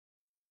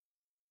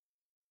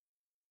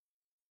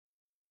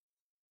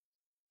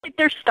at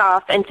their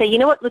stuff and say, you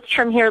know what, let's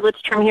trim here,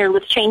 let's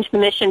change the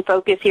mission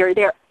focus here.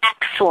 They're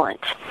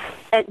excellent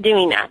at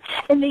doing that.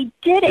 And they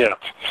did it.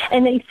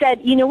 And they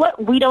said, you know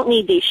what, we don't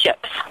need these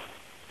ships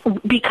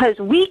because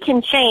we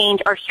can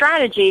change our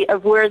strategy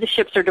of where the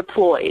ships are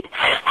deployed,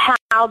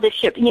 how the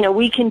ship,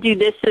 we can do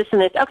this, this,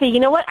 and this. Okay, you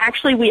know what,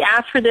 actually we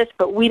asked for this,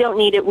 but we don't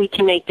need it. We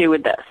can make do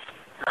with this.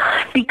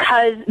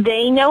 Because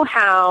they know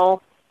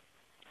how,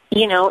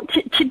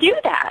 to do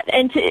that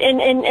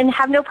and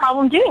have no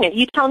problem doing it.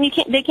 You tell them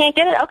they can't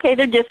get it. Okay,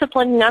 they're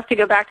disciplined enough to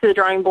go back to the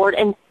drawing board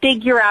and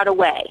figure out a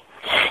way.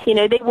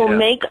 They will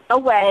make a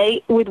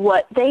way with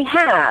what they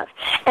have.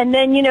 And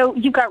then,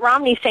 you've got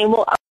Romney saying,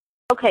 well,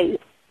 okay,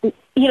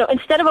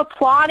 instead of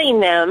applauding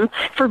them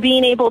for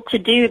being able to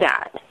do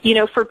that,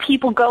 for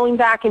people going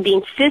back and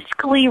being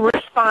fiscally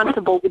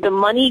responsible with the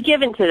money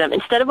given to them,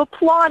 instead of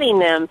applauding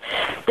them,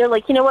 they're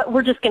like, you know what,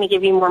 we're just going to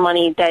give you more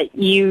money that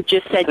you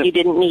just said you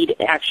didn't need,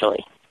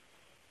 actually.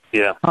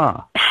 Yeah.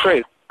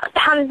 Great.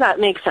 How does that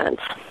make sense?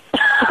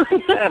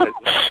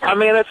 I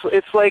mean,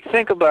 it's like,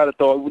 think about it,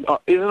 though.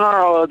 Isn't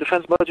our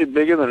defense budget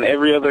bigger than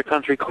every other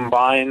country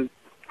combined?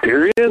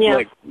 Period? Yeah.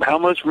 Like, how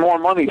much more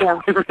money do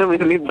we really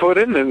need to put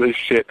into this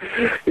shit?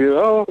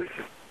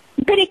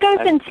 But it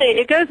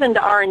goes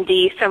into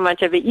R&D, so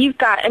much of it. You've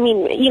got,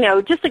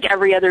 just like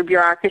every other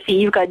bureaucracy,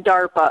 you've got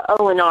DARPA,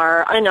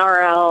 ONR,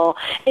 NRL,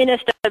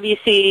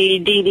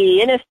 NSWC, DD,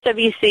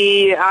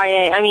 NSWC,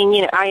 IA,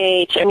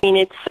 IH.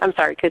 I'm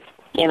sorry, because,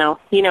 I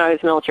was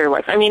a military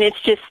wife.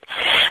 It's just,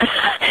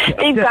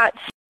 they've got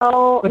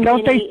so But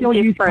don't they still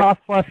use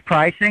cost-plus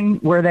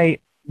pricing where they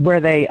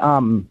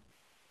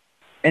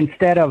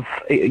instead of,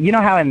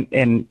 how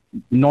in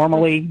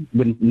normally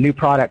when new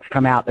products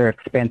come out, they're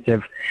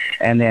expensive,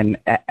 and then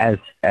as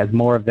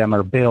more of them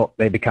are built,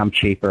 they become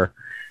cheaper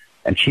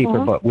and cheaper.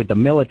 Mm-hmm. But with the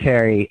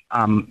military,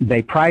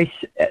 they price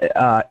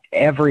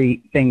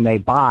everything they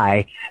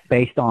buy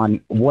based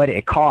on what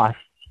it costs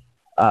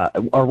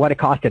or what it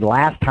costed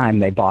last time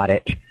they bought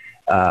it,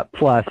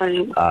 plus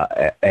an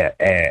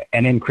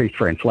increase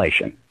for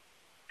inflation.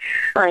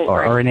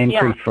 Or an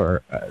increase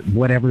for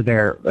whatever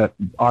their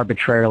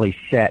arbitrarily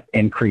set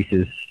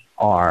increases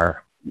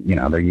are,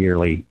 their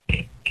yearly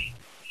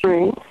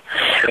Well,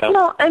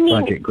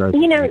 budget growth.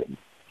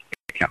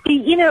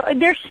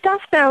 There's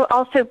stuff though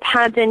also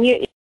pads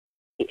in.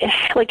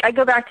 Like I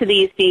go back to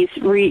these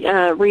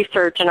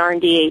research and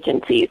R&D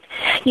agencies.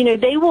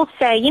 They will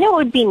say, it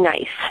would be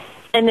nice.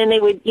 And then they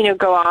would,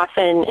 go off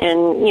and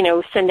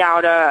send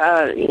out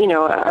a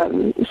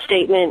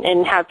statement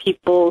and have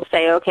people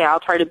say, okay, I'll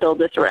try to build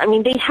this.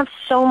 They have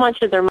so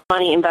much of their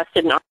money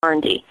invested in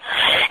R&D,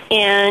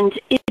 and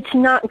it's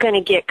not going to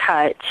get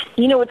cut.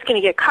 What's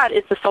going to get cut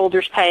is the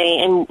soldiers'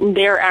 pay and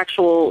their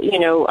actual,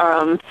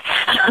 the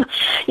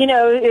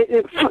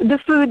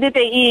food that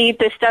they eat,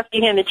 the stuff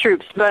you hand the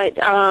troops. But,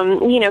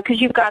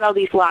 because you've got all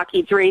these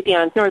Lockheeds,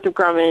 Raytheons, Northrop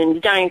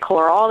Grumman, Giant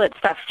Core, all that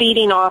stuff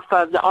feeding off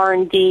of the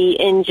R&D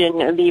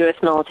engine of the U.S.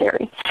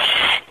 military.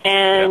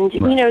 And,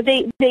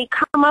 they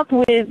come up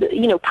with,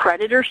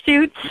 Predator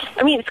suits.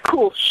 It's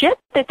cool shit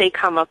that they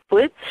come up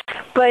with,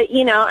 but,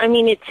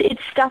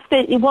 it's stuff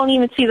that it won't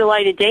even see the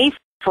light of day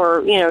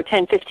for,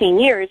 10, 15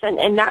 years,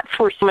 and that's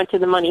where so much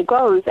of the money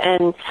goes.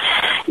 And,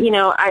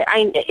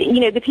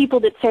 the people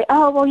that say,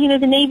 oh, well,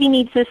 the Navy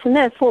needs this and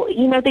this, well,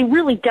 they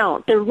really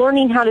don't. They're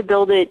learning how to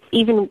build it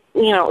even,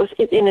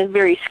 in a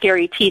very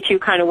scary T2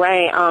 kind of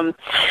way.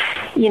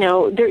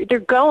 They're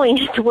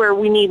going to where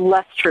we need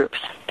less troops.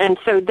 And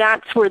so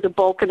that's where the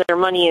bulk of their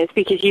money is,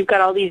 because you've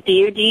got all these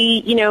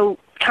DOD,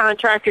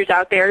 contractors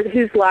out there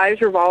whose lives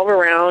revolve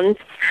around,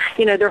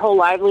 their whole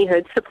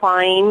livelihood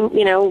supplying,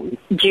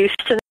 juice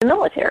to the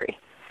military.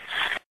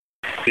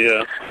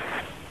 Yeah.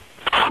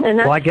 And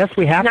well, I guess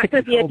we have to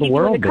control the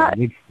world.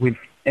 We've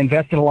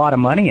invested a lot of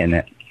money in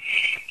it.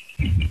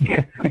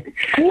 Yeah.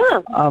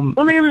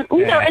 But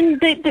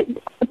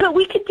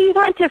we could do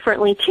that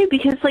differently too,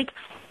 because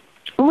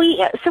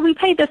we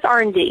paid this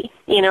R&D,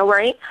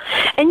 right?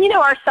 And,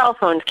 our cell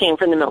phones came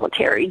from the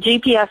military.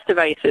 GPS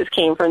devices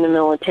came from the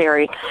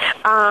military.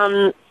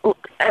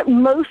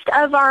 Most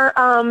of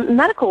our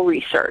medical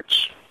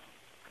research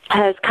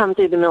has come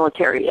through the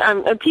military.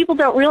 People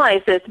don't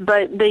realize this,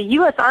 but the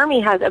U.S. Army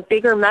has a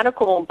bigger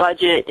medical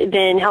budget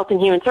than Health and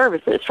Human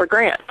Services for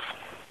grants.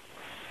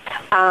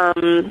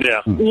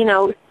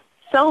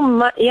 So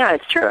much,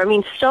 it's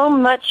true. So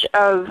much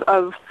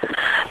of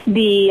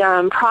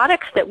the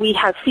products that we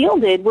have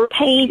fielded were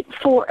paid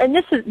for, and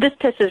this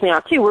pisses me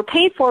off too. We're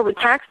paid for with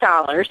tax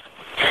dollars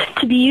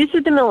to be used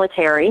with the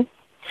military.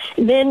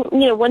 Then,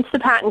 once the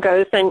patent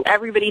goes, then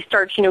everybody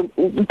starts,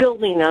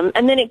 building them,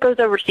 and then it goes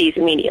overseas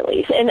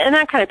immediately. And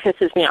that kind of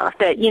pisses me off.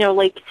 That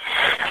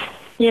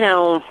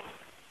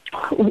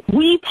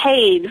we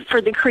paid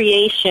for the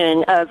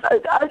creation of,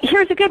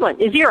 here's a good one,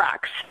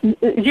 Xerox.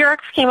 Xerox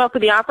came up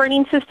with the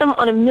operating system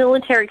on a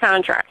military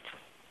contract.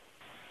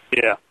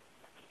 Yeah.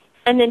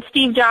 And then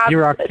Steve Jobs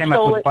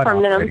stole it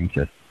from them.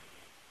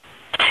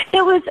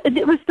 It was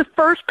the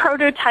first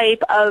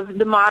prototype of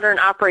the modern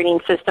operating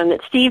system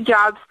that Steve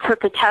Jobs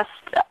took a test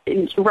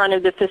run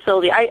of the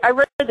facility. I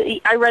read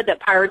that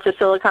Pirates of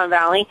Silicon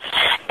Valley,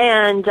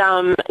 and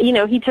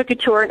he took a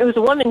tour, and it was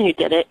a woman who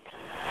did it.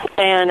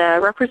 And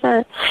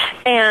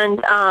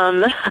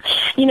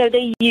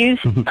they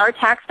used our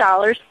tax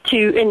dollars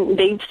and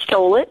they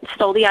stole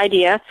the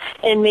idea,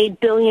 and made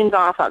billions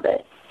off of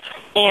it.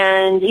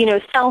 And,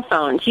 cell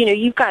phones.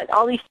 You've got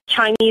all these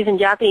Chinese and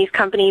Japanese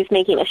companies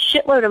making a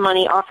shitload of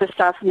money off of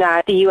stuff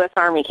that the U.S.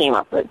 Army came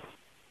up with.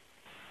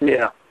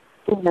 Yeah.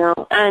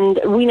 And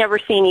we never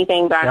see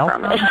anything back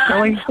from it.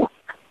 Really?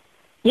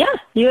 Yeah,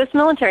 U.S.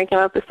 military came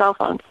up with cell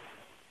phones.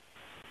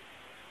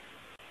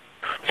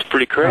 It's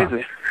pretty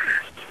crazy.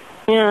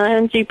 Yeah,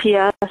 and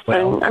GPS.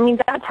 Well,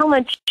 and, that's how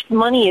much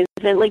money is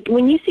in. Like,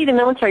 when you see the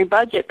military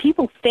budget,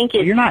 people think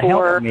it's you're not for...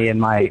 helping me in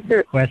my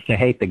quest to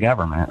hate the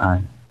government.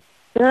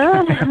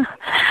 No,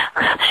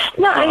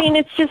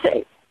 it's just,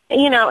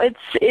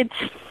 it's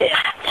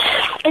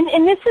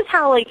and this is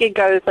how, it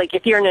goes,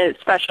 if you're in a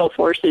special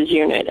forces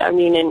unit,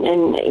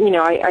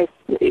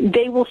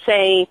 they will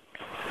say,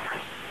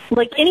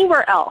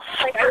 anywhere else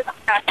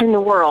in the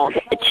world,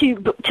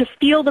 to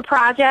field a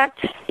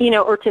project,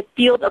 or to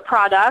field a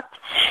product,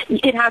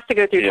 it has to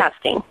go through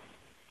testing.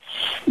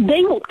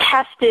 They will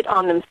test it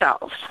on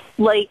themselves.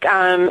 My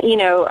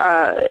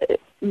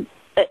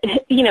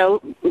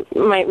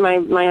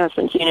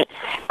husband's unit,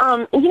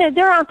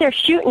 they're out there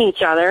shooting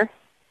each other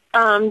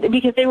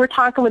because they were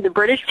talking with the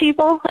British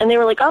people, and they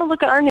were like, oh,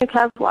 look at our new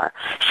Kevlar.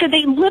 So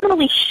they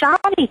literally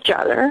shot each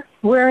other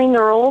wearing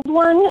their old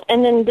one,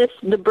 and then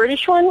the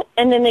British one,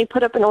 and then they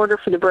put up an order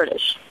for the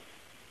British.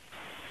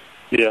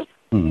 Yeah.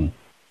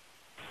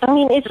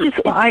 It's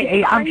just...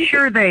 I'm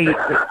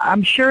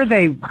sure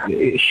they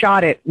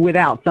shot it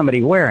without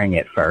somebody wearing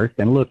it first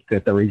and looked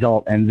at the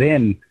result and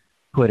then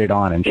put it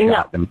on and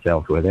shot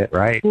themselves with it,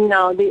 right?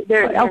 No,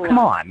 come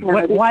on.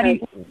 No, why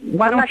don't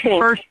you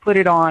first put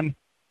it on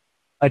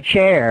a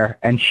chair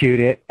and shoot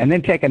it, and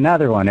then take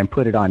another one and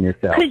put it on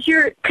yourself? Because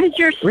you're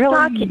really?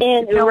 stuck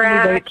in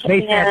Iraq.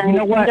 They said, you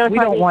know what? We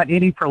don't want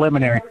any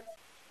preliminary.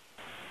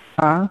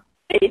 Huh?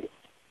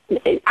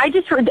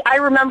 I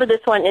remember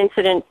this one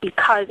incident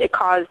because it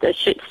caused a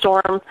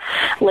shitstorm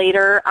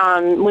later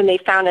when they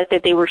found out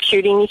that they were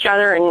shooting each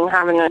other and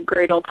having a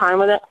great old time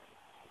with it.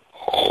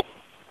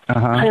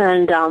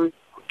 And yeah,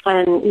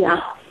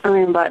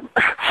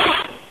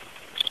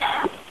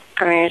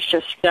 it's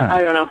just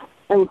I don't know.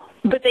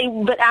 But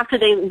after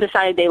they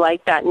decided they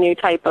liked that new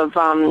type of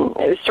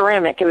it was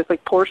ceramic. It was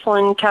like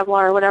porcelain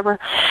Kevlar or whatever.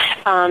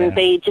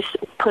 They just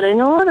put in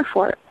an order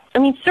for it.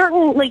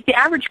 Certain, the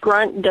average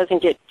grunt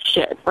doesn't get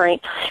shit,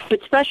 right?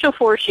 But special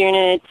force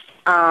units,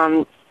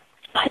 DARPA,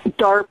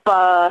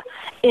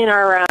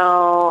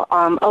 NRL,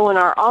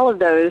 ONR, all of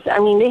those,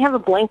 they have a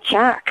blank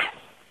check.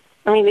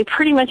 They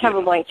pretty much have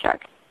a blank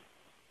check.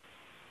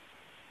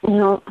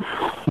 I'd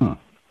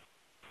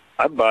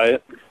buy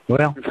it.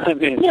 Well,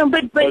 but and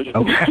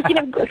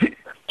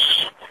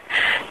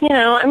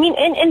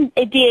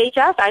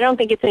DHS, I don't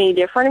think it's any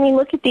different.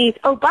 Look at these.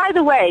 Oh, by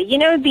the way,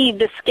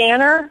 the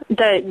scanner,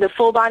 the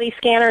full body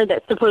scanner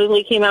that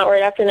supposedly came out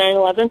right after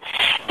 9/11,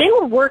 they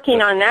were working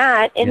on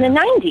that in the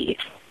 90s.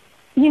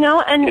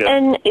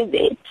 And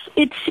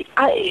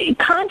it's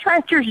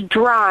contractors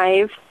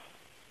drive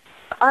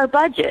our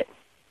budget.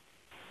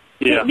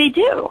 Yeah. They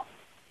do.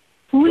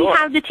 We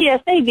have the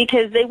TSA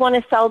because they want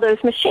to sell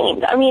those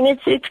machines.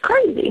 It's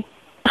crazy.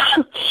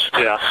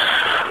 Yeah.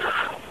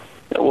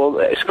 Well,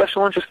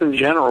 special interests in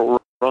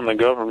general run the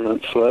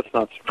government, so that's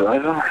not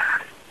surprising.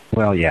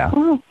 Well, yeah.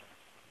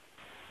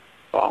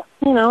 Well,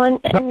 and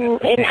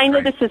I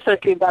know this is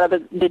supposed to be about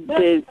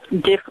the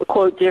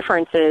quote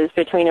differences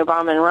between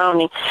Obama and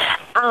Romney.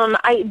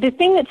 The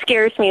thing that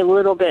scares me a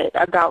little bit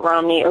about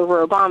Romney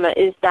over Obama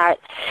is that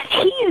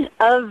he's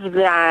of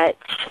that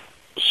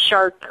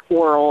shark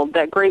world,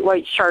 that great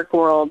white shark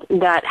world,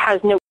 that has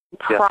no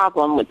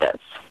problem with this.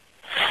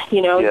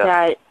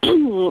 That,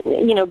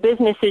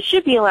 businesses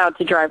should be allowed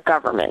to drive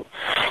government,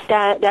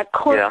 that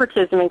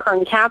corporatism and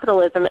current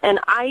capitalism. And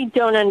I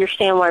don't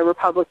understand why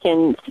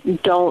Republicans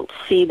don't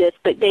see this,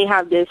 but they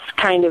have this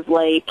kind of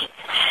fanboy,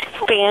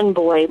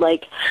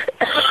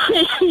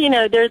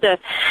 they're the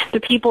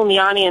people in the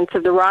audience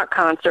of the rock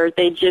concert.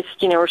 They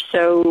just, are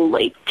so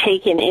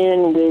taken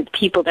in with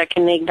people that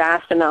can make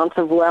vast amounts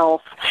of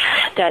wealth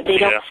that they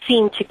don't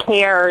seem to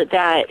care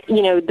that,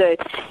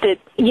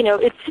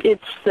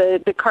 it's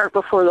the cart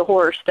before the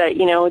horse, that,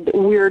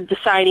 we're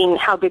deciding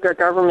how big our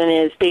government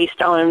is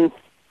based on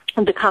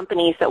the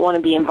companies that want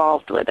to be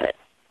involved with it.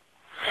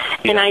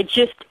 And I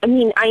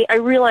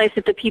realize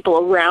that the people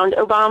around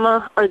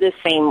Obama are the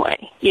same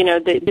way.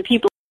 The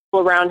people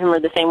around him are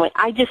the same way.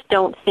 I just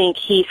don't think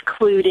he's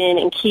clued in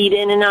and keyed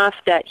in enough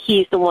that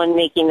he's the one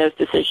making those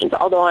decisions,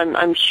 although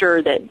I'm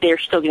sure that they're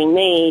still getting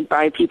made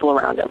by people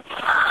around him.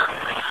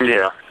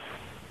 Yeah.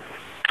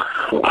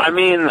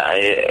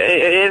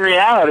 In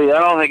reality, I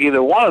don't think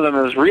either one of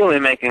them is really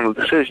making the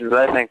decisions.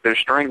 I think there's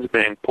strings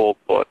being pulled,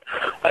 but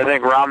I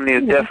think Romney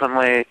is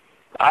definitely...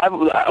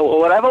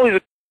 what I've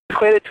always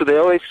equated to. They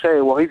always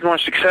say, well, he's more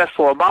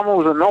successful. Obama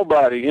was a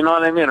nobody, you know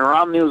what I mean? And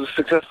Romney was a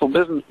successful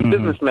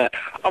businessman.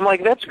 I'm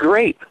like, that's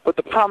great, but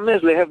the problem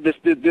is they have the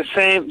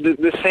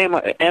same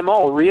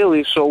MO,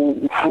 really. So,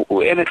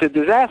 and it's a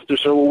disaster.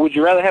 So, would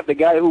you rather have the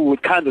guy who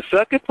would kind of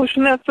suck at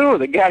pushing that through, or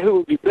the guy who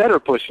would be better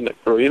pushing it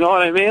through? You know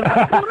what I mean?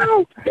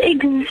 Yes,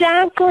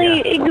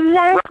 exactly.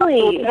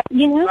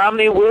 You know,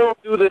 Romney will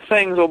do the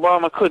things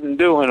Obama couldn't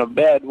do in a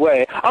bad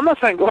way. I'm not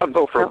saying go out and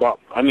vote for Obama.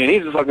 I mean,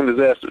 he's a fucking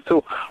disaster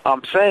too.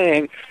 I'm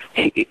saying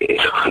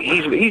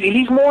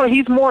he's more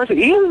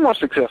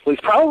successful.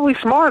 He's probably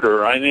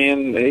smarter. I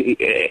mean,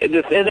 and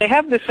they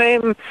have the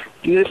same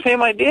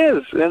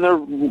ideas, and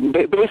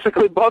they're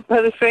basically bought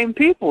by the same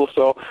people.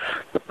 So,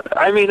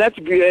 I mean, that's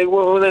when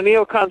the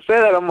neocons say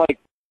that, I'm like,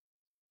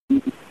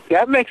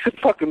 that makes it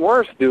fucking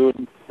worse,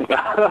 dude.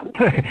 Well,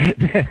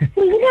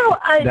 you know,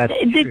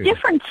 the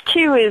difference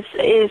too is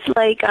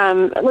like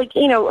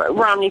you know,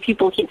 Romney.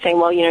 People keep saying,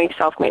 well, you know, he's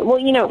self-made. Well,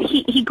 you know,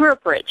 he grew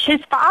up rich. His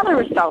father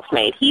was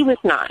self-made. He was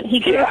not. He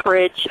grew up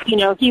rich. You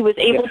know, he was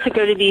able to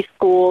go to these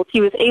schools.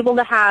 He was able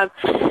to have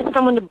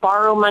someone to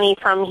borrow money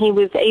from. He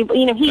was able.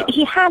 You know,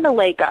 he had a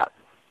leg up.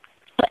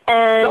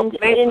 And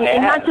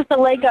not just a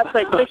leg up,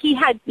 but he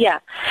had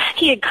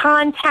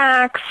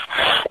contacts.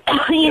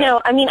 You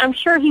know, I mean, I'm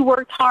sure he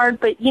worked hard,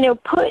 but, you know,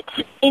 put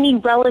any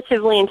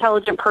relatively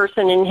intelligent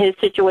person in his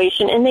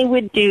situation, and they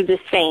would do the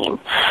same.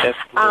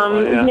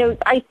 You know,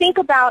 I think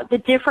about the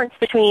difference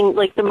between,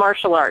 like, the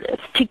martial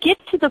artists. To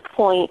get to the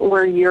point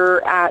where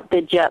you're at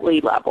the Jet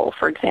Li level,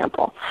 for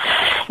example,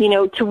 you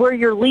know, to where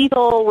you're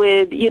lethal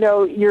with, you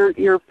know,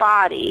 your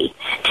body,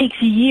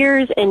 takes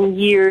years and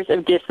years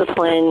of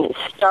discipline,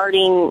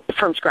 starting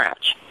from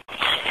scratch.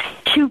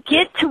 To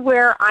get to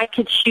where I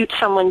could shoot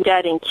someone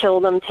dead and kill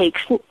them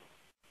takes,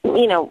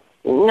 you know,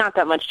 not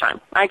that much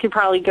time. I could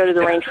probably go to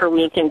the range for a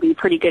week and be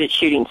pretty good at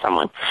shooting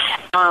someone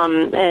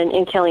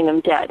and killing them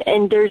dead.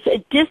 And there's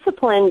a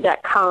discipline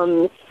that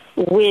comes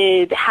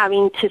with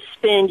having to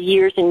spend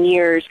years and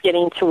years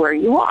getting to where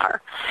you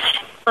are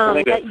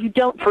that you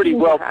don't pretty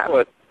well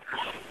put.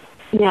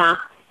 Yeah.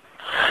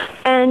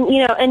 And,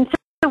 you know, and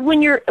so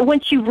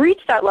once you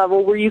reach that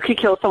level where you could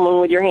kill someone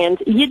with your hands,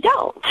 you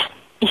don't,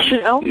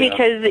 you know,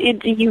 because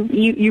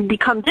you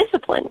become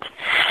disciplined.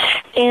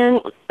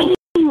 And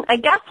I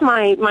guess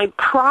my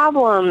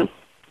problem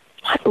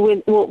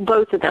with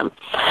both of them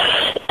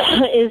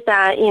is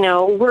that, you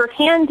know, we're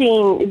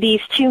handing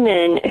these two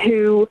men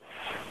who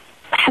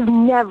have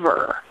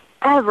never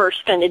ever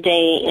spent a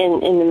day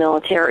in the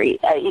military,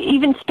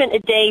 even spent a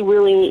day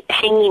really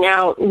hanging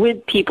out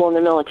with people in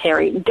the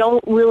military,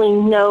 don't really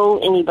know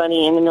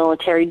anybody in the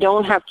military,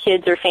 don't have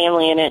kids or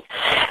family in it,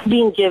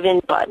 being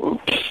given buttons.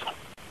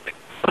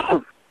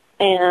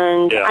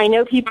 And I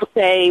know people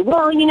say,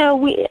 well, you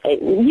know,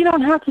 you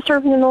don't have to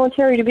serve in the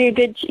military to be a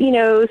good, you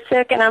know,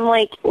 sick. And I'm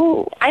like,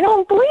 ooh, I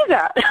don't believe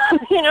that.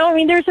 You know, I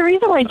mean, there's a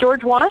reason why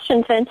George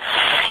Washington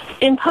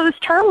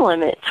imposed term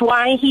limits,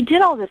 why he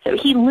did all this. So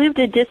he lived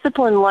a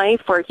disciplined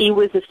life where he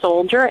was a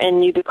soldier and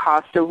knew the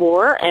cost of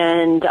war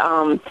and,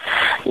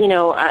 you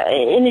know,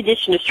 in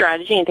addition to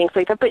strategy and things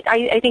like that. But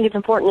I think it's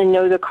important to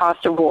know the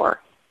cost of war.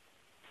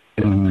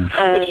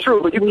 It's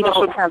true, but you can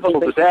also have a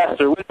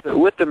disaster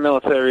with the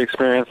military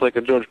experience, like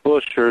a George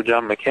Bush or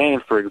John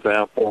McCain, for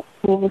example.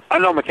 I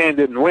know McCain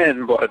didn't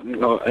win, but, you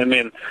know, I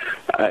mean,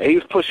 he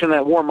was pushing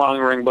that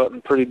warmongering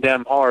button pretty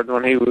damn hard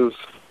when he was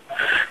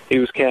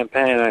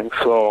campaigning.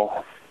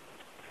 So,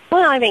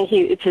 well, I think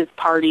it's his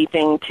party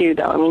thing too,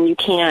 though. I mean, you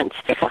can't.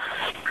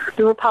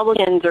 The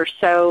Republicans are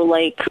so,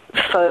 like,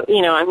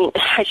 you know, I mean,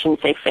 I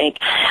shouldn't say fake.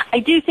 I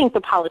do think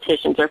the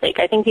politicians are fake.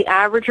 I think the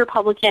average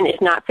Republican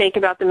is not fake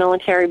about the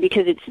military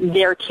because it's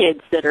their kids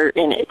that are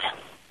in it.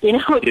 You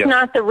know, it's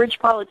not the rich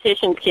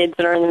politicians' kids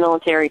that are in the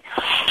military.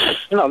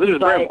 No, this is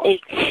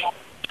very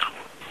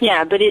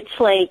yeah, but it's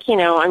like, you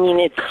know, I mean,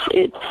 it's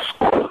you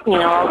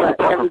know, all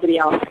everybody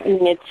else. I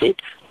mean, it's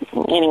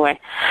anyway.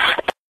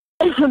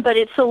 But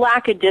it's a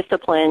lack of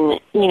discipline,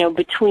 you know,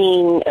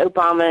 between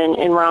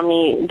Obama and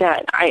Romney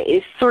that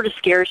it sort of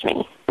scares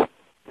me.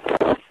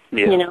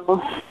 Yeah. You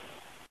know?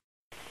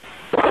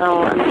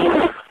 So, I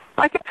mean,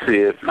 I can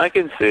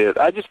see it.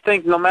 I just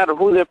think no matter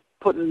who they're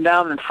putting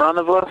down in front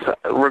of us,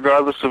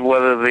 regardless of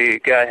whether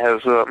the guy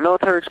has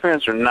military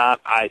experience or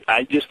not,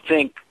 I just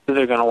think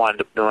they're going to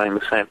wind up doing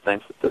the same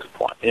things at this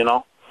point, you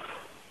know?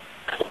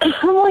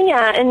 Well,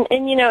 yeah,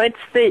 and you know, it's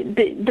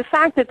the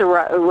fact that the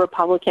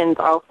Republicans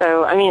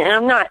also. I mean, and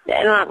I'm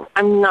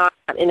not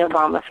an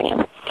Obama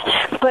fan,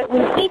 but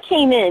when he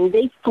came in,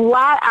 they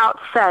flat out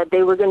said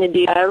they were going to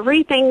do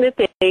everything that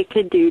they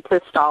could do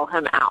to stall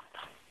him out.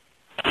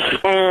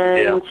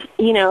 And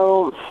you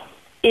know,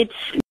 it's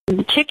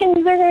the chickens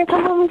are going to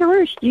come home to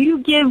roost. You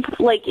give,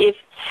 like, if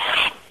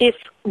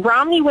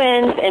Romney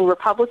wins and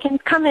Republicans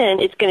come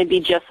in, it's going to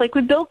be just like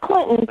with Bill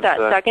Clinton that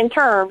second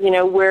term. You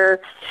know, where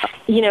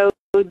you know.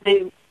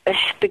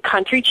 The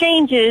country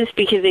changes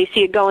because they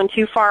see it going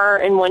too far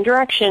in one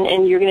direction,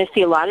 and you're going to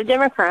see a lot of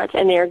Democrats,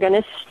 and they're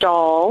going to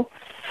stall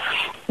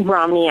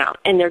Romney out,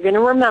 and they're going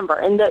to remember.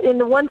 And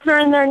the ones that are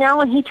in there now,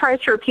 when he tries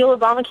to repeal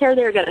Obamacare,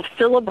 they're going to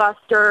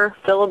filibuster.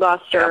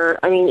 Yep.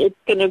 I mean, it's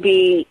going to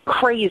be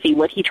crazy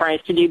what he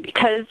tries to do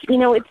because,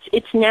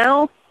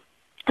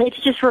 it's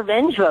just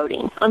revenge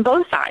voting on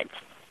both sides.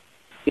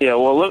 Yeah,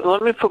 well,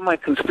 let me put my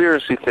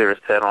conspiracy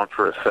theorist hat on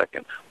for a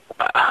second.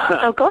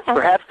 Oh, go ahead.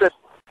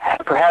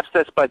 Perhaps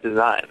that's by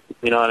design.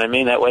 You know what I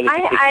mean? That way.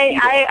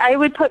 I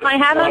would put my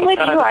hat on with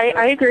you.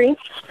 I agree.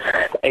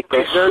 It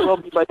could very well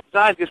be by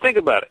design. Just think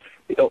about it.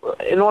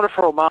 In order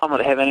for Obama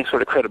to have any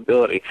sort of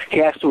credibility, he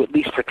has to at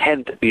least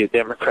pretend to be a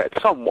Democrat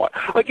somewhat.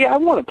 Like, yeah, I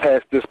want to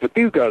pass this, but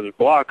these guys are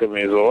blocking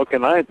me, so what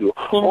can I do?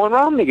 Mm-hmm. When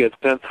Romney gets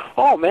in,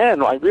 oh,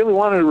 man, I really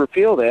wanted to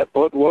repeal that,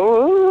 but they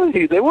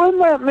wouldn't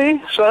let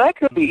me. So that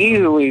could be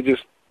easily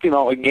just,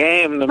 a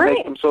game to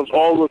make themselves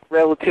all look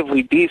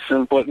relatively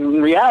decent. But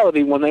in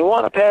reality, when they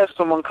want to pass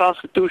some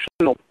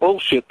unconstitutional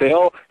bullshit, they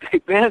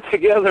band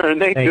together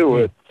and they do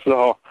it.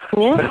 So.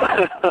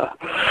 Yeah.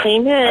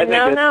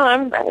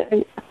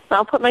 Amen.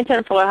 I'll put my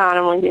tinfoil hat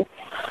on with you.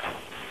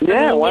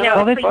 Yeah,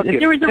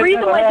 there was a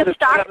reason why the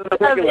stocks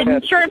of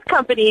insurance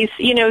companies,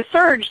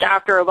 surged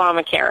after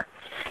Obamacare.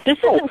 This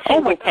isn't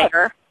single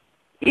payer.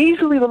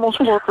 Easily the most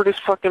corporatist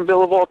fucking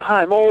bill of all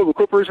time. Oh, the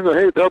corporation going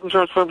to hate the health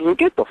insurance companies.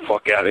 Get the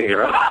fuck out of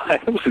here.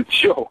 It was a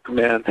joke,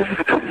 man.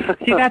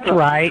 See, that's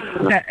right.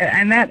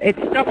 It's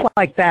stuff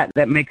like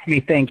that makes me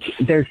think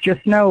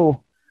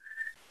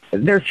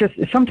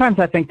sometimes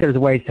I think there's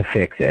ways to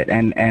fix it,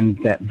 and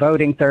that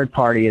voting third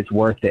party is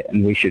worth it,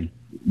 and we should,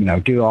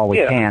 do all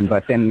we can.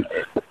 But then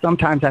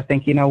sometimes I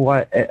think,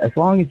 as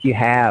long as you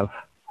have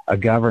a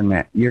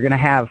government, you're going to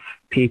have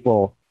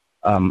people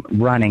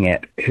running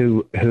it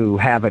who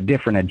have a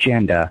different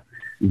agenda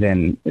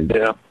than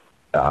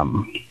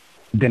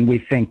we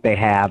think they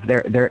have.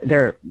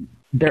 Their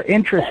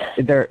interest,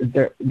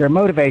 their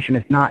motivation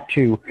is not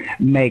to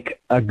make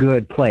a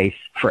good place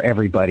for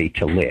everybody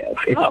to live.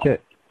 It's to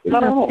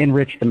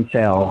enrich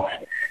themselves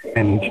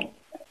and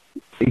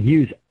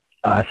use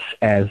us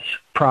as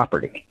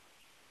property.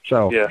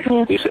 So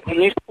these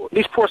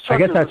poor I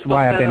guess that's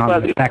why I've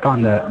been back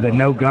on the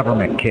no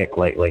government kick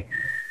lately.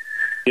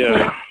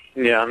 Yeah.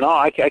 Yeah, no,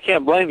 I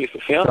can't blame you for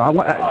feeling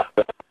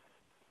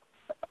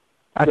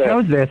I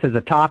chose this as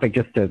a topic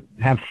just to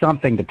have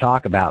something to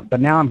talk about,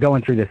 but now I'm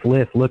going through this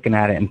list, looking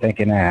at it and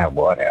thinking,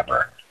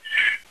 whatever.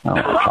 I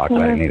don't want to talk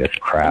about any of this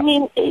crap. I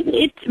mean,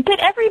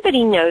 but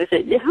everybody knows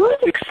it. Who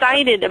is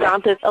excited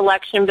about this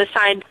election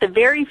besides the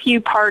very few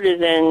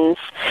partisans?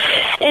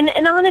 And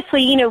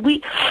honestly,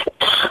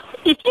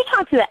 if you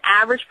talk to the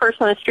average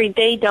person on the street,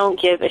 they don't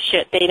give a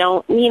shit. They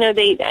don't,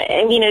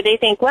 they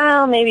think,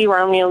 well, maybe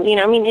Romney,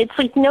 it's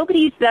like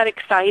nobody's that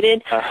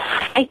excited.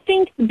 I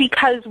think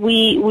because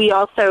we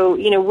also,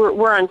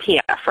 we're on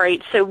PF,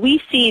 right? So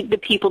we see the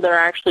people that are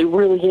actually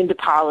really into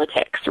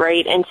politics,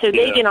 right? And so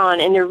they get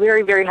on and they're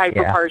very, very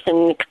hyper-partisan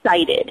and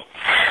excited.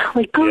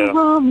 Like, go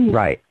Romney.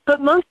 Right.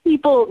 But most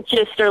people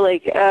just are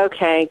like,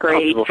 okay,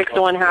 great, fix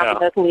the one half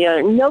and that's the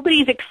other.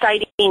 Nobody's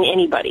exciting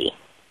anybody,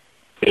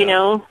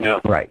 Yeah.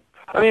 Right.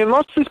 I mean,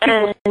 most of these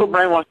people are so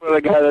brainwashed by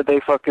the guy that they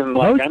fucking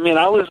like. I mean,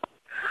 I was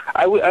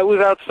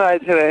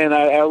outside today, and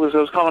I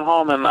was coming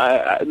home, and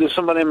there's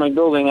somebody in my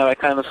building that I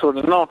kind of sort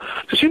of know.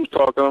 So she was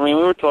talking. I mean,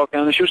 we were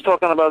talking, and she was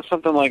talking about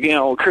something like,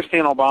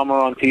 Christine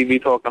Obama on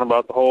TV talking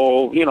about the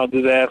whole,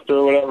 disaster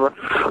or whatever.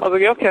 I was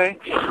like, okay.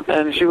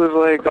 And she was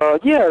like,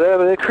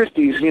 that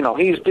Christie's,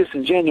 he's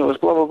disingenuous,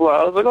 blah, blah,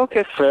 blah. I was like,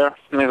 okay, fair.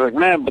 And he's like,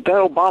 man, but that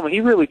Obama,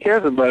 he really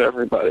cares about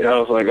everybody. I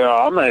was like,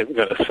 I'm not even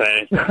going to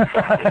say anything.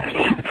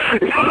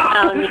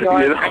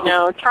 I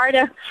know. Try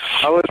to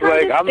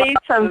say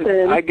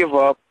something. I give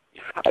up.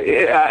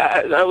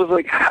 I was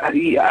like,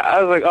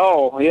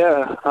 oh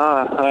yeah,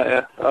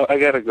 I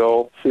gotta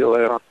go. See you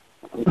later.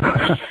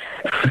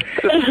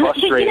 It's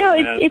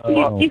frustrating,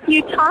 if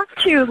you talk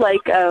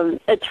to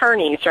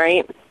attorneys,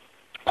 right?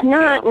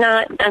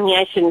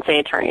 I shouldn't say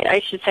attorneys. I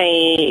should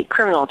say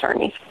criminal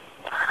attorneys.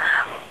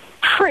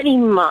 Pretty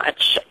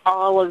much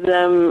all of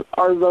them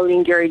are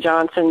voting Gary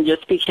Johnson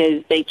just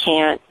because they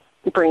can't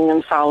bring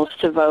themselves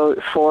to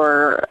vote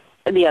for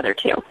the other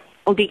two.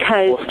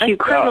 Because to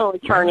criminal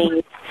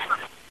attorneys,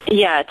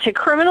 it's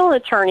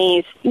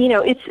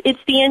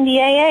the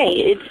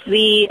NDAA,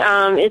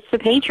 it's the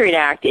Patriot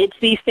Act, it's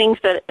these things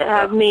that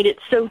have made it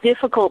so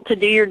difficult to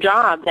do your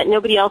job that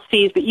nobody else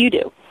sees but you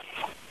do.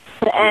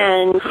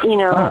 And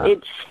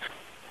it's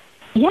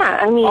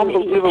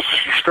unbelievable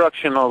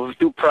destruction of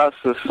due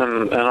process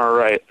and our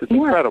rights. It's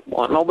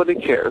incredible. Nobody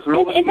cares.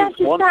 Nobody gives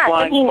one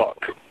flying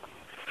fuck.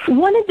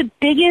 One of the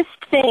biggest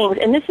things,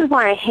 and this is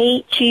why I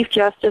hate Chief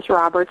Justice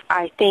Roberts,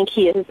 I think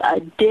he is a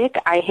dick.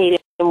 I hate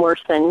him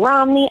worse than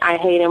Romney. I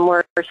hate him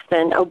worse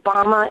than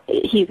Obama.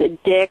 He's a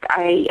dick.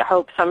 I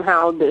hope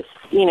somehow this,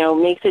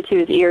 makes it to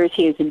his ears.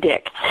 He is a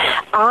dick.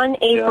 On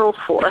April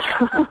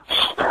 4th,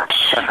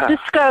 the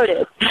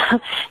SCOTUS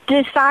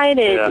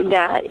decided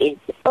that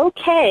it's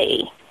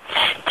okay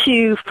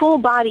to full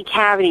body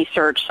cavity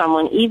search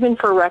someone, even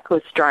for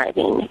reckless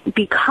driving,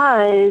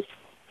 because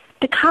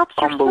the cops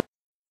are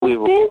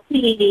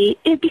busy.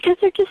 Because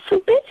they're just so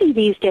busy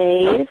these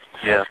days.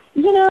 Yeah.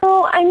 You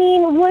know, I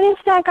mean, what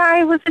if that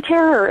guy was a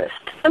terrorist?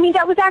 I mean,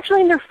 that was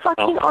actually in their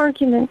fucking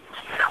argument.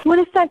 What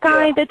if that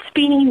guy that's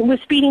was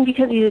speeding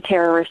because he's a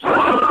terrorist?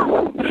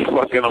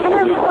 Fucking and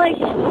I was like,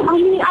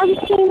 I was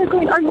sitting there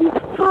going, are you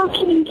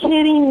fucking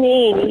kidding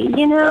me?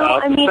 You know,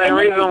 I mean, the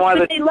reason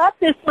why they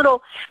left this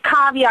little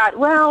caveat.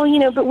 Well, you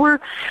know, but we're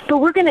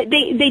gonna.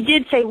 They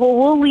did say, well,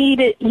 we'll leave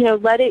it. You know,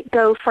 let it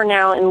go for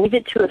now and leave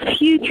it to a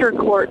future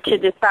court to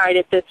decide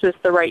if this was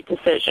the right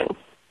decision.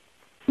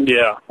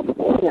 Yeah.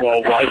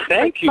 Well, why,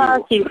 thank you.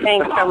 Fuck you.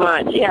 Thanks so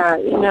much. Yeah,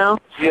 you know.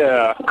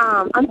 Yeah.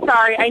 I'm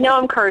sorry. I know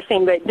I'm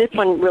cursing, but this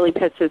one really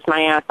pisses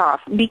my ass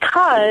off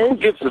because,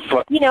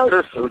 you know,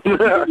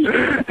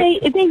 they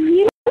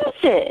use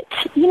it.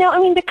 You know, I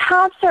mean, the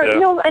cops are, you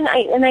know, and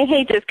I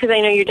hate this because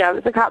I know your dad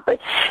was a cop, but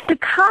the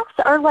cops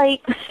are,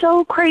 like,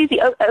 so crazy.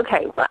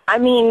 Okay, I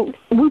mean,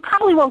 we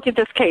probably won't get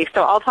this case,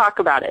 so I'll talk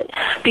about it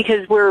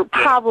because we're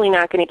probably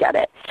not going to get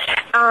it.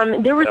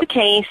 There was a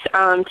case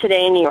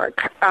today in New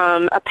York,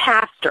 a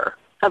pastor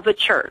of a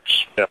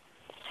church. Yeah.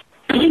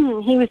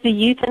 He was the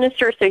youth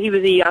minister, so he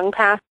was a young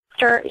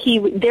pastor.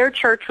 Their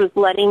church was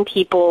letting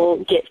people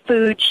get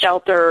food,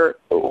 shelter,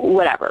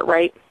 whatever,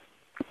 right?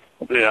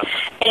 Yeah.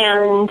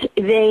 And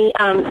they,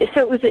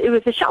 so it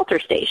was a shelter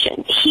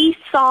station. He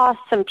saw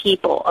some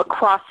people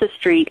across the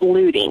street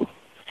looting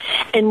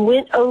and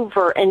went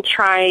over and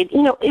tried,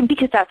 you know,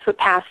 because that's what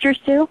pastors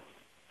do,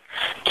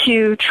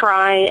 to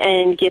try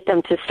and get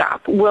them to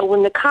stop. Well,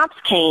 when the cops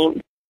came,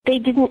 they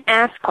didn't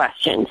ask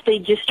questions. They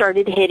just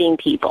started hitting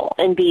people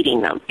and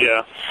beating them.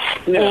 Yeah.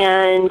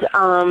 And,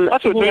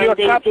 that's what New York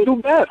cops do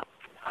best.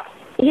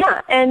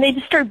 Yeah, and they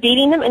just start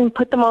beating them and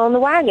put them all in the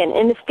wagon.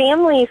 And the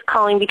family is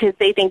calling because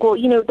they think, well,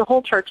 you know, the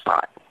whole church saw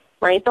it,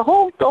 right? The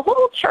whole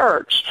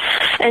church.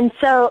 And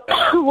so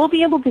we'll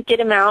be able to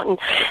get him out.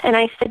 And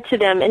I said to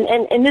them,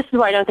 and this is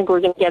why I don't think we're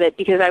going to get it,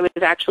 because I was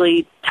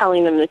actually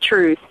telling them the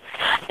truth.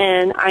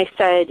 And I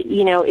said,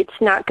 you know, it's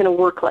not going to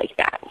work like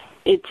that.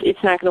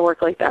 It's not going to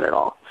work like that at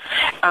all.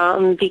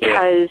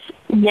 Because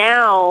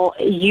now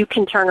you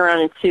can turn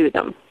around and sue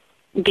them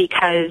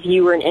because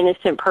you were an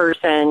innocent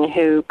person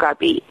who got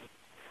beat.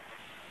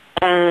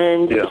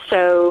 And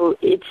so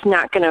it's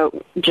not going to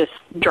just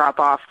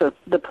drop off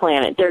the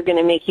planet. They're going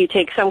to make you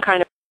take some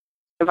kind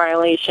of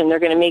violation. They're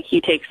going to make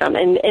you take some.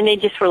 And they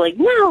just were like,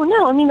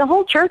 no, I mean, the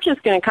whole church is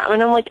going to come.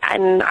 And I'm like,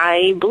 and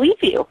I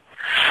believe you.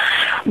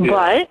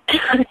 But,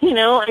 you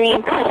know, I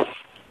mean,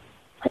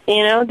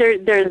 you know,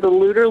 there's the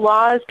looter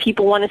laws.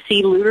 People want to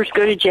see looters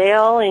go to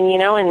jail. And, you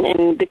know,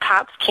 and the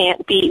cops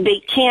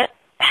they can't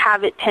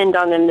have it pinned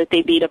on them that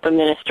they beat up a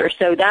minister,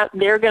 so that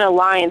they're going to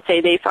lie and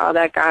say they saw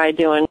that guy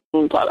doing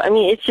blah. I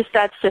mean,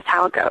 that's just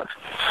how it goes.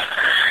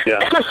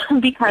 Yeah.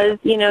 Because,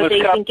 you know,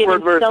 they've been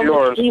given so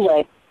much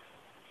leeway.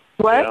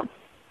 What?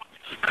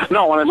 Yeah.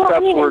 No, when it's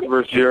Scott's word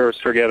versus yours,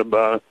 forget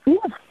about it.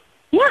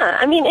 Yeah,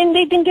 I mean, and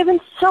they've been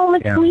given so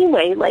much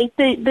leeway. Like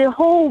the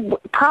whole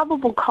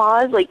probable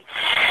cause, like,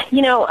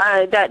 you know,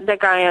 that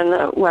guy on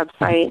the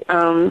website,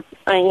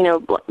 you know,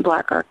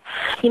 Blacker,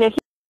 you know,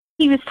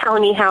 he was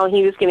telling me how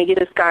he was going to get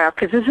this guy off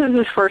because this is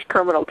his first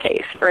criminal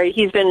case, right?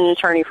 He's been an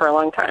attorney for a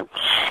long time.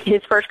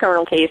 His first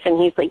criminal case, and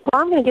he's like,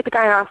 well, I'm going to get the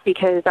guy off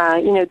because,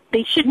 you know,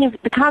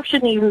 the cops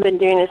shouldn't have even been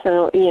doing this,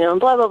 and, you know,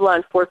 blah, blah, blah,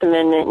 and Fourth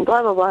Amendment, and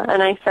blah, blah, blah.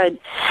 And I said,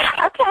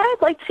 okay, I'd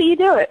like to see you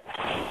do it.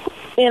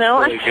 You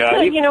know,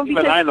 you know,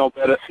 because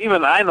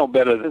even I know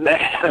better than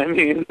that. I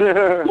mean,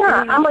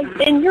 yeah, I'm like,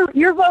 and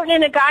you're voting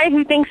in a guy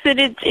who thinks that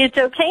it's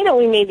okay that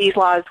we made these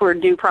laws where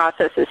due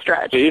process is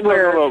stretched,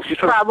 where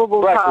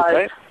probable cause.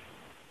 Right?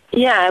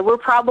 Yeah, where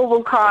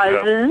probable cause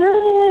is,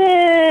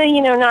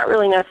 you know, not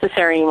really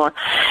necessary anymore.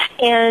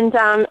 And,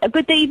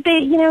 but they,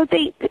 you know,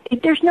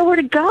 there's nowhere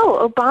to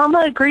go.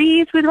 Obama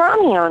agrees with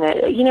Romney on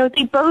it. You know,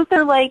 they both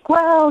are like,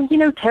 well, you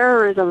know,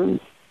 terrorism.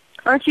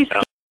 Aren't you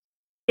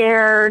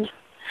scared?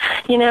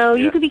 You know,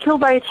 you could be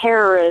killed by a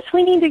terrorist.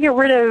 We need to get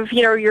rid of,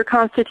 you know, your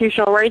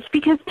constitutional rights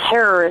because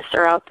terrorists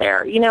are out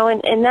there, you know,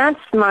 and that's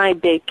my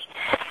big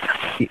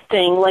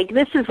thing. Like,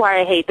 this is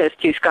why I hate those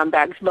two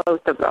scumbags,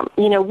 both of them.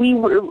 You know,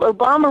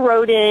 Obama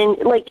wrote in,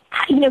 like,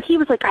 you know, he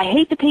was like, I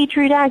hate the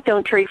Patriot Act,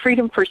 don't trade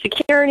freedom for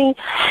security.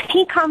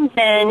 He comes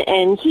in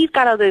and he's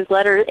got all those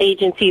letter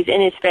agencies in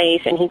his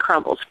face and he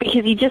crumbles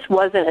because he just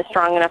wasn't a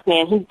strong enough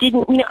man. He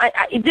didn't, you know,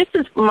 this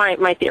is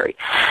my theory.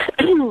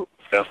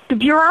 The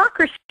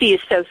bureaucracy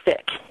is so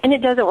thick, and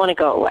it doesn't want to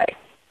go away.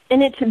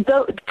 And it's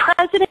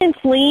presidents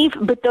leave,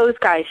 but those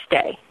guys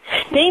stay.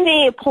 They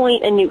may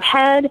appoint a new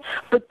head,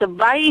 but the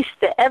vice,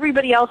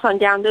 everybody else on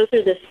down, those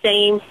are the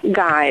same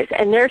guys.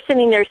 And they're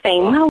sitting there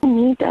saying, no, we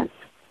need this,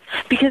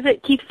 because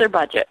it keeps their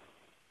budget.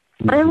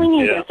 And we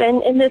need this,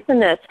 and this and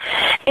this.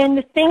 And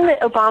the thing that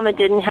Obama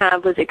didn't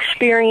have was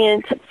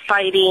experience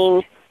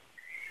fighting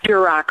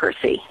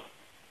bureaucracy.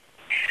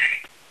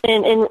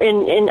 And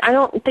I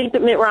don't think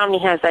that Mitt Romney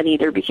has that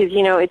either because,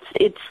 you know,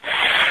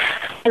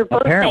 they're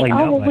both apparently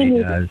saying,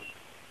 nobody does.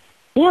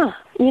 Yeah,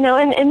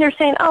 and they're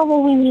saying, oh,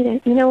 well, we need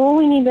it, well,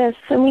 we need this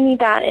and we need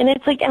that. And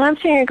it's like, and I'm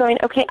sitting here going,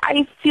 okay,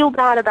 I feel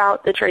bad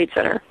about the Trade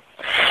Center.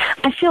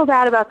 I feel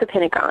bad about the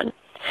Pentagon.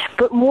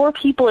 But more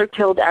people are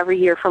killed every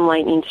year from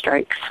lightning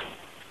strikes.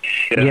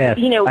 Yes,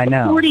 I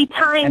know. 40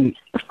 times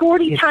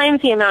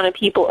the amount of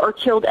people are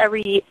killed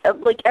every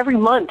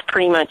month,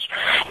 pretty much,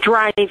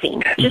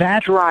 driving.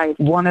 That's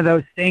one of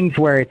those things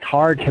where it's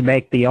hard to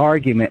make the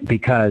argument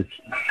because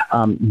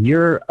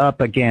you're up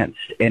against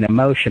an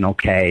emotional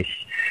case,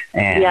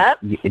 and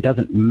it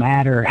doesn't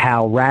matter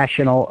how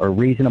rational or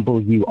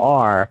reasonable you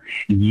are.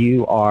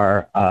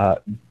 You're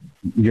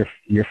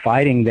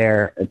fighting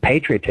their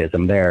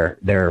patriotism, their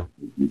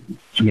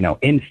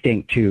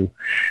instinct to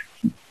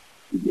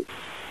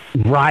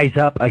rise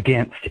up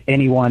against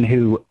anyone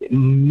who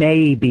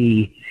may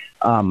be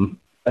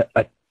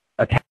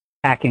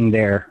attacking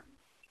their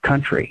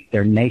country,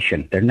 their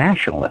nation. They're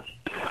nationalists.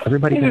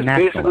 Everybody's a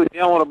nationalist. Basically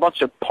dealing with a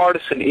bunch of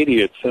partisan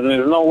idiots, and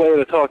there's no way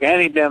to talk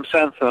any damn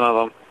sense out of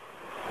them.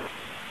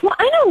 Well,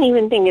 I don't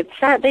even think it's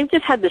that. They've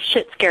just had the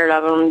shit scared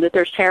of them that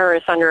there's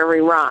terrorists under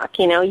every rock.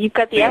 You've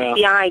got the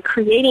FBI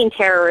creating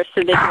terrorists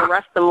so they can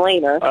arrest them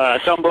later.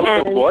 It's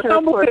unbelievable. It's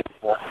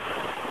unbelievable.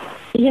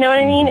 You know what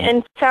I mean?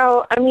 And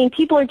so,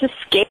 people are just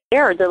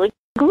scared. They're like,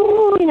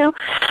 ooh, and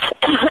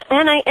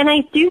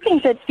I do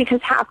think that's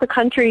because half the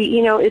country,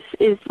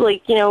 is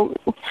like,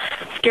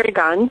 scared of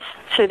guns.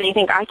 So they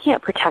think, I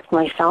can't protect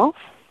myself.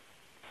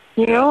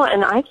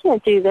 And I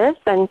can't do this,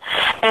 and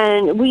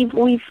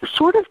we've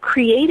sort of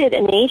created a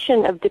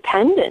nation of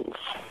dependence,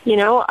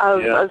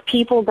 of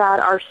people that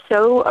are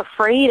so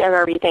afraid of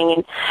everything,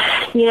 and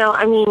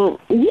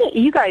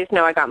you guys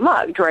know I got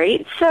mugged,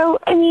 right? So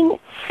I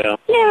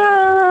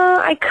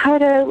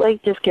could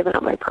have just given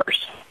up my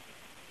purse,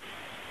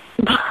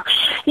 but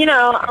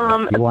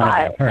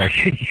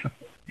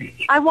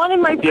I wanted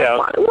my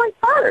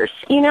purse,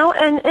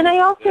 and I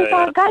also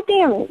thought, God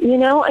damn it,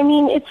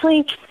 it's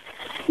like.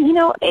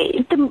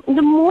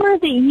 The more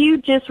that you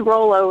just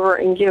roll over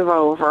and give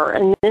over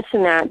and this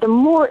and that, the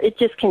more it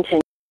just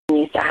continues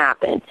to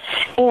happen.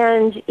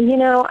 And,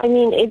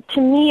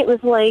 to me it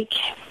was like,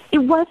 it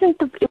wasn't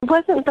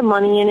the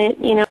money in it,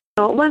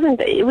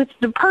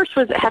 the purse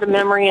had a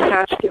memory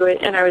attached to it,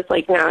 and I was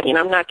like, no,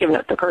 I'm not giving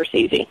up the purse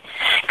easy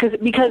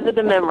because of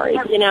the memory,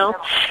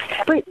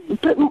 But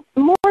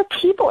more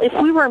people, if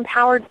we were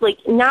empowered,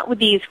 not with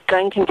these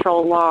gun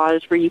control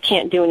laws where you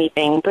can't do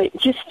anything, but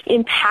just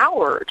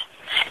empowered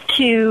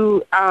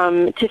to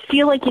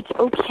feel like it's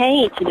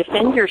okay to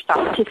defend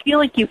yourself, to feel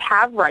like you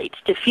have rights,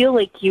 to feel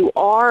like you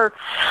are,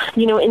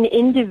 an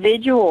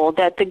individual,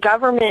 that the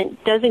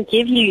government doesn't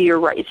give you your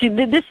rights. See,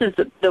 this is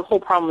the whole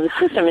problem with the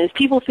system, is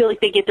people feel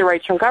like they get their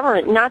rights from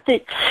government, not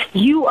that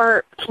you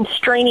are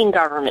constraining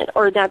government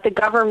or that the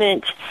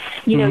government,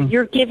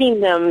 you're giving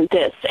them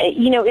this.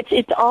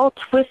 It's all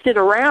twisted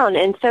around,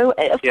 and so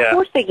of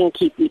course they can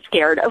keep you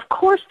scared. Of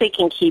course they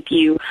can keep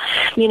you,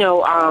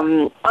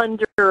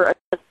 under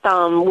a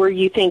thumb where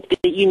you think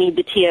that you need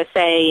the TSA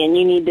and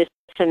you need this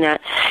and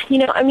that.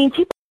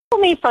 People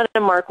made fun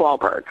of Mark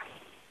Wahlberg,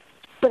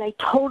 but I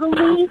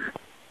totally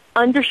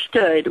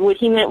understood what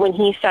he meant when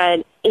he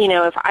said,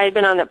 if I had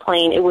been on that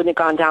plane, it wouldn't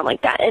have gone down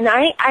like that. And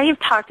I have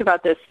talked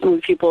about this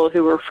with people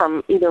who were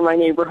from either my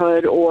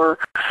neighborhood or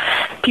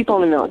people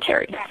in the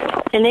military.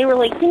 And they were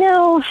like,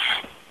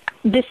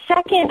 the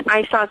second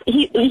I saw,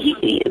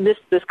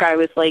 this guy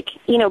was like,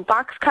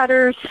 box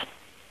cutters,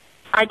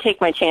 I'd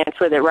take my chance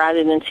with it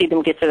rather than see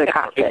them get to the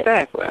cockpit.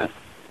 Exactly.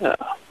 Yeah.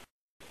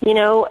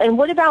 And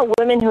what about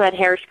women who had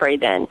hairspray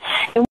then?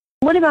 And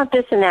what about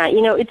this and that?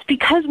 It's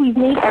because we've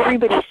made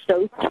everybody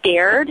so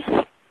scared.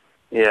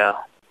 Yeah.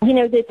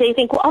 That they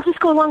think, well, I'll just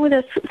go along with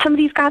this.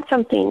 Somebody's got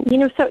something.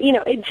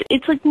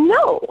 It's like,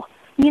 no.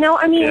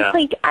 It's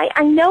like,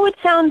 I know it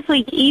sounds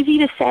like easy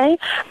to say,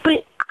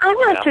 but I'm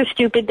not so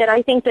stupid that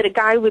I think that a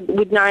guy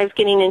with knives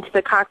getting into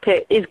the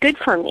cockpit is good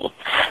for me.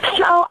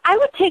 So I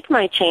would take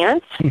my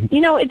chance.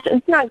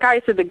 It's not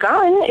guys with a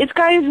gun. It's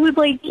guys with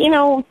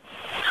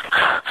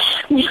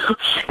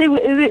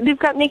they've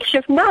got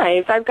makeshift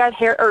knives. I've got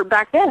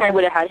back then I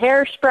would have had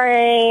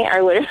hairspray.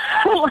 I would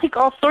have had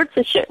all sorts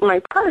of shit in my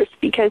purse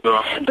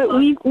but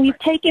we've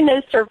taken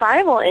those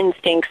survival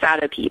instincts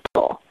out of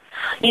people.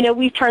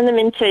 We've turned them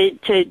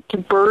into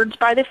birds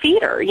by the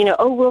feeder.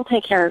 We'll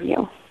take care of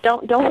you.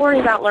 Don't worry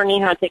about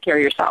learning how to take care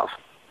of yourself.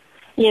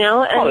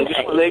 And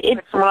they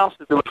get someone else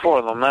to do it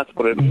for them. That's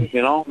what it is.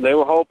 They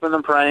were hoping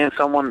and praying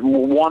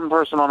one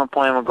person on a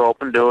plane would go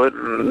up and do it,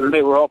 and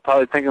they were all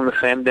probably thinking the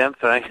same damn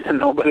thing, and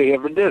nobody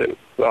ever did it.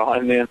 So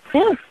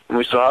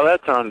we saw how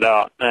that turned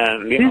out.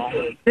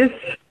 And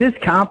this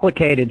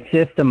complicated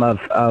system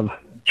of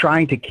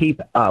trying to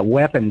keep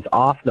weapons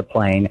off the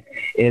plane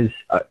is,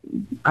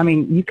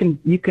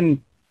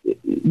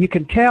 you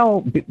can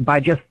tell by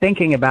just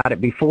thinking about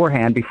it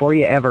beforehand, before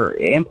you ever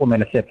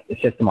implement a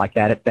system like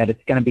that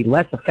it's going to be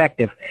less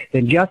effective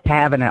than just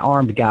having an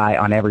armed guy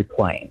on every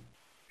plane,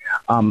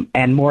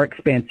 and more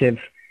expensive.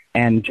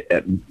 And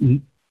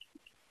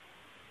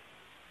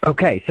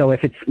Okay, so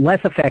if it's less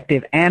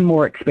effective and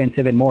more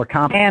expensive and more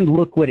and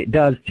look what it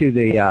does to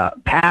the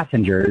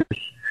passengers,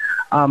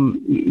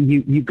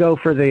 you go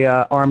for the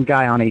armed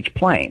guy on each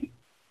plane,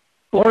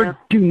 or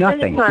do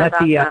nothing. Let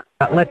the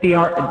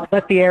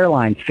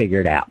airlines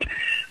figure it out.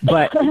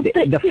 But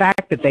the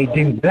fact that they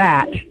do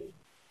that,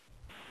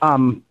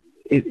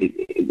 if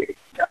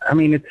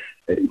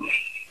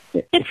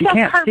you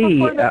can't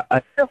see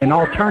an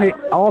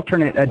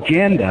alternate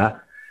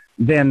agenda,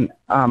 then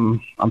I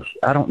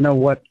don't know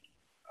what's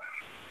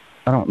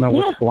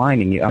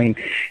blinding you. I mean,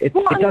 it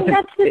doesn't.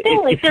 That's the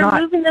thing. Like they're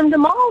moving them to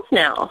malls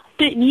now.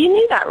 You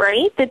knew that,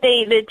 right? That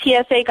the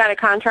TSA got a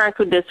contract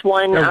with this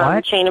one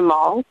chain of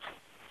malls.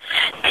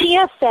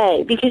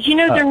 TSA, because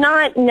they're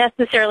not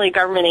necessarily a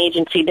government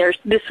agency. There's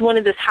one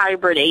of this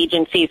hybrid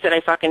agencies that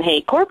I fucking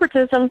hate,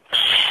 corporatism,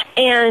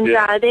 and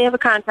they have a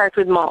contract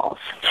with malls.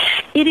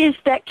 It is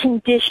that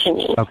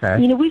conditioning.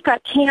 Okay. We've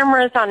got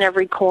cameras on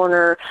every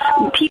corner.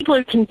 People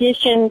are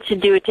conditioned to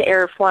do it to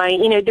air flight.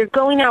 They're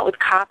going out with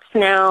cops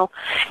now,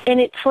 and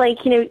it's like,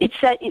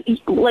 it's that,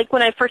 like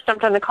when I first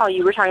jumped on the call,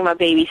 you were talking about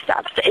baby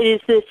steps. It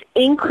is this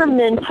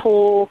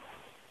incremental,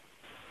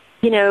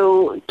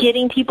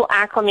 getting people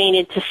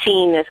acclimated to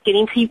seeing this,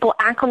 getting people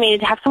acclimated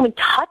to have someone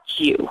touch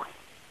you.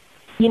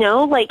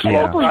 A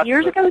couple of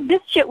years ago,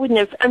 this shit wouldn't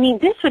have,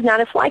 this would not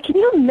have fly. Can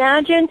you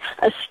imagine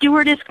a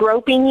stewardess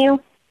groping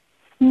you?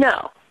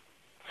 No.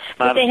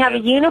 But they have a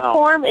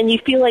uniform, and you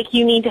feel like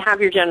you need to have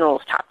your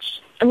genitals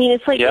touched.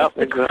 It's like, it's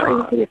the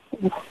craziest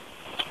thing.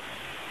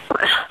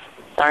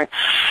 Sorry.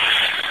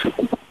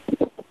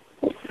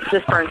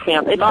 This burns me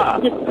up.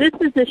 This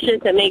is the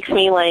shit that makes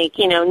me like,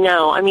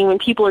 no. When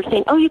people are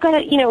saying, oh, you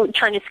gotta,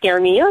 trying to scare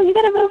me, oh, you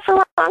gotta vote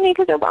for Obamney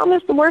because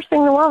Obama's the worst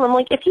thing in the world. I'm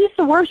like, if he's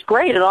the worst,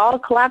 great. It'll all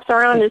collapse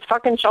around his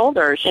fucking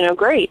shoulders,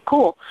 great,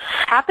 cool.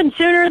 Happen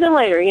sooner than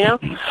later,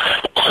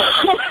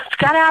 It's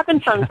gotta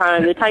happen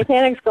sometime. The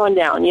Titanic's going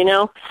down,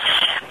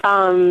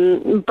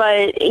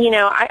 But,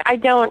 I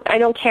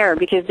don't care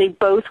because they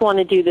both want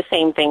to do the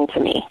same thing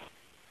to me.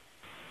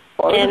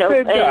 And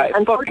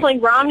unfortunately,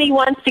 Romney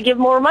wants to give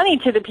more money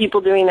to the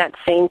people doing that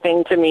same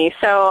thing to me.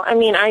 So,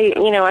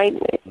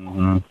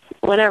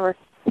 whatever.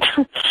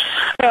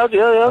 He'll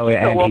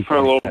go for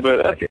a little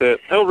bit. That's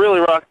it. He'll really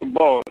rock the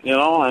boat,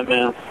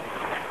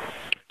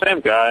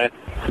 Same guy.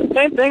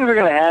 Same things are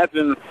going to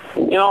happen.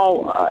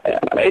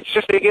 It's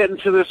just they get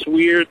into this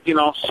weird,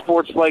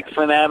 sports-like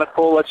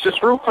fanatical. Let's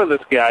just root for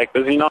this guy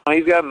because, he's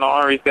got an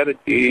R, he's got a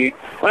D.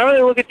 Whenever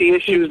they look at the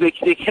issues,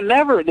 they're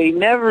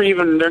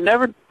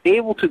never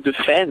able to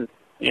defend.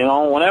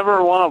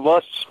 Whenever one of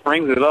us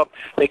brings it up,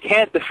 they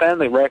can't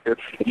defend the record.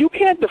 If you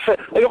can't defend,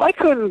 if I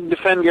couldn't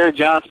defend Gary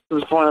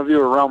Johnson's point of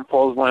view or Ron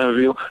Paul's point of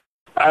view,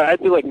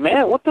 I'd be like,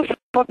 man, what the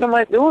fuck am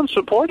I doing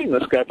supporting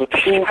this guy? But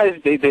these guys,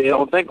 they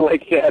don't think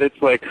like that.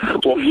 It's like,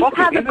 well, you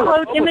have a,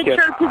 quote,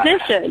 immature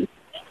position.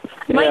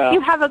 Mike,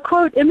 you have a,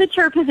 quote,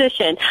 immature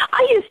position.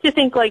 I used to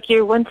think like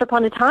you once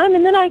upon a time,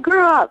 and then I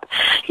grew up.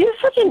 You have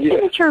such an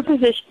immature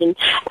position, and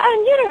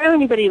you don't know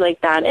anybody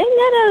like that. And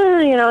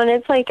then, and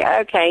it's like,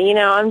 okay,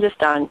 I'm just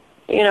done.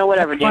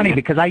 Whatever. It's funny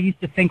because I used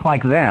to think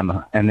like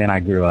them, and then I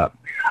grew up.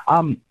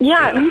 Me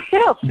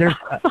too. There's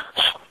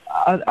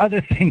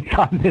other things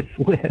on this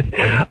list.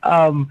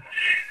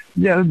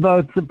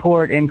 Both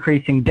support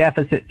increasing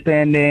deficit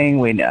spending.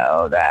 We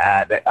know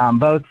that.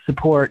 Both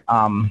support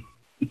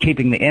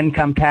keeping the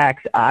income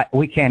tax.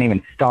 We can't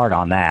even start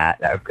on that.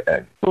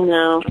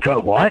 No. So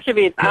what? That should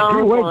be its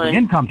own one.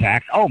 Income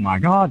tax. Oh my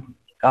God.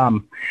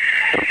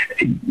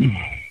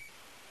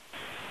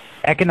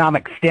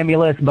 Economic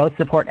stimulus. Both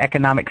support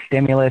economic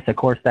stimulus. Of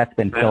course, that's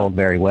been filled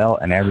very well,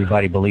 and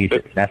everybody believes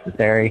it's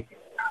necessary.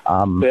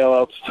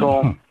 Bailouts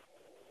too.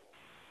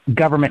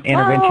 Government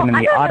intervention in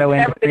the auto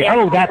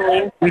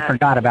industry. We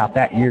forgot about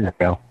that years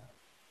ago.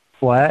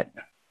 What?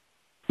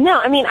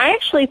 No, I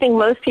actually think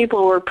most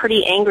people were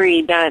pretty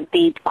angry that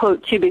the,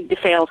 quote, too big to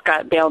fail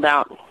got bailed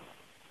out.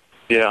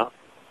 Yeah.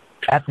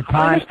 At the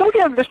time. They're still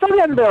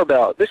getting bailed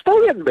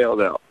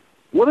out.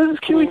 What is this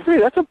QE3?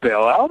 That's a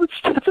bailout.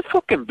 That's a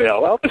fucking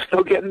bailout. They're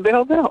still getting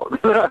bailed out.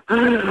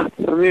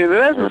 It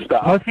hasn't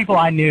stopped. Most people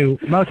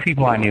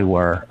I knew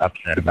were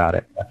upset about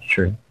it. That's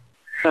true.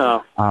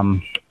 No.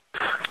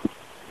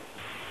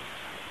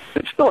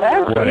 It still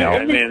happens.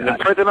 They're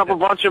printing up a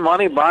bunch of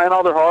money, buying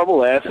all their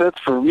horrible assets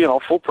for,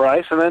 full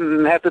price, and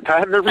then half the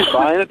time they're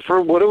rebuying it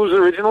for what it was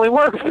originally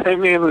worth.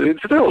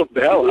 It's still a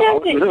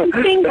bailout. The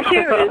thing,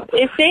 too, is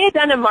if they had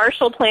done a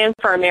Marshall Plan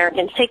for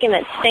Americans, taken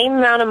that same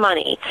amount of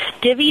money,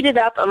 divvied it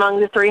up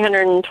among the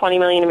 320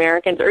 million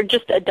Americans, or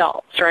just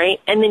adults,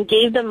 right, and then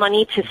gave them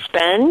money to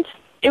spend,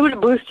 it would have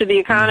boosted the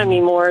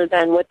economy more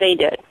than what they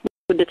did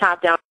with the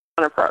top-down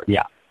approach.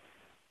 Yeah.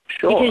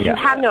 Sure, because you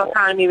have no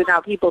economy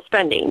without people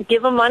spending.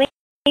 Give them money,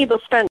 they'll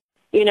spend,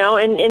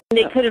 and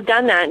they could have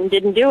done that and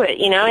didn't do it,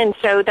 and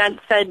so that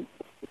said,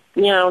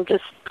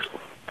 just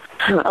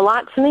a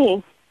lot to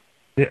me.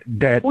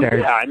 That's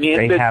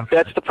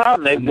the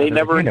problem. They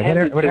never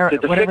intended to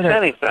fix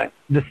anything.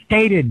 The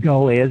stated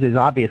goal is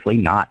obviously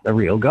not the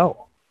real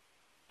goal.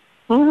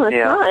 It's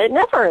not. It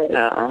never is.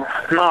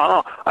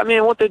 No. I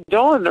mean, what they're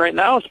doing right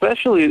now,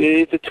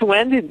 especially, it's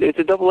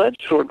a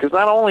double-edged sword, because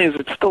not only is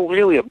it still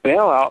really a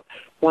bailout,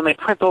 when they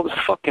print all this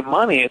fucking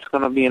money, it's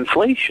going to be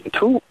inflation,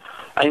 too.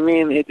 I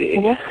mean,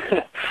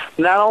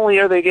 not only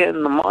are they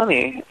getting the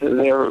money,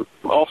 they're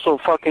also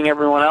fucking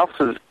everyone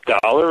else's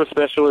dollar,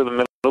 especially the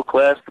middle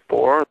class, the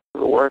poor,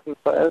 the working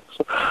class,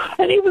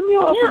 and even the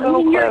upper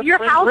middle class.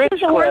 Your house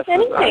isn't worth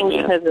anything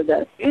because of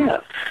this.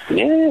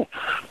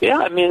 Yeah.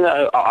 I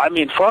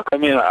mean, fuck. I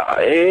mean,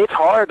 it's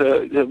hard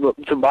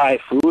to buy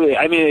food.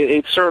 I mean,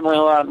 it's certainly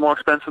a lot more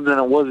expensive than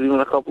it was even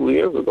a couple of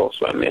years ago.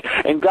 So I mean,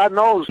 and God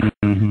knows,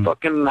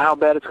 fucking how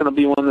bad it's going to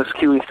be when this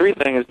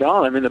QE3 thing is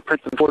done. I mean, they're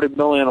printing $40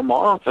 billion a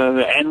month and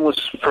endless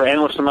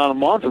amount of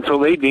months until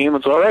they deem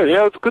it's all right.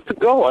 Yeah, it's good to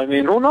go. I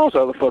mean, who knows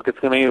how the fuck it's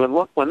going to even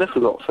look when this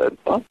is all said.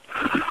 Huh?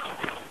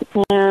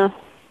 Yeah.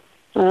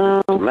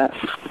 It's a mess.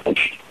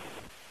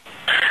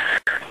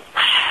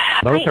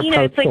 Those are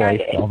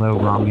pro-choice, although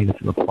Romney,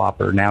 the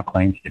flopper, now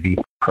claims to be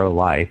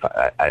pro-life.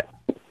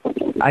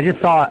 I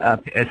just saw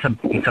some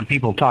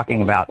people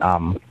talking about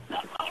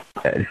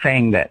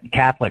saying that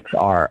Catholics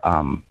are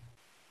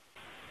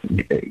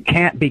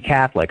can't be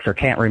Catholics or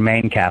can't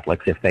remain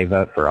Catholics if they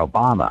vote for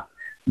Obama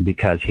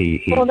because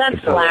he well, that's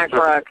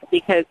BlackRock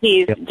because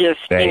he's just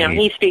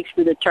he speaks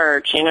for the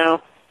church,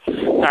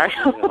 Sorry.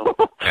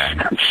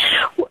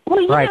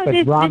 Well, right,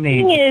 but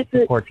Romney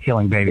supports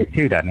killing babies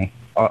too, doesn't he?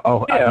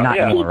 Not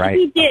anymore, right?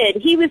 He did.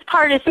 He was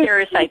part of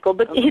Stericycle,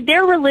 but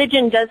their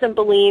religion doesn't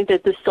believe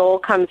that the soul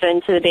comes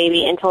into the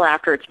baby until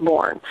after it's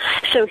born.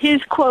 So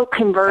his, quote,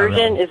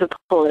 conversion is a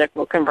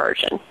political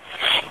conversion.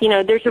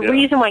 There's a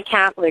reason why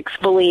Catholics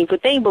believe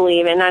what they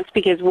believe, and that's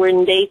because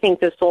when they think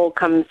the soul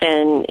comes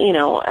in,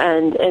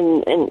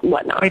 and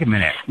whatnot. Wait a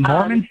minute.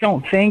 Mormons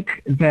don't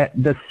think that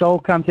the soul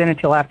comes in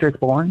until after it's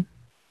born?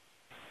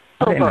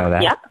 I didn't know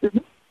that. Yeah. Mm-hmm.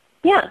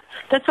 Yeah.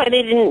 That's why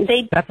they didn't.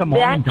 That's a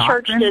Mormon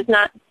church doctrine? does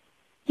not.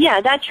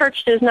 Yeah, that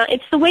church does not.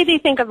 It's the way they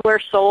think of where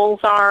souls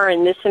are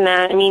and this and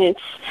that. I mean,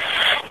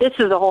 this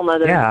is a whole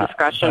other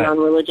discussion on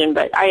religion,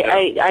 but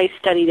I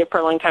studied it for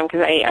a long time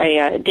because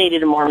I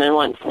dated a Mormon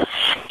once.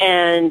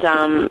 And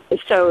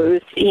so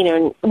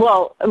it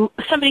was,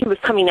 somebody was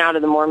coming out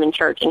of the Mormon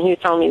church, and he was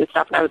telling me this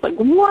stuff, and I was like,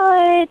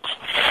 what?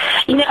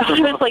 It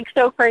was like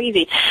so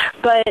crazy.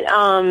 But,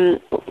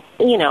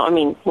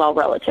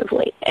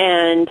 relatively.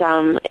 And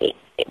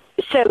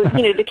so,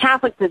 the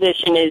Catholic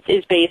position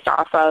is based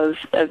off of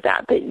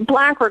that. But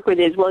BlackRock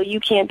is, well, you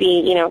can't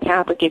be,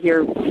 Catholic if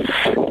you're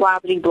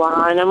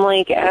blah-blah-blah. And I'm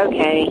like,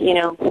 okay,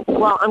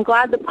 well, I'm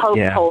glad the Pope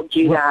told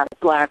you that,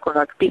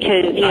 BlackRock,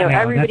 because,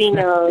 everybody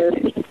knows.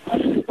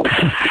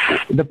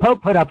 The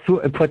Pope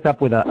puts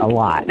up with a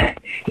lot.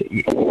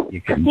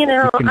 You can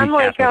I'm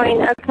like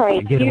going,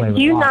 okay,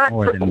 do not...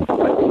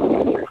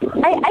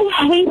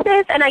 I hate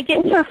this, and I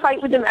get into a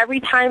fight with them every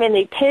time, and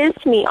they piss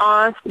me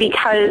off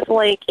because,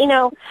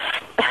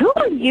 who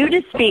are you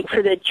to speak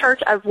for the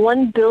church of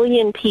 1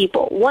 billion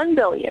people? 1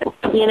 billion,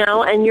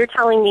 and you're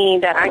telling me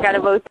that I got to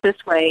vote this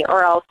way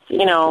or else,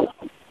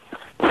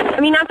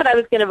 I mean, not that I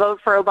was going to vote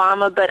for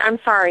Obama, but I'm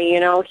sorry,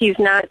 he's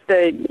not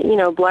the,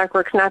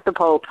 BlackRock's not the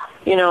Pope.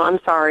 I'm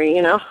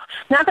sorry, Not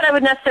that I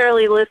would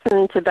necessarily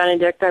listen to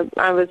Benedict.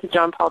 I was a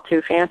John Paul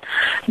II fan.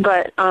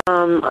 But,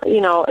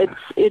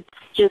 it's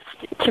just,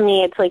 to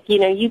me, it's like,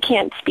 you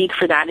can't speak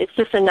for that. It's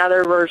just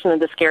another version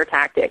of the scare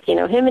tactic.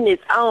 Him and his,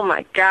 oh,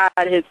 my God,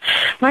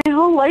 my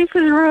whole life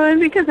is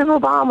ruined because of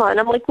Obama. And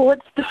I'm like, well,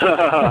 what's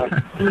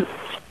the...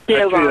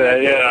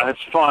 Yeah,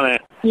 it's funny.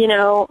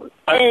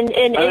 I think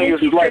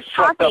it's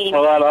fucked up a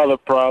lot of other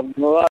problems,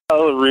 a lot of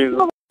other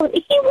reasons. Well,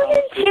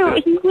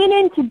 he went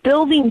into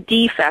building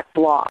defect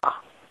law,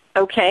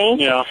 okay?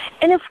 Yeah.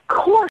 And of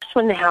course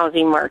when the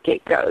housing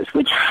market goes,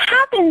 which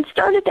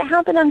started to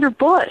happen under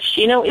Bush,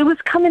 it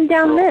was coming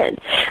down then.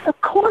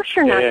 Of course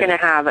you're not going to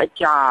have a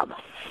job.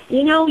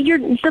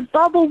 The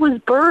bubble was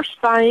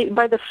burst by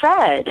the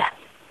Fed.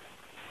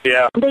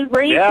 Yeah. They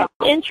raised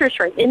the interest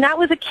rate, and that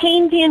was a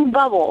Keynesian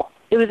bubble.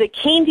 It was a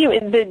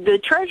Keynesian, the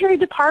Treasury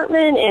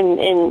Department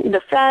and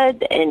the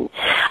Fed and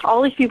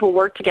all these people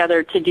worked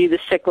together to do the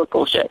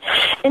cyclical shit.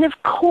 And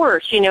of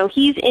course,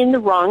 he's in the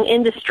wrong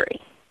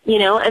industry,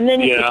 and then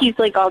he's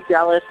like all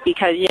jealous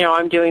because,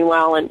 I'm doing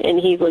well and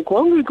he's like,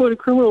 well, I'm going to go to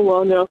criminal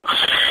law now.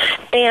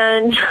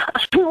 And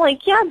I'm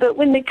like, yeah, but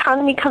when the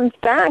economy comes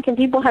back and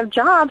people have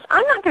jobs,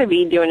 I'm not going to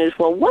be doing as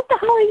well. What the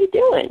hell are you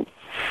doing?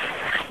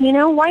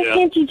 Why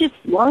can't you just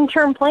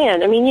long-term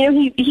plan? I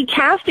mean, he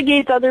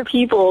castigates other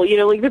people,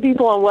 like the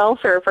people on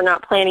welfare for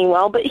not planning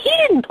well, but he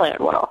didn't plan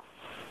well.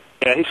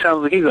 Yeah, he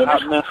sounds like he's a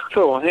hot mess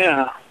too,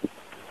 yeah.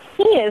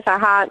 He is a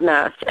hot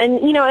mess. And,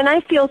 and I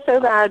feel so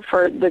bad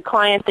for the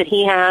client that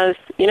he has,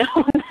 the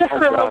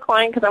criminal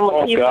client, because I'm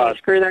like, he's going to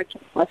screw that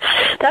kid.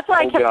 That's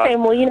why I kept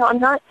saying, well,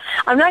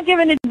 I'm not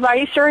giving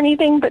advice or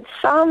anything, but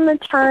some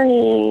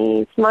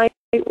attorneys might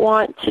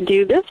want to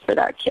do this for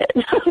that kid.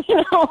 Some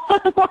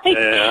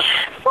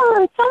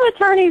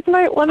attorneys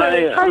might want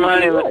to try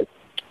to do this.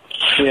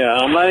 Yeah,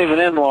 I'm not even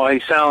in law. He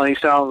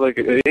sounds like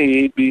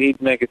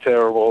he'd make a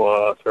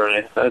terrible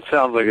attorney. That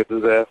sounds like a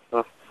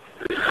disaster.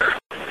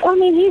 I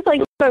mean, he's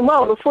like,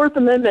 well, the Fourth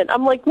Amendment.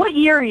 I'm like, what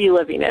year are you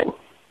living in?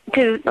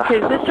 Because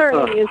this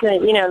certainly isn't,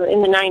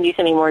 in the 90s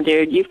anymore,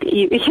 dude. You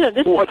know,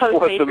 this is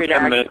post-Patriot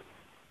Act.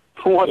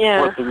 What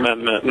Fourth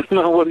Amendment?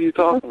 What are you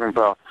talking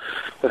about?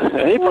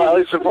 He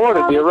probably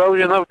supported the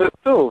erosion of it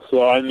too.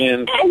 So I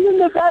mean, and then he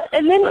goes,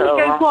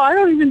 well, I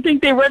don't even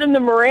think they read him the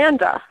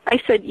Miranda.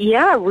 I said,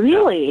 yeah,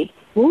 really?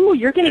 Ooh,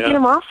 you're going to get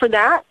him off for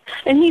that?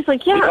 And he's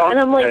like, yeah. And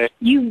I'm like,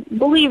 you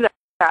believe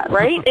that,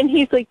 right? And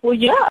he's like, well,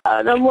 yeah.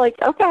 And I'm like,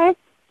 okay.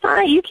 All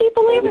right, you keep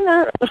believing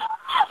that.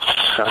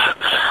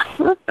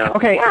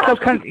 Okay, so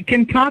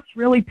can cops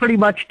really pretty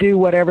much do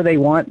whatever they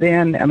want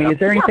then? I mean, is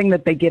there anything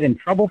that they get in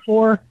trouble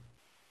for?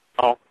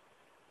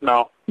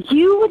 No.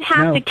 You would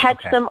have to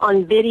catch them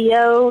on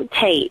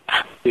videotape.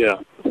 Yeah.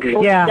 It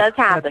does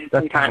happen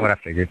that's sometimes. kind of what I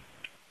figured.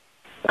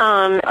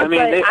 I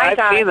mean,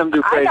 I've seen them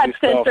do crazy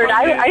stuff.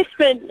 I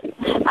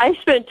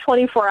spent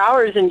 24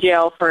 hours in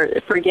jail for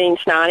getting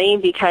snotty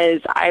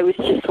because I was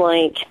just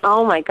like,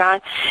 oh my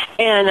God.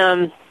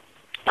 And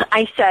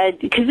I said,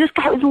 because this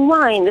guy was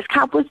lying. This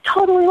cop was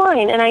totally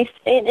lying. And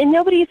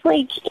nobody's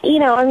like,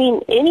 I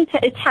mean, any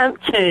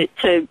attempt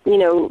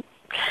to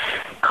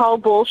call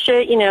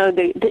bullshit, and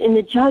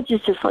the judge is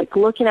just like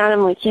looking at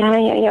him like,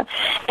 yeah.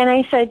 And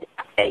I said,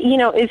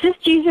 is this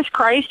Jesus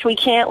Christ? We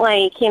can't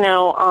this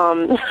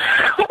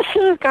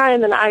guy.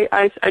 And then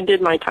I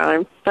did my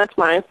time. That's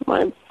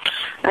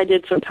I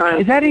did some time.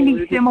 Is that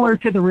any similar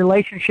to the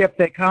relationship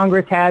that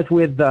Congress has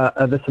with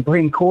the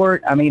Supreme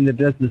Court? I mean,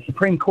 does the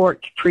Supreme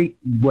Court treat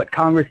what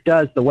Congress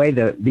does the way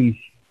these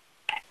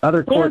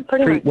other courts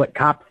treat what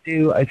cops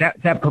do? Is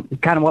that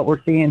kind of what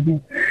we're seeing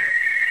here?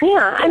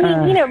 Yeah, I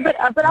mean,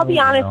 but I'll be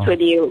honest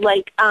with you.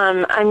 Like,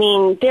 I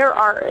mean, there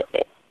are.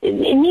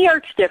 New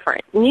York's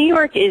different. New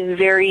York is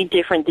very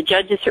different. The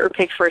judges are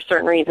picked for a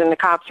certain reason. The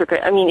cops are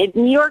picked. I mean,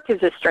 New York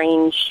is a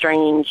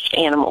strange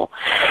animal.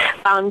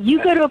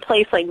 You go to a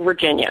place like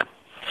Virginia,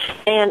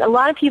 and a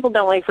lot of people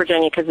don't like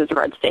Virginia because it's a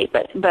red state.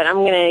 But I'm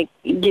going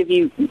to give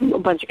you a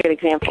bunch of good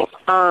examples.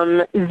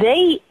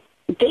 They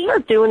are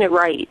doing it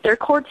right. Their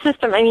court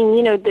system. I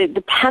mean,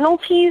 the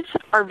penalties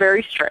are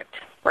very strict.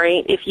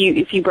 Right, if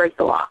you break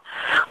the law,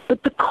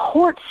 but the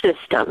court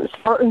systems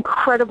are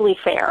incredibly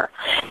fair,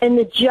 and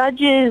the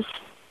judges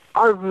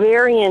are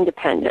very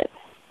independent,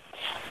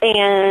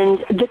 and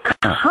the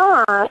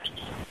cops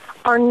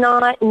are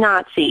not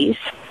Nazis,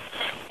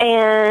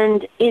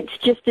 and it's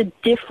just a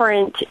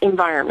different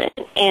environment,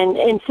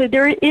 and so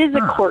there is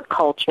a court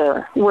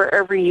culture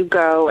wherever you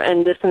go,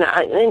 and this and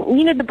that,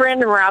 and the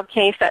Brandon Raub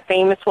case, that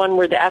famous one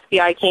where the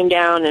FBI came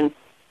down and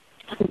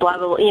blah,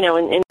 blah,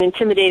 and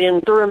intimidated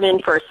him, threw him in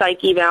for a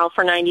psych eval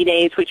for 90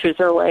 days, which was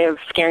their way of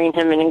scaring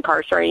him and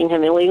incarcerating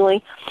him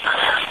illegally.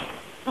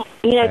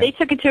 They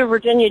took it to a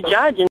Virginia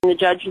judge, and the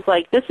judge was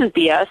like, this is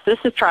BS. This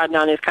is trodden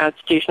on his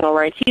constitutional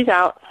rights. He's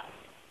out.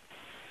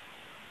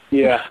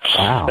 Yeah.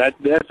 Wow.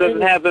 That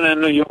doesn't happen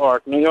in New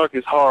York. New York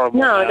is horrible.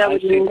 No, that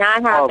would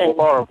not happen.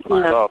 Horrible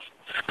stuff.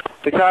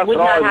 The cops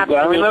they're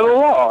the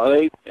law.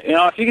 They,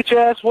 if you get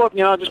your ass whooped,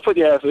 just put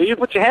your ass. If you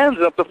put your hands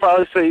up, they'll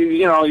probably say,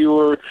 you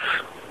were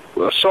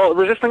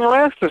resisting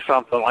arrest or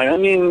something. Like, I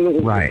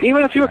mean,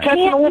 even if you were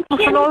catching a woman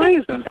for no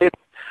reason, it's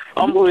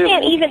unbelievable. You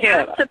can't even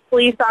ask a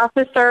police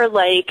officer,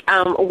 like,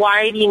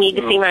 why do you need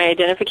to see my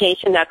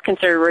identification? That's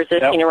considered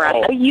resisting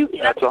arrest.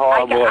 That's a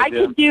horrible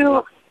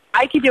idea.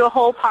 I could do a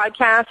whole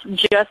podcast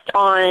just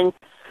on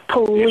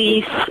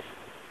police.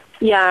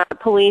 Yeah,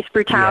 police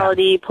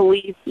brutality,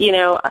 police,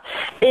 and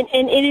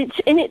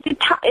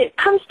it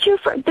comes to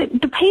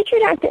the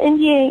Patriot Act, the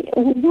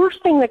NDA,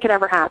 worst thing that could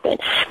ever happen,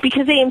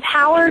 because they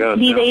empowered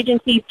these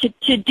agencies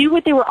to do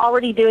what they were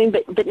already doing,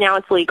 but now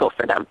it's legal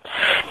for them,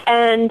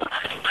 and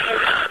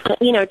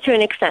to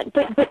an extent,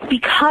 but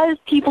because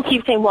people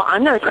keep saying, well,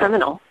 I'm not a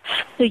criminal,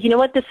 so you know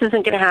what, this isn't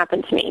going to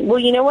happen to me. Well,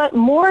 you know what,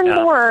 more and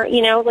more,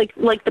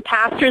 like the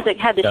pastors that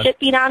had the shit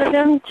beat out of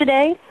them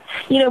today.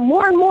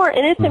 More and more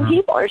innocent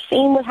people are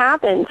seeing what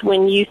happens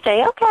when you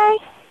say, okay,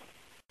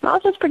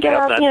 I'll just forget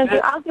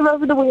I'll give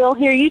over the wheel.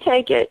 Here, you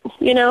take it.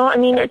 I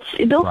mean, they'll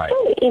say,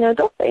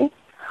 they'll say.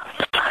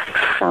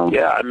 So.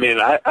 Yeah, I mean,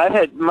 I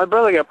had, my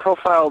brother got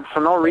profiled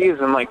for no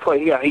reason. Like,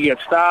 he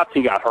got stopped,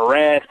 he got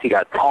harassed, he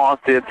got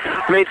taunted,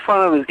 made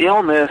fun of his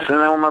illness, and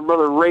then when my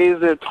brother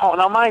raised it,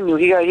 now mind you,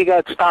 he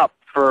got stopped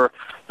for,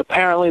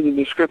 apparently the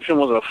description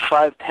was a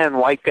 5'10"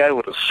 white guy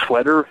with a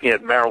sweater. He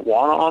had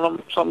marijuana on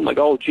him. Something like,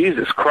 oh,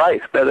 Jesus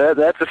Christ.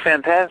 That's a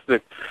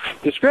fantastic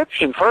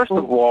description, first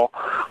of all.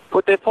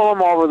 But they pull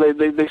him over.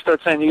 They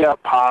start saying, you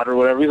got pot or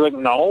whatever. He's like,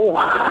 no.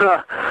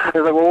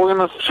 They're like, well, we're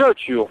going to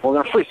search you. We're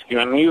going to frisk you.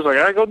 And he was like,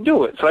 all right, go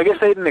do it. So I guess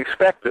they didn't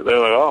expect it. They're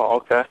like,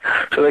 oh, okay.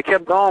 So they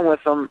kept going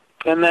with him.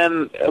 And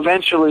then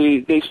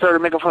eventually they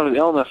started making fun of his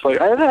illness. Like,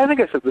 I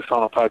think I said this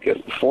on a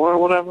podcast before or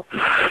whatever.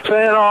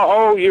 Saying,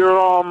 oh,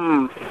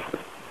 you're,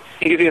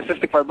 He has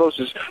cystic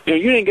fibrosis.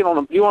 You didn't get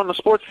on the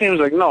sports team?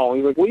 He's like, no.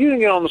 He's like, well, you didn't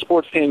get on the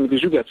sports team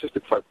because you got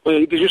cystic fibrosis,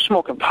 because you're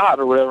smoking pot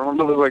or whatever. My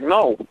brother's like,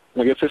 no,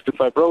 I got cystic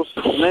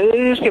fibrosis. And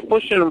they just kept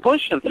pushing and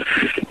pushing.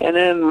 And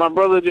then my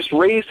brother just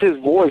raised his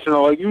voice, and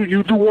they're like,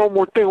 you do one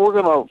more thing, we're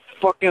going to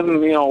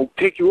fucking,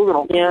 take you, we're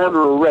going to put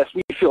under arrest.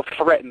 We feel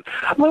threatened.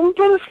 I'm like, my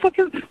brother's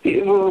fucking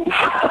 5'10",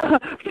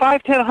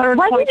 120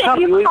 Why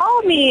didn't you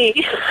call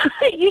me?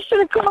 You should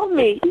have called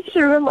me. You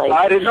should have been like...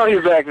 I didn't know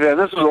you back then.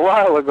 This was a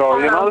while ago,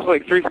 This was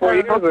like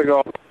 3-4 years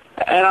ago.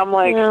 And I'm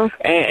like,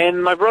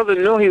 and my brother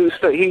knew he was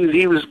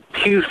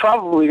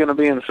probably going to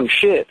be in some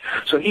shit.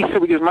 So he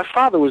said, because my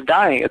father was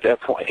dying at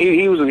that point.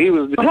 He was a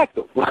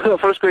detective, a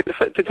first grade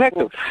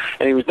detective,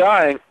 and he was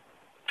dying.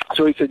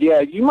 So he said,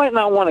 yeah, you might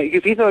not want to,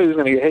 because he thought he was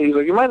going to get hit. He's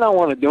like, you might not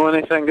want to do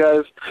anything,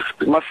 guys.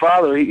 Because my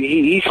father,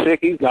 he's sick,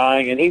 he's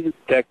dying, and he's a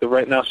detective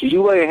right now. So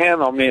you lay a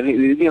hand on me, and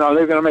they're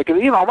going to make it.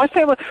 My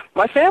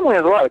family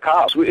has a lot of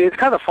cops. It's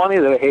kind of funny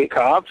that I hate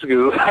cops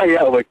because I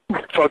got like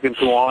fucking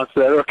two aunts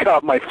that are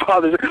cop. My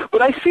father's,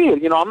 but I see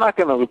it. I'm not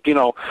going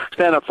to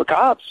stand up for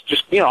cops.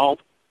 Just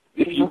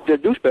if they're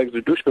douchebags,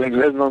 they're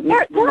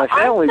douchebags. My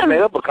family's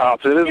made up of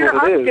cops. It is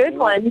what it is. Good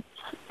ones.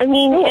 I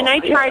mean, and I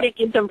try to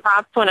give them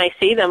props when I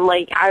see them.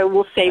 Like, I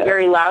will say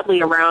very loudly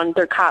around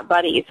their cop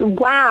buddies,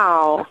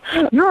 wow,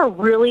 you're a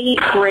really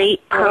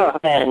great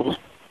person.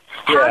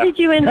 How did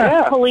you end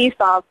up a police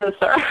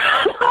officer?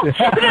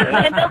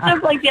 And they'll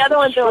just like the other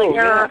ones are like,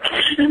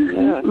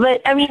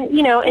 But I mean, and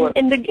you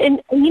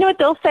know what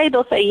they'll say?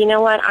 They'll say, you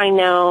know what? I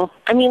know.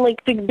 I mean,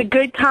 like the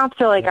good cops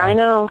are like, I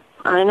know.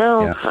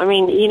 Yeah. I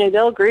mean,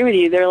 they'll agree with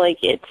you. They're like,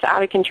 it's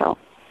out of control.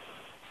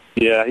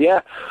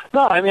 Yeah.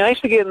 No, I mean, I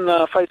used to get in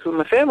fights with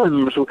my family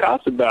members with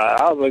cops about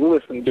it. I was like,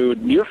 listen,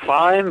 dude, you're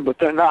fine, but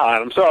they're not.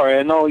 I'm sorry.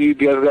 I know you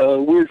guys got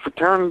a weird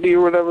fraternity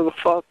or whatever the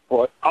fuck,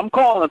 but I'm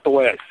calling it the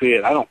way I see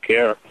it. I don't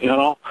care,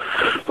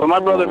 But my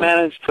brother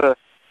managed to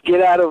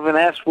get out of an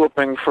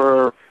ass-whooping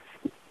for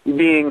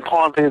being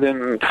taunted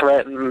and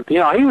threatened. He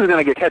was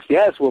going to catch the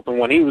ass whooping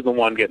when he was the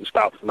one getting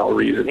stopped for no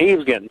reason. He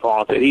was getting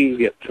taunted. He was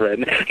getting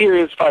threatened. Here he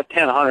is,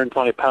 5'10",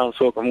 120 pounds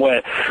soaking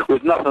wet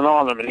with nothing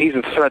on him, and he's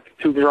a threat to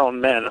two grown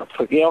men. I'm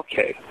like, yeah,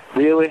 okay.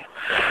 Really?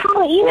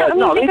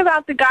 Well, think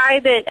about the guy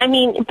that,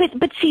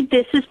 but see,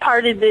 this is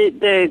part of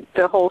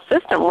the whole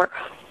system where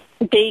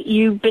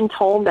you've been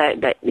told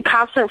that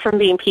cops went from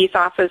being peace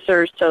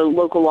officers to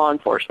local law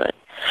enforcement.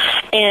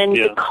 And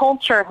the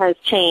culture has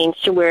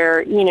changed to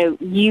where,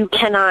 you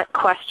cannot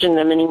question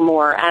them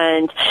anymore.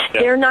 And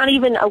they're not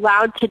even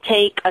allowed to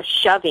take a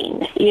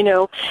shoving,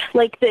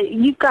 Like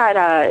you've got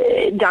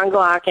Don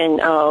Glock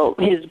and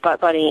his butt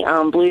buddy,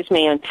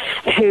 Bluesman,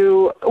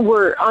 who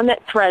were on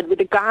that thread with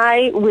a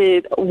guy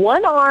with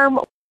one arm,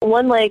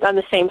 one leg on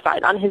the same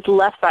side. On his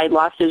left side,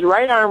 lost his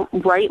right arm,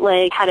 right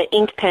leg, had an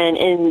ink pen,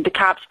 and the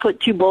cops put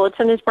 2 bullets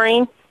in his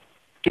brain.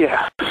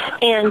 Yeah.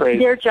 And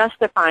they're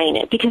justifying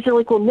it because they're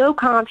like, well, no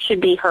cops should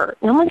be hurt.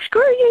 And I'm like,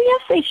 screw you,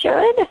 yes, they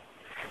should.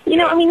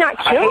 Not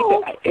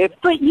killed.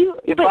 It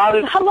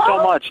bothers me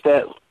so much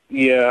that,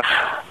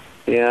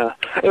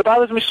 it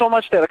bothers me so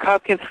much that a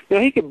cop can,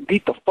 he can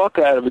beat the fuck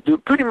out of a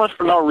dude pretty much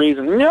for no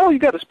reason. You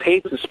got his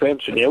paid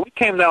suspension. Yeah, we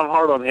came down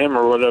hard on him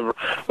or whatever.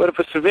 But if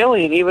a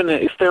civilian, even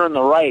if they're in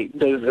the right,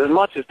 does as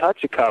much as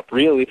touch a cop,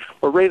 really,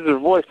 or raise their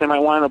voice, they might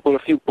wind up with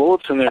a few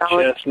bullets in their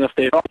chest, and if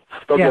they don't,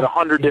 they'll get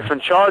 100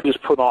 different charges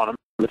put on them.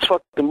 It's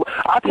fucking.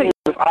 I'll tell you,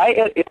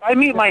 if I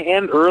meet my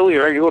end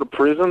earlier, I go to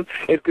prison.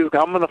 It's because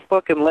I'm gonna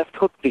fucking left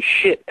hook the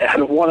shit out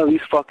of one of these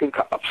fucking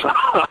cops.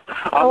 I'll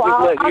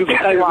just let you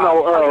guys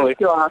know early.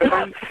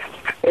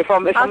 If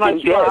I'm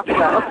not dead,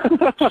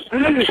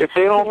 if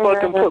they don't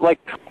fucking put like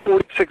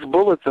 46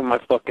 bullets in my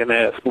fucking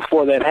ass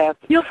before that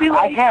happens, you'll be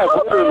like,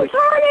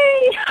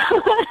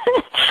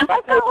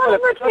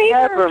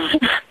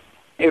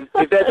 if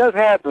that does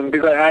happen,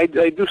 because I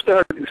do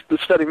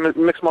study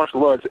mixed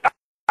martial arts.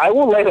 I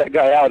will lay that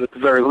guy out at the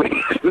very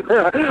least.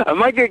 I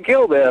might get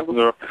killed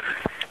after,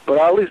 but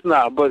at least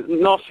not. But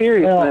no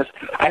seriousness,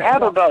 I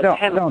have about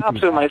 10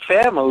 cops in my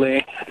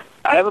family.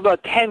 I have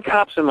about 10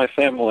 cops in my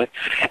family,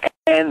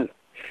 and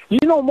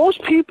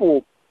most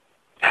people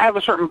have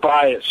a certain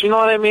bias. You know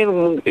what I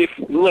mean? If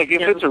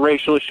it's a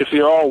racial issue, if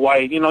you're all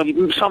white,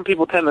 some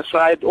people tend to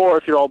side, or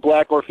if you're all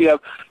black, or if you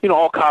have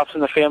all cops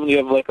in the family, you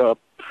have like a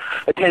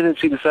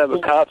tendency to side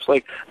with cops.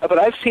 But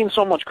I've seen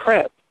so much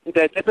crap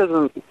that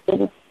doesn't.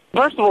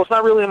 First of all, it's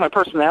not really in my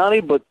personality,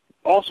 but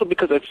also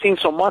because I've seen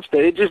so much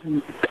that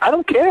I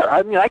don't care.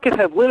 I mean, I could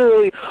have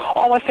literally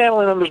all my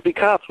family members be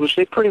cops, which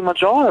they pretty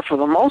much are for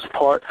the most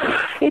part.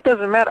 It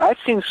doesn't matter. I've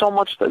seen so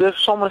much. There's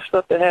so much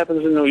stuff that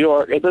happens in New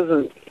York.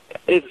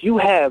 If you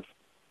have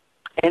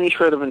any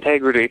shred of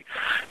integrity,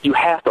 you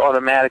have to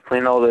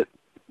automatically know that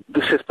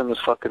the system is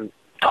fucking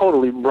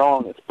totally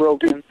wrong. It's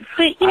broken.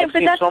 But I've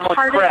seen that's so much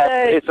part crap.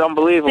 of It's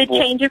unbelievable. the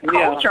change of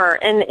culture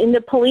and in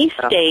the police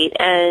state,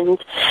 and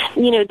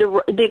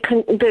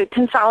the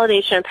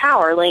consolidation of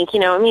power. Like,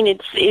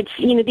 it's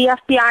the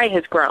FBI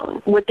has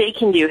grown. What they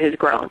can do has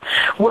grown.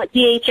 What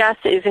DHS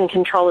is in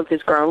control of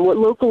has grown. What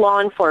local law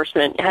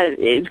enforcement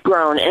is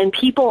grown, and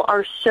people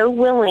are so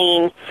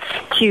willing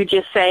to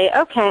just say,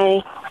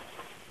 okay,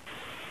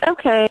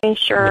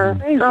 sure,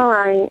 all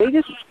right. They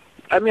just.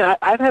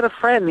 I've had a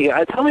friend.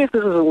 Tell me if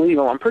this is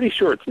illegal. I'm pretty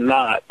sure it's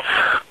not.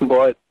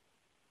 But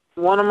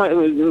one of my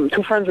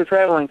two friends were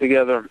traveling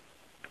together,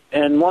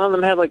 and one of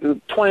them had like a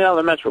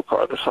 $20 Metro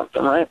card or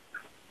something, right?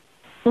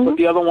 Mm-hmm. But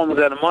the other one was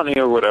out of money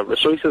or whatever.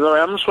 So he says, all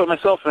right, I'm going to swipe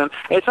myself in. And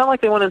it's not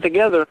like they went in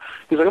together.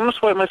 He's like, I'm going to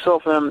swipe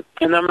myself in, and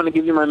then I'm going to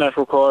give you my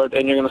Metro card,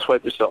 and you're going to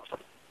swipe yourself in.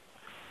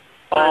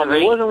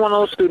 It wasn't one of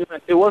those student.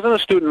 It wasn't a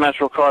student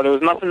Metro card. It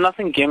was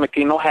nothing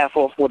gimmicky, no half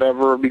off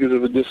whatever because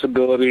of a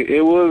disability.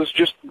 It was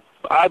just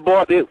I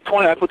bought it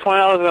I put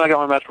 $20 in and I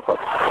got my Metro card.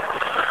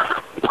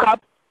 The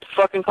cop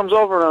fucking comes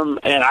over him,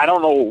 and I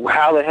don't know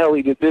how the hell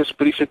he did this,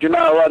 but he said you're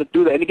not allowed to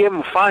do that, and he gave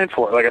him a fine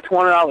for it, like a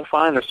 $200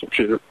 fine or some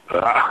shit.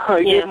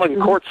 He gave him like a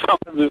court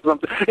summons or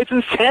something. It's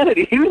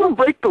insanity. He didn't even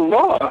break the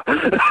law. He's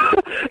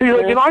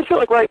like, I feel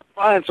like writing a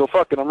fine, so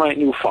fuck it, I'm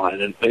writing you a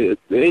fine, and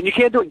you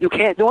can't do it. You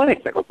can't do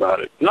anything about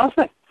it.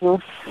 Nothing. No,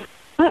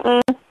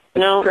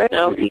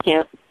 you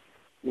can't.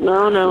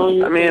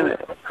 No.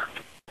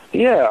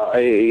 Yeah,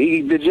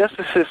 the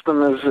justice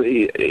system is.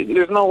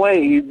 There's no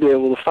way you'd be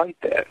able to fight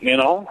that.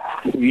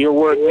 Your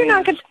word. You're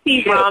not going to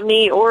see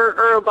Romney or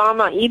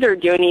Obama either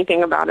do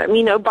anything about it.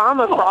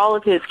 Obama, for all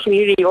of his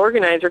community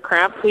organizer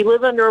crap, we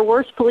live under a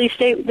worse police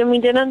state than we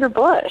did under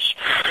Bush.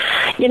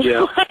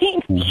 Yeah.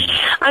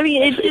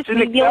 It's an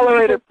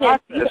accelerated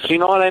process. You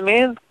know what I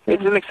mean?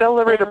 It's an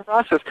accelerated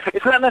process.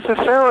 It's not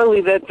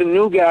necessarily that the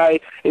new guy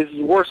is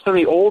worse than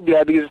the old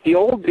guy, because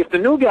if the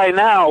new guy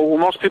now, who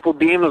most people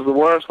deem as the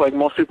worst, like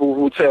most people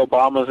would say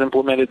Obama's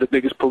implemented the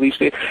biggest police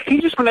state,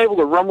 he's just been able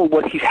to run with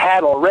what he's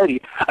had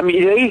already.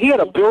 He had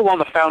to build on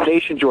the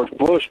foundation George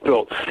Bush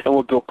built and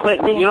with Bill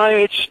Clinton.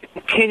 It's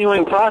a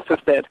continuing process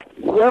that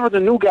whoever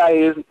the new guy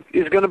is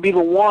going to be the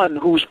one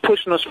who's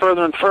pushing us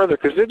further and further,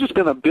 because they're just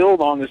going to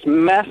build on this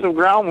massive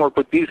groundwork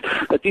that these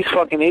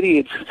fucking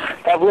idiots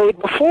have laid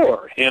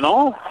before.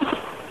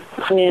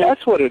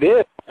 That's what it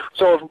is.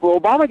 So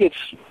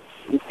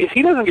if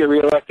he doesn't get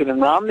reelected and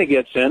Romney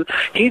gets in,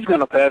 he's going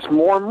to pass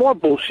more and more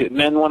bullshit. And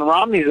then when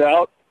Romney's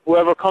out,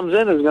 whoever comes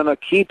in is going to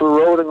keep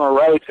eroding our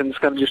rights, and it's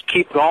going to just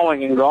keep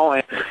going and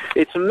going.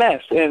 It's a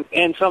mess,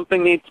 and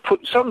something's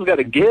got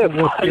to give.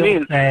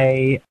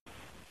 Say,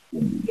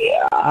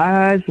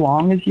 as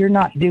long as you're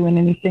not doing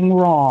anything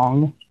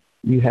wrong,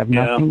 you have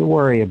nothing to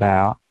worry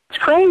about. It's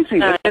crazy.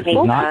 It's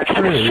not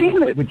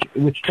true, which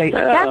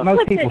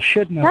most people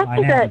should know by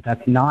now, but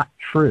that's not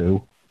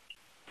true.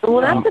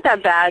 Well, that's what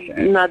that bad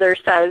mother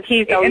says.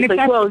 He's always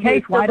like, well,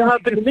 case, why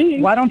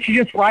don't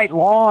you just write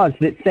laws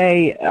that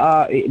say,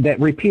 that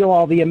repeal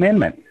all the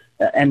amendments?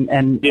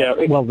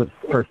 The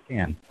first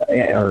 10.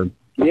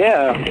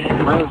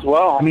 Might as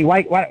well.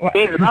 Why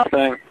means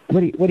nothing.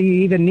 What do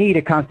you even need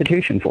a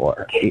constitution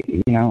for?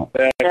 Yeah.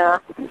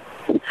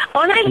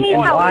 Well, and I hate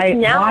how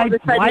now all of a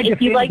sudden,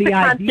 if you like the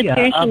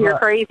Constitution, you're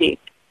crazy.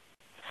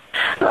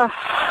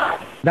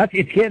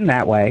 It's getting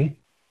that way.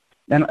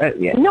 And,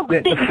 no,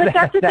 but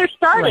that's what they're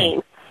starting.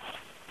 Right.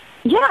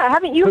 Yeah,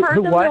 haven't you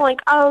heard them? They're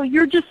like, oh,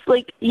 you're just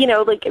like,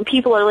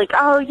 people are like,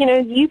 oh,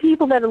 you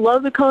people that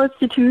love the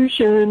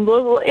Constitution,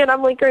 blah, blah, and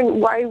I'm like,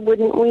 why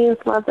wouldn't we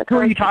love the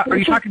Constitution? Are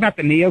you talking about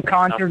the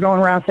neocons who are going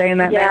around saying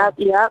that now?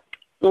 Yep.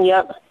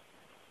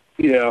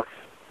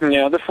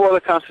 Yeah, they're for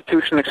the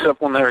Constitution except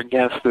when they're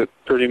against it,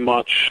 pretty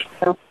much.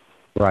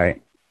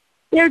 Right.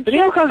 They're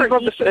just for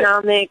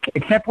economic.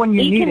 Except when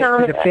you need it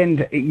to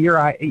defend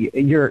your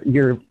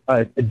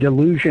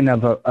delusion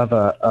of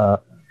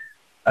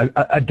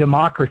a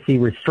democracy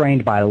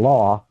restrained by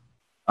law.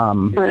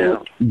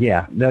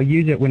 Yeah, they'll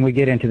use it when we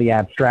get into the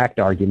abstract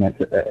arguments,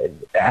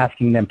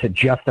 asking them to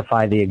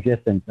justify the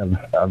existence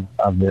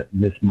of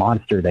this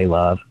monster they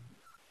love.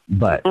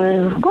 But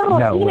I'm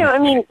firmly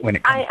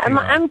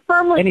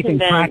anything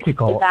convinced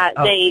practical that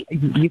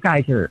you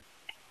guys are.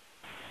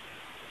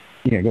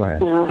 Yeah, go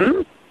ahead.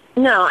 Mm-hmm.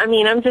 No,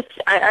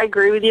 I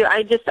agree with you.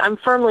 I'm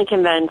firmly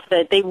convinced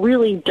that they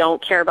really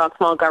don't care about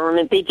small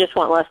government. They just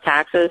want less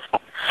taxes.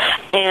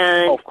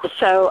 And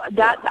so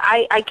that,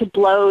 I could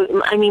blow,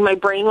 my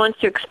brain wants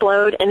to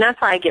explode, and that's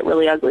why I get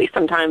really ugly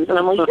sometimes. And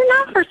I'm like, you're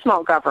not for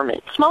small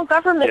government. Small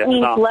government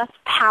means less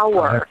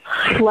power.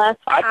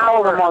 I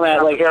call them on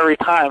that, every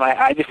time.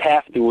 I just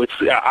have to.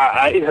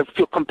 I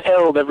feel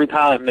compelled every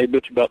time they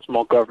bitch about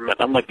small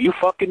government. I'm like, you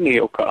fucking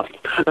neocons.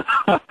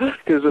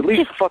 Because at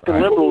least fucking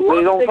liberals,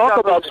 they don't talk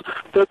about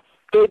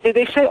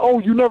They say, oh,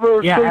 you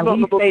never say at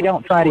nothing least about they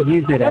don't try to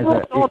use it as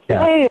a... Don't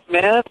say it,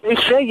 man. They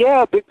say,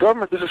 yeah, big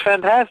government, this is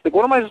fantastic.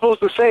 What am I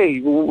supposed to say?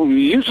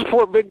 You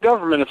support big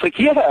government. It's like,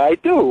 yeah, I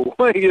do,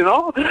 you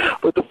know?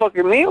 But the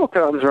fucking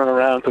neocons run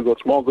around to go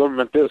small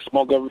government this,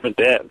 small government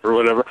that, or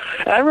whatever.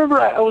 And I remember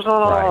I was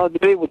on a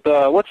debate with,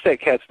 what's that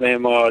cat's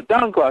name?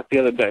 Don Glock the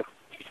other day.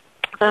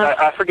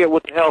 I forget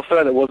what the hell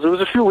thread it was. It was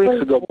a few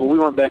weeks ago, but we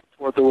went back and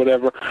forth or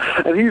whatever.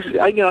 And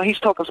he's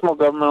talking small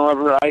government or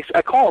whatever.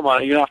 I call him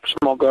on it, for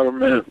small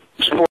government,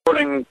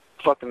 supporting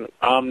fucking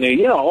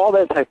Obamney, all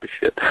that type of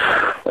shit.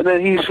 And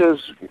then he says,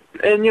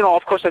 and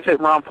of course I say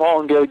Ron Paul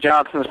and Gary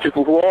Johnson as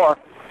people who are.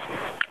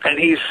 And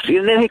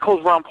then he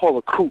calls Ron Paul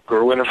a kook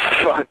or whatever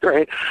the fuck,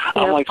 right?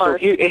 Yeah, I'm like, so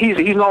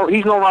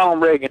he's no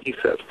Ronald Reagan, he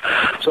says.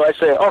 So I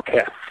say,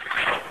 okay.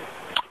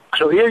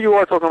 So here you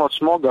are talking about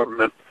small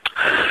government.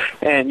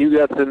 And you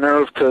got the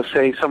nerve to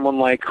say someone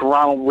like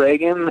Ronald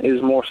Reagan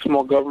is more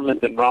small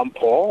government than Ron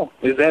Paul?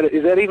 Is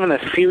that even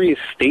a serious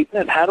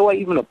statement? How do I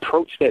even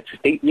approach that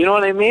statement? You know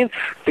what I mean?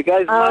 The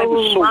guy's mind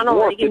was so Ronald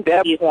warped at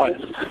that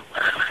point.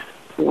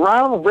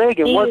 Ronald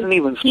Reagan wasn't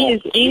even small. He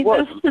is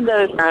Jesus to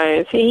those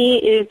guys. He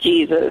is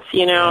Jesus.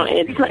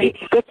 It's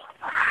like...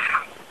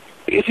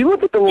 If you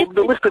look at the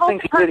list of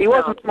things he did, he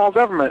wasn't small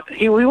government.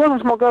 He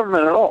wasn't small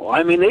government at all.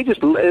 I mean, they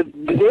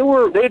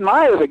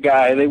admire the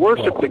guy, they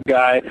worship the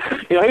guy.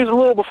 He was a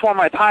little before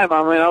my time.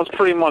 I mean, I was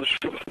pretty much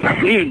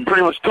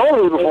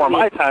totally before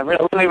my time. I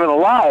wasn't even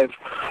alive.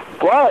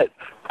 But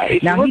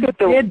now he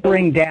did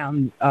bring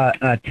down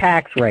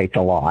tax rates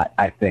a lot,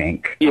 I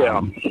think.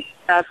 Yeah.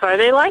 That's why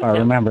they like him. I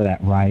remember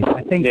that right.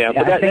 I think. Yeah,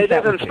 but it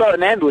doesn't start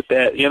and end with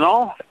that, It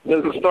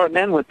doesn't start and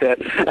end with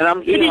that.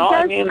 And it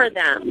does for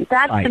them.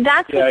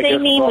 That's what they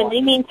mean when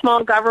they mean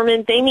small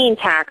government. They mean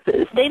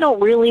taxes. They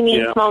don't really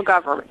mean small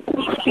government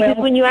because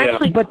when you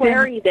actually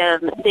query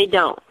them, they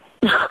don't.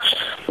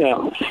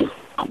 Yeah.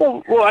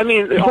 Well, I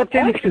mean, but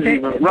then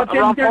they're not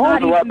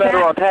even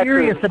that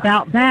serious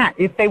about that.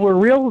 If they were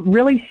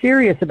really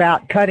serious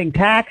about cutting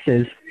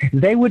taxes,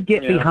 they would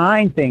get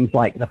behind things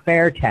like the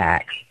fair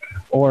tax.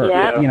 Or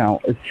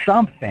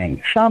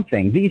something.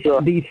 These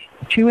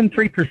 2% and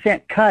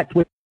 3% cuts.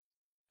 But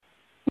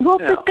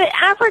the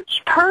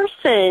average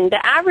person, the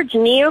average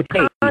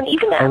neocon,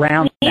 even the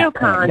average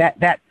neocon,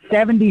 that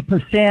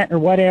 70% or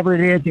whatever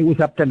it is, it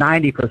was up to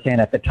 90%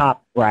 at the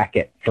top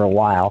bracket for a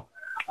while.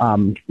 I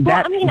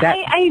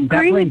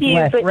agree with you,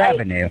 less but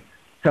revenue.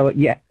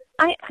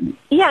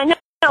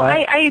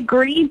 I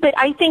agree, but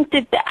I think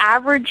that the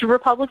average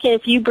Republican,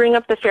 if you bring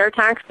up the fair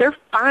tax, they're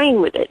fine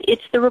with it.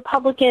 It's the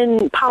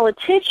Republican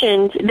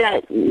politicians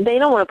that they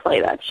don't want to play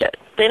that shit.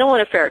 They don't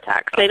want a fair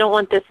tax. They don't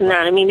want this and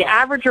that. I mean, the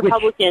average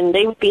Republican,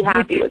 they would be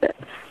happy with it.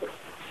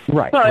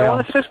 Right. No, they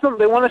want a system.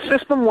 They want a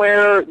system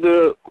where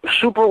the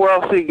super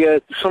wealthy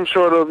get some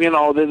sort of,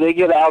 they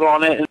get out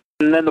on it,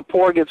 and then the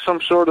poor get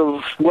some sort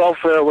of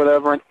welfare or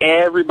whatever, and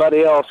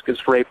everybody else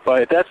gets raped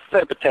by it. That's the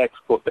type of tax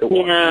code they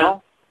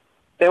want.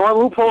 They want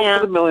loopholes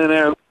for the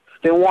millionaires.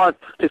 They want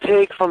to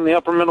take from the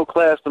upper middle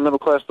class,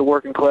 the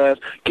working class,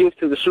 give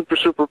to the super,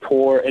 super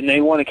poor, and they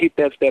want to keep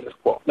that status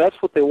quo.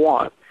 That's what they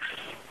want.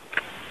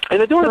 And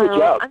they're doing a good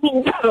job. I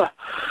mean,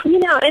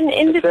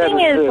 and the thing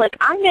is, like,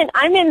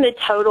 I'm in the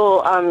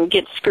total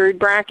get screwed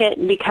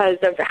bracket because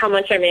of how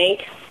much I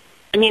make.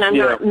 I mean, I'm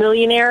not a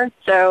millionaire,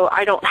 so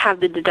I don't have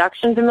the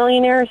deductions of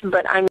millionaires,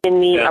 but I'm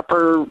in the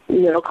upper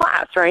middle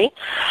class, right?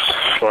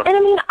 Sure. And I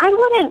mean, I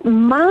wouldn't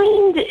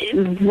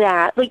mind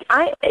that. Like,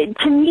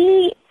 to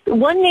me,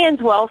 one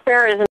man's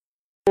welfare is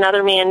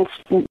another man's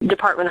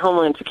Department of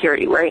Homeland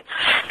Security, right?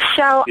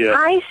 So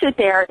I sit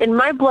there and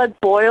my blood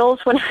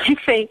boils when I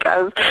think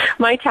of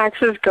my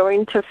taxes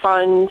going to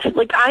fund,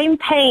 like, I'm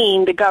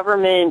paying the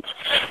government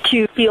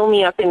to fuel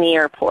me up in the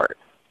airport.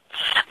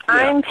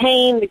 I'm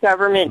paying the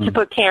government to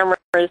put cameras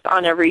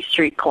on every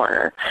street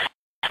corner.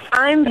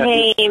 I'm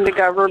paying the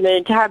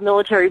government to have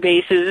military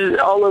bases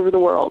all over the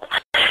world.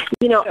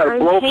 I'm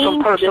blow up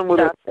some person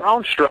with a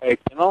ground strike,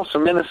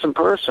 some innocent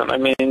person. I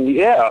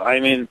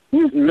mean,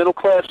 middle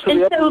class to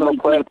the upper middle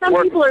class.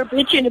 Some people are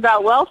bitching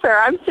about welfare.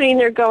 I'm sitting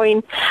there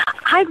going,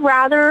 I'd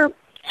rather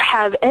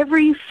have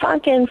every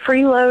fucking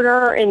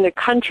freeloader in the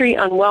country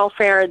on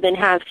welfare than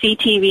have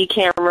CTV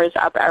cameras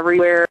up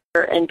everywhere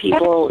and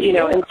people,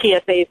 and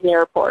TSAs in the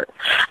airport.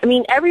 I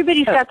mean,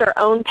 everybody's got their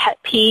own pet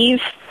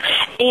peeves.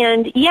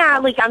 And,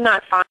 I'm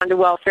not fond of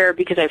welfare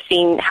because I've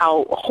seen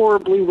how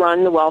horribly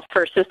run the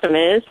welfare system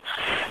is.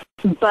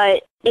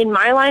 But in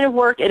my line of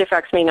work, it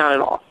affects me not at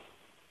all.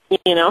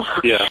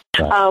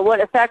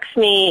 What affects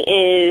me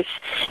is,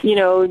 the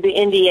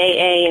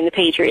NDAA and the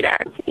Patriot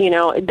Act.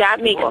 That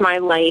makes my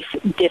life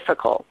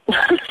difficult.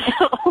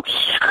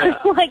 I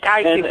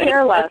could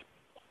care less.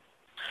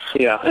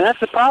 Yeah, and that's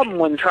the problem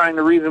when trying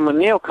to reason with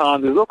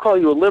neocons is they'll call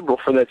you a liberal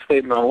for that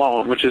statement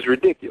alone, which is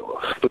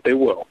ridiculous, but they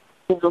will.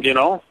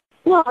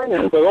 Well, I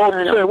know.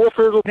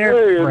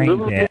 They're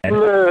brain dead.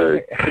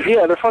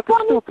 Yeah, they're fucking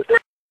stupid.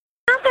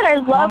 Not that I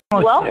love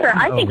welfare.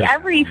 I think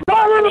every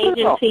fucking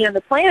agency on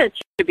the planet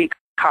should be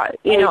cut.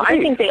 I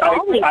think they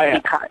all need to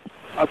be cut.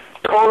 I'm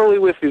totally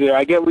with you there.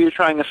 I get what you're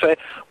trying to say,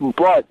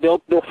 but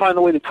they'll find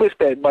a way to twist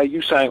that by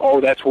you saying, "Oh,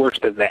 that's worse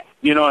than that."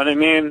 You know what I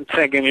mean?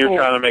 Thinking you're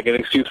trying to make an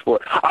excuse for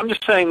it. I'm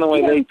just saying the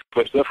way they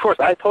twist it. Of course,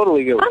 I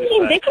totally get what you're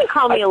saying. They can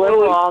call me a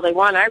liberal all they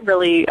want. I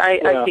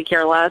could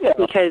care less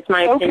because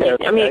my opinion.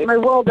 I mean, my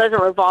world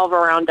doesn't revolve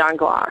around Don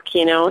Glock.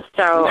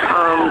 So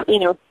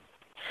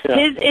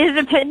his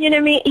opinion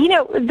of me.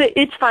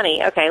 It's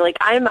funny. Okay, like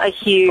I'm a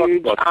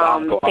huge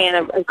fan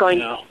of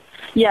going.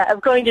 Yeah,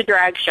 of going to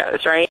drag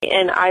shows, right?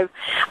 And I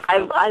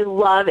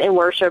love and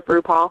worship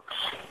RuPaul.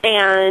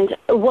 And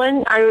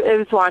when I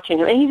was watching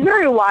him, and he's a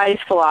very wise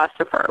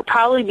philosopher,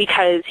 probably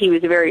because he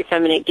was a very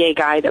effeminate gay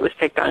guy that was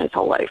picked on his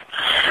whole life.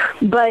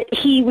 But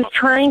he was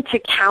trying to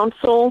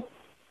counsel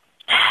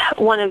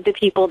one of the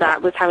people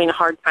that was having a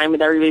hard time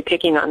with everybody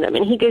picking on them.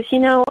 And he goes,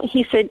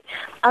 he said,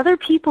 other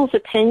people's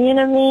opinion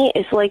of me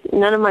is like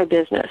none of my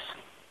business.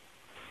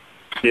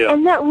 Yeah.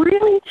 And that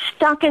really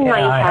stuck in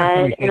my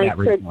head. And I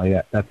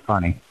said, that's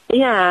funny.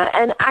 Yeah,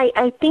 and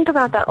I think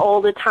about that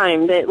all the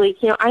time, that,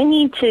 I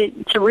need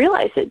to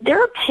realize that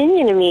their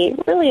opinion of me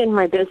really isn't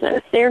my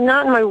business. They're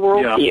not in my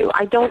worldview.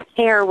 I don't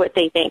care what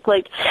they think.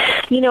 I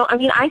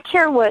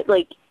care what,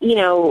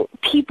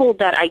 people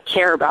that I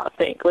care about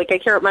think. I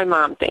care what my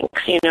mom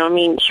thinks,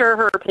 sure,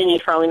 her opinion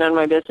is probably none of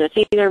my business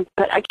either,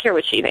 but I care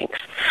what she thinks.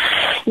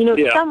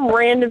 Some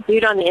random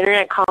dude on the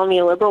internet calling me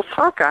a liberal,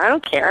 fuck, I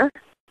don't care.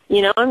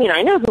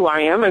 I know who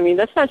I am.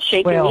 That's not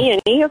shaking me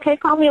any. Okay,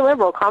 call me a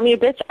liberal. Call me a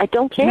bitch. I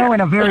don't care.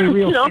 In a very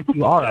real sense,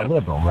 you are a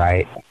liberal,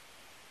 right?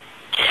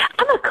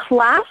 I'm a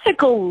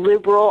classical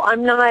liberal.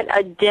 I'm not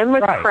a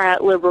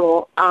Democrat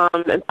liberal.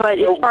 But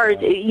as far as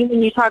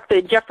when you talk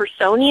the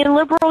Jeffersonian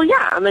liberal,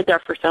 yeah, I'm a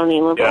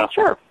Jeffersonian liberal.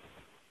 Sure.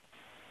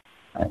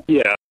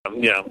 Yeah.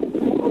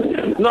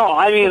 No,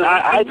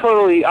 I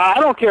totally, I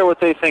don't care what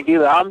they think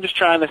either. I'm just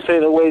trying to say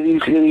the way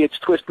these idiots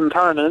twist and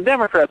turn, and the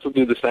Democrats will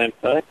do the same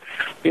thing.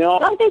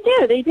 Oh,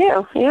 they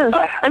do. Yeah.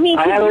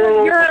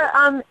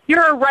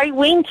 You're a right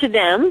wing to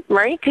them,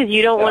 right? Because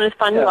you don't want to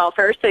fund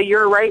welfare, so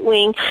you're a right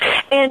wing.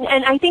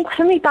 And I think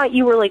somebody thought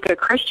you were like a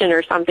Christian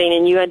or something,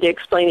 and you had to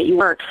explain that you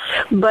weren't.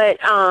 But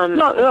I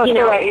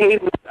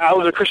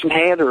was a Christian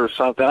hater or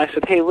something. I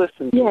said, hey,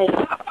 listen.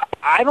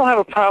 I don't have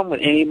a problem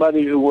with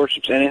anybody who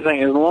worships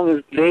anything as long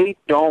as they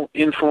don't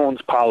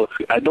influence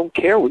policy. I don't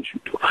care what you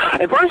do.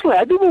 And personally,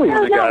 I do believe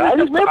in God.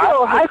 The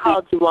liberal has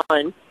called you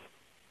one.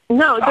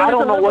 No, there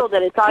was a liberal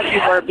that it thought you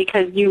were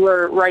because you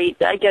were right.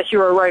 I guess you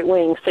were right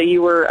wing, so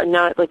you were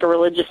not like a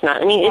religious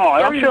nut.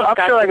 I'm sure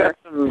I got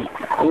some.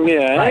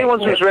 Yeah,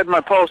 anyone who's read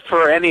my post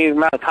for any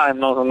amount of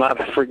time knows I'm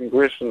not a freaking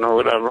Christian or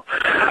whatever.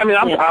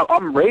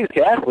 I'm raised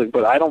Catholic,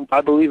 but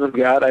I believe in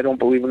God. I don't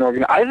believe in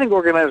I think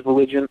organized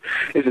religion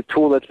is a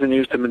tool that's been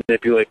used to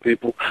manipulate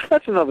people.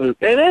 That's another, and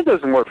it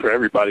doesn't work for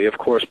everybody, of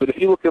course. But if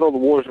you look at all the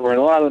wars we're in,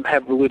 a lot of them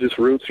have religious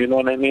roots. You know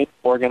what I mean?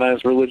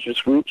 Organized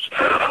religious roots.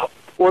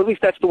 Or at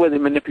least that's the way they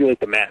manipulate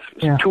the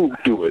masses to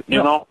do it,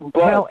 you know?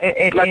 But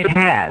it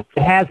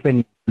has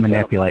been to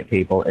manipulate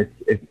people.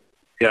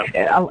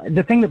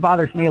 The thing that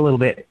bothers me a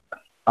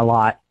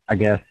lot, I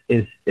guess,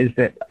 is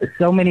that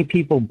so many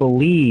people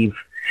believe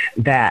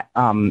that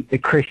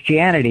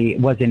Christianity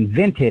was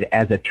invented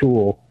as a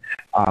tool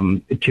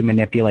to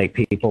manipulate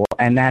people,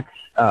 and that's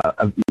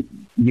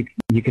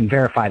you can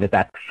verify that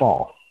that's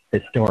false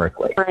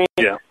historically. Right.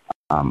 Yeah.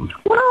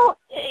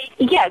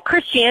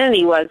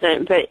 Christianity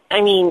wasn't, but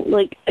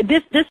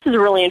this is a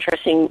really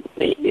interesting,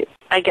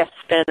 I guess,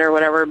 spin or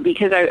whatever,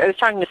 because I was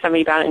talking to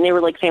somebody about it, and they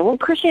were saying, well,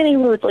 Christianity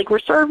was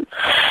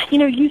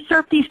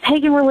usurp these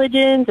pagan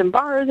religions and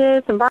borrow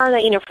this and borrow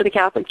that, for the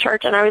Catholic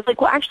Church. And I was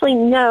like, well, actually,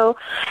 no.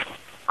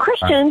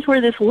 Christians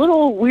were this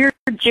little weird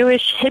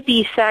Jewish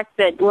hippie sect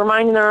that were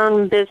minding their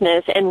own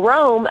business, and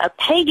Rome, a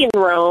pagan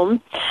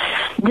Rome,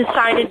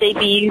 decided they'd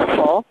be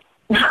useful.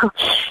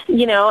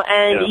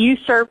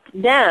 Usurped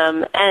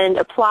them and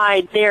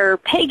applied their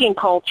pagan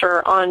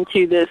culture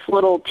onto this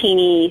little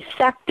teeny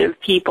sect of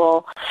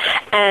people.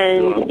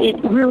 And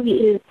it really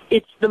is,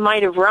 it's the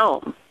might of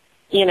Rome.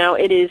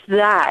 It is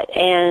that.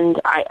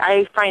 And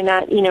I find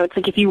that, it's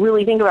like if you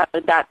really think about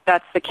it,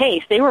 that's the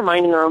case. They were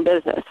minding their own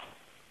business,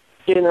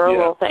 doing their own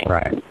little thing.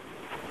 Right.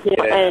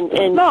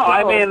 A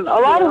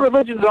lot of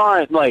religions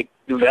aren't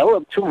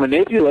developed to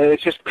manipulate.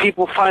 It's just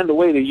people find a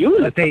way to use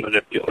it to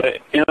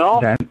manipulate.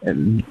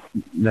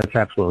 That's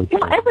absolutely true.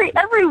 Well,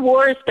 every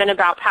war has been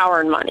about power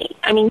and money.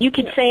 You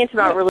could say it's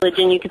about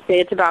religion. You could say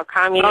it's about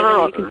communism.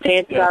 You could say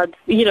it's about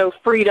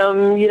freedom.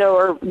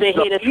 Or they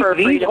hate us for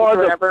freedom or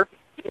whatever.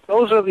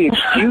 Those are the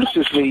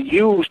excuses they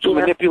use to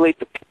manipulate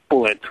the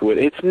people into it.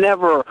 It's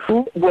never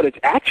what it's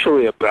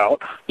actually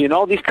about.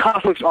 These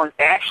conflicts aren't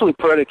actually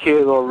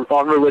predicated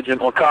on religion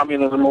or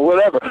communism or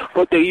whatever,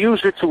 but they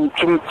use it to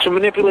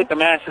manipulate the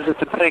masses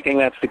into thinking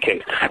that's the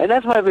case. And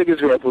that's my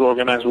biggest gripe with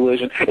organized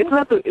religion. It's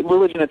not the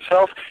religion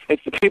itself,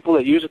 it's the people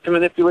that use it to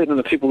manipulate and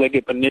the people that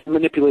get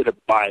manipulated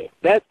by it.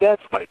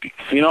 That's my beef,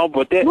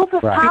 but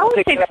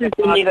politics is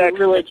the new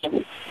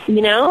religion.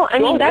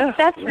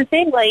 That's the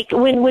thing.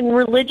 When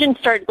religion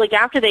started,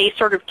 after they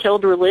sort of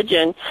killed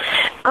religion,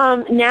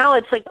 now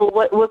it's like,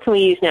 well, what can we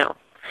use now?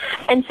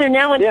 And so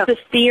now it's the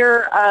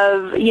fear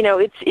of,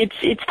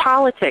 it's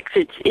politics.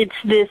 It's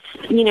this,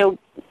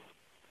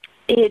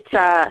 it's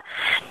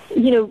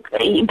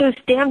those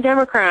damn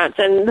Democrats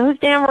and those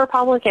damn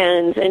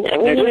Republicans, and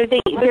they're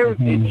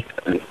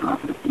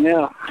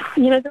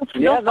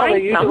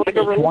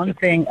it's one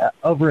thing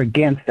over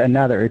against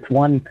another. It's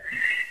one.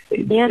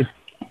 It's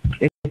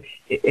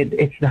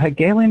the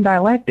Hegelian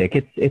dialectic.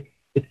 It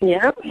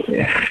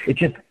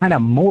just kind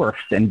of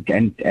morphs and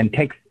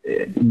takes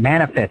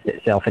manifests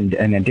itself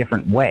in a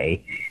different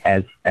way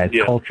as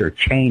culture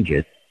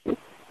changes,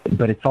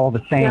 but it's all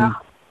the same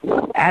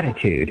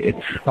attitude.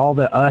 It's all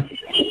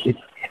it's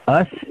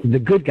us, the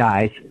good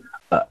guys,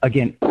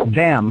 against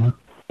them,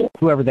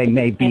 whoever they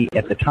may be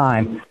at the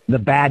time, the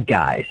bad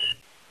guys,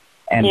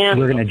 and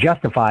we're going to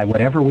justify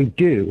whatever we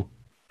do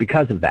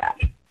because of that.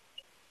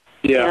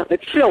 Yeah,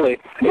 it's silly.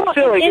 It's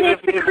silly. And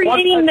it's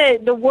creating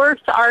the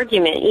worst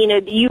argument.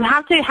 You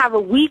have to have a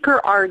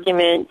weaker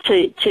argument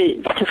to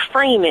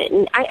frame it.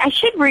 And I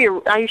should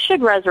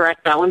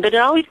resurrect that one, but it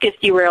always gets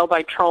derailed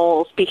by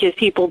trolls because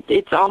people.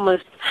 It's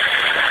almost.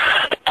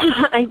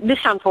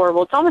 This sounds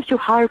horrible. It's almost too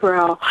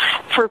highbrow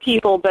for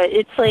people, but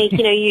it's like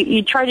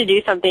you try to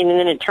do something and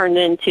then it turned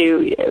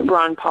into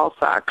Ron Paul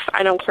sucks.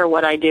 I don't care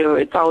what I do.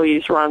 It's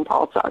always Ron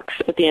Paul sucks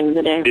at the end of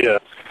the day. Yeah.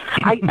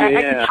 I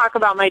could talk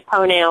about my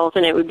toenails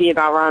and it would be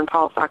about Ron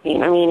Paul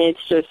sucking. I mean,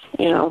 it's just,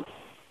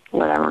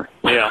 whatever.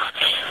 Yeah.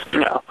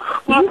 No.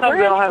 Sometimes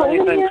they don't have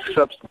anything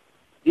substantive.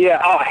 Yeah,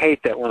 I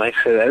hate that when I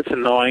say that. It's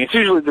annoying. It's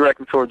usually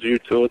directed towards you,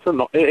 too. It's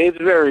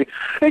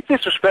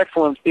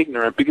disrespectful and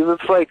ignorant because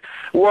it's like,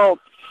 well,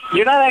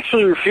 you're not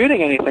actually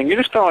refuting anything. You're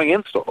just throwing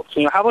insults.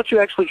 How about you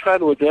actually try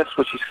to address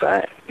what she's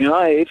saying?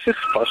 It's just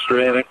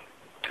frustrating.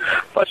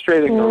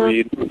 Frustrating to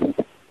read.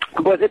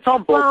 But it's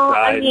on both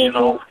sides,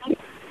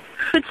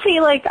 But see,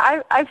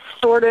 I've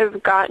sort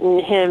of gotten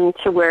him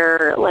to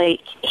where,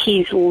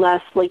 he's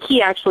less,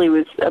 he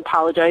actually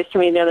apologized to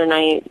me the other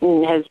night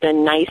and has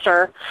been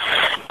nicer.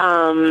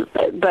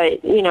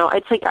 But,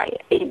 it's like I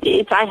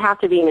have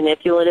to be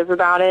manipulative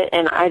about it,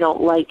 and I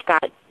don't like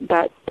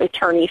that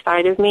attorney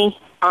side of me.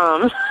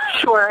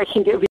 Sure, I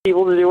can get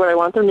people to do what I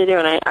want them to do,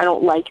 and I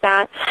don't like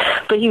that.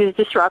 But he was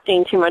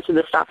disrupting too much of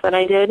the stuff that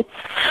I did.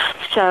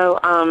 So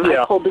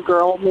I pulled the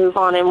girl move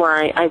on him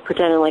where I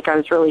pretended like I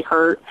was really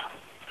hurt.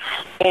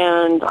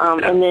 And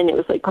then it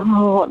was like,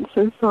 oh, I'm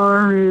so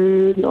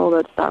sorry, and all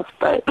that stuff.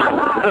 But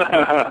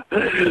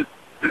it's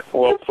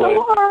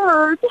so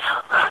hard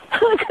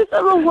because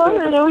I'm a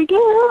woman and we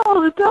get hurt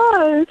all the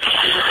time.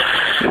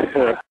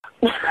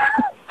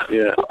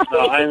 Yeah.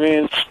 No, I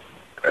mean,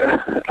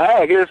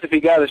 I guess if you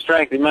got the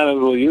strength, you might as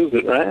well use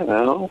it, right?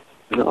 No.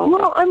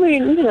 Well, I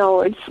mean,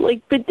 it's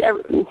like, but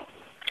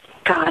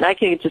God, I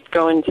could just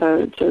go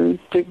into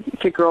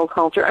to girl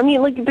culture. I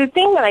mean, the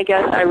thing that I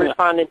guess I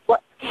responded.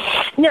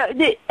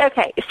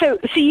 Okay, so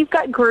you've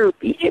got both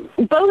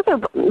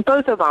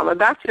Obama.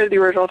 Back to the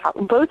original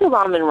topic. Both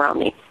Obama and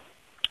Romney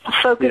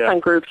focus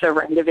on groups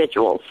over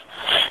individuals.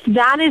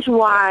 That is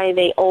why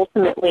they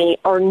ultimately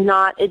are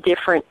not a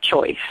different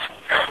choice.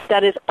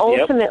 That is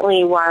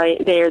ultimately why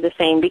they are the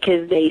same,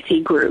 because they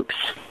see groups.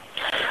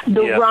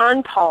 The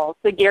Ron Pauls,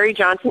 the Gary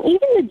Johnson,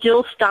 even the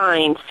Jill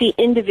Stein see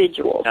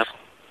individuals.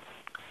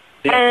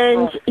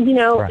 And,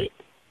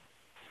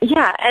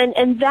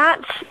 and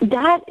that's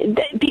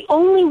the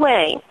only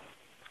way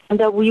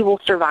that we will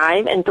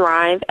survive and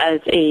thrive as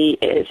a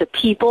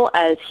people,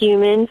 as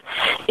humans,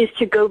 is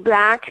to go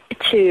back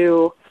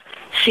to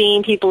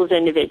seeing people as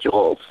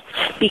individuals,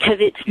 because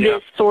it's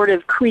this sort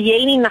of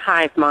creating the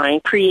hive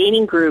mind,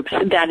 creating groups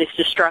that is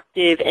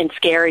destructive and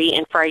scary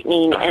and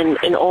frightening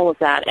and all of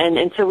that.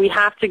 And so we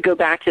have to go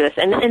back to this.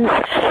 And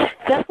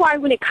that's why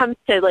when it comes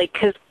to,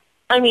 because,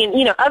 I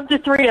mean, of the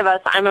three of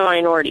us, I'm a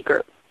minority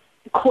group.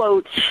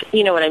 Quotes,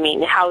 you know what I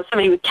mean, how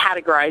somebody would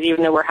categorize,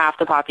 even though we're half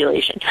the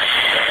population.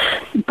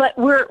 But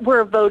we're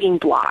a voting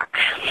bloc.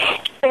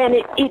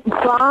 And it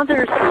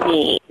bothers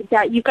me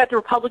that you've got the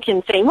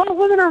Republicans saying, well,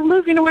 women are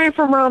moving away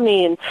from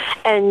Romney,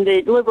 and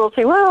the liberals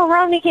say, well,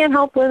 Romney can't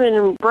help women,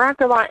 and Barack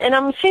Obama. And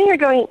I'm sitting here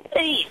going,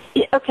 hey,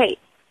 okay,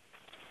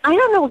 I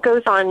don't know what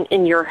goes on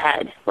in your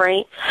head,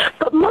 right?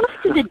 But most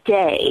of the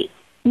day,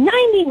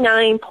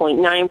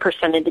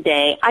 99.9% of the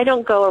day, I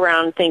don't go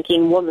around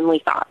thinking womanly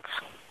thoughts.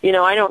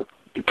 I don't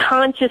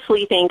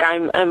consciously think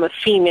I'm a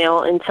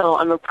female until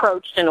I'm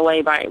approached in a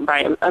way by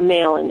a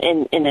male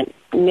in a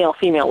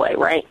male-female way,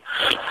 right?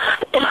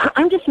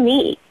 I'm just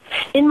me.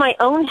 In my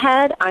own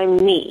head, I'm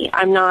me.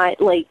 I'm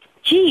not like,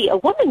 gee, a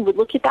woman would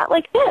look at that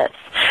like this.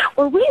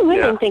 Or we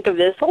women think of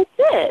this like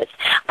this.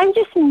 I'm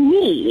just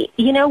me,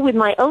 with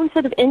my own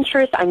set of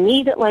interests. I'm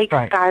me that likes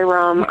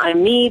Skyrim.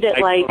 I'm me that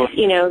likes, this.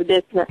 You know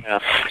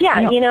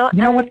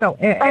what, though?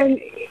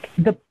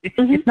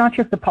 It's not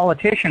just the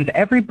politicians.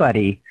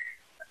 Everybody,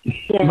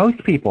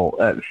 most people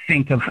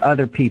think of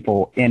other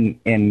people in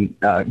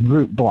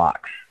group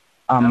blocks.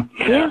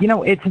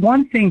 It's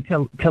one thing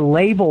to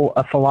label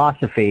a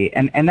philosophy,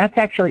 and that's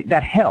actually,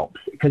 that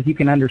helps because you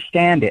can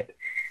understand it.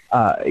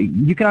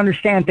 You can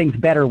understand things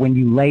better when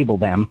you label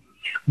them,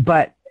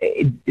 but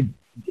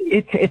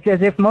it's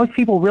as if most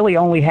people really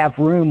only have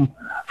room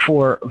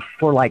for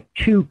like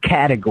two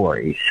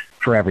categories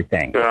for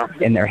everything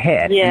in their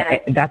head. Yeah.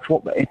 And that's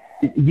what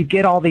you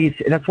get all these.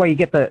 That's why you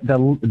get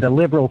the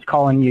liberals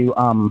calling you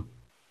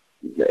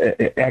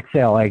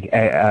XL,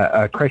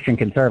 a Christian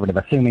conservative,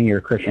 assuming you're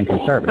a Christian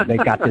conservative.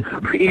 They've got this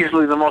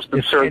easily the most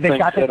absurd thing. They've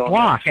got this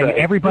block, and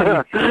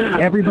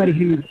everybody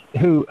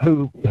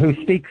who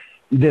speaks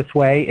this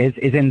way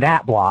is in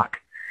that block,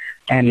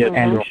 and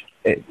the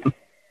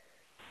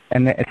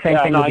same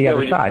thing with the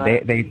other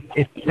side.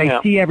 They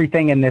see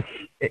everything in this.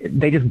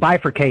 They just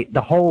bifurcate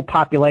the whole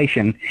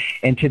population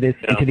into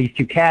these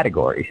two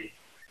categories.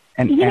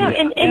 And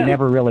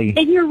never really.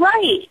 And you're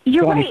right.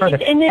 You're right. Further.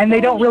 And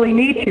they don't really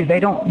need to. They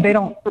don't.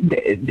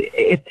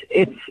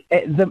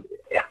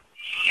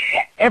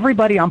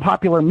 Everybody on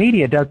popular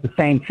media does the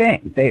same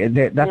thing.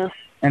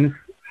 And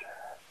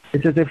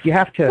it's as if you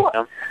have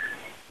to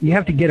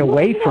get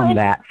away from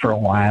that for a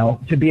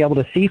while to be able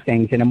to see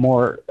things in a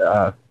more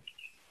nuanced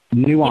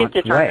way. You have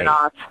to turn it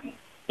off.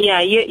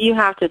 Yeah, you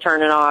have to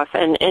turn it off.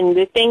 And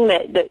the thing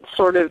that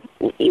sort of,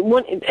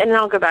 and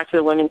I'll go back to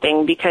the women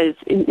thing because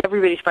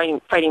everybody's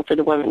fighting for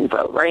the women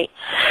vote, right?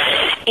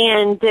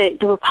 And the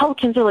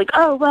Republicans are like,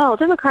 oh, well,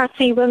 Democrats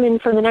see women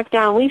from the neck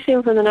down, we see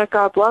them from the neck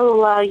up, blah, blah,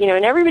 blah,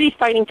 and everybody's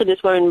fighting for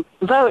this women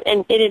vote.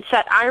 And it's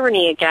that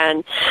irony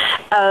again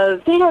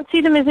of they don't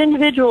see them as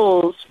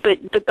individuals, but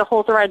the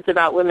whole thread's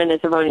about women as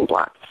a voting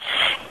bloc.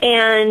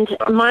 And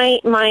my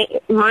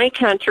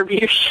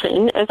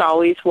contribution, as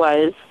always,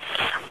 was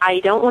I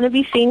don't want to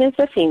be seen as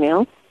a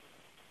female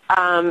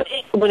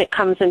when it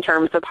comes in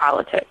terms of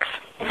politics.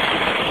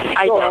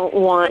 I don't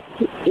want,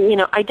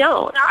 I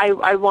don't.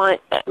 I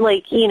want,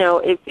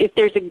 if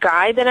there's a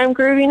guy that I'm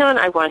grooving on,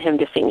 I want him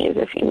to see me as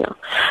a female.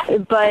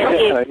 But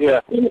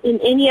in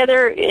any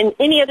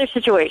other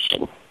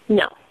situation,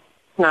 no,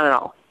 not at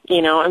all.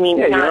 Not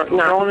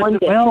one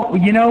bit. Well,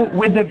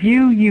 with the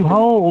view you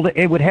hold,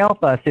 it would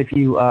help us if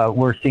you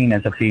were seen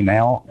as a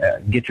female.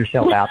 Get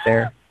yourself out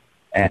there.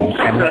 I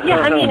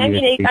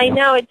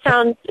know it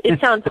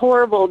sounds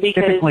horrible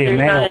because there's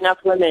not enough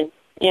women.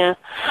 Yeah,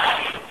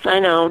 I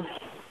know.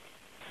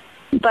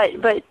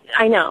 But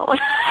I know.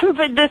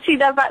 But see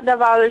that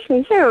bothers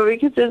me too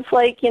because it's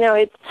like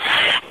it's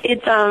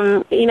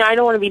I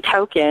don't want to be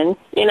token.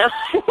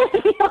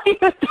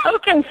 Like a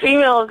token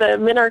female of the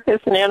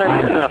minarchist and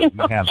anarchist.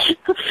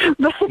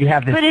 You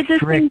have this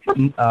strict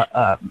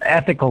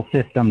ethical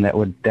system that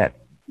would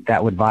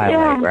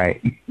violate,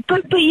 right?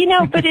 But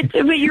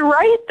you're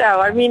right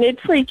though. I mean,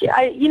 it's like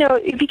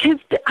because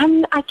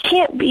I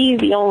can't be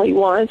the only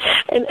one.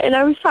 And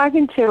I was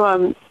talking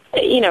to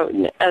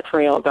that's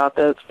real about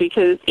this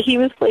because he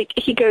was like,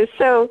 he goes,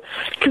 because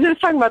I was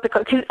talking about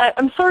because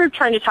I'm sort of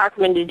trying to talk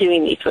him into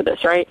doing these with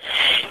us, right?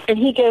 And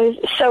he goes,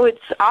 so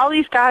it's all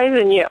these guys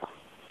and you.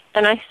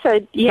 And I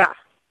said, yeah.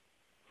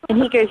 And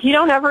he goes, you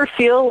don't ever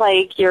feel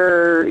like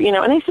you're, and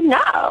I said,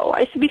 no.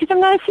 I said, because I'm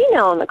not a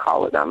female on the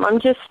call with them. I'm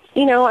just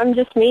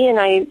me, and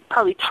I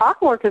probably talk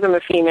more because I'm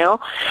a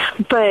female.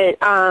 But,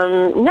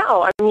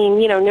 no, I mean,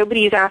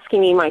 nobody's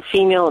asking me my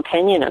female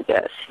opinion of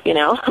this,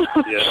 Yeah.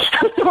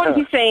 What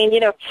he's saying,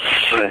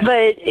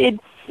 but it,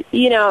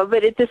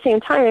 but at the same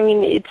time, I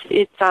mean,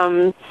 it's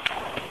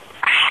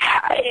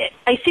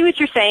I see what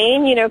you're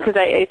saying, because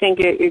I think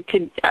it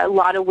could, a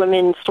lot of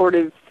women sort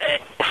of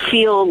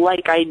feel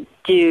like I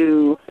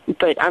do,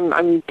 but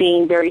I'm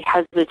being very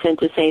hesitant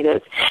to say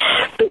this.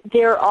 But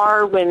there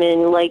are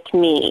women like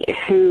me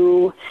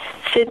who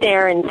sit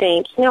there and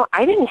think,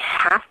 I didn't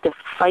have to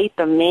fight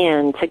the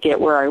man to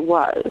get where I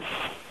was.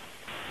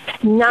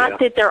 Not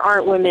that there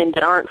aren't women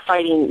that aren't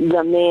fighting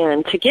the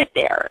man to get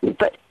there,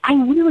 but I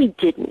really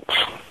didn't,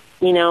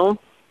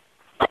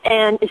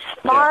 And as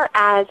far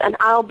as, and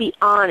I'll be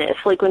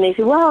honest, like when they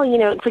say, well,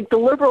 it's like the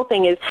liberal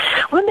thing is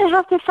women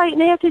have to fight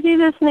and they have to do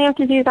this and they have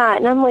to do that.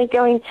 And I'm like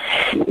going,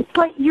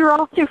 but you're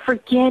also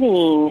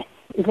forgetting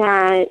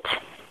that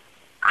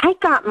I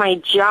got my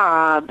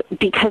job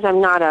because I'm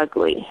not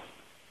ugly.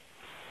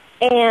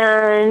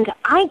 And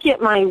I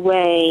get my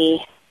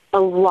way a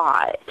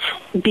lot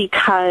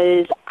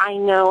because I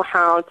know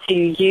how to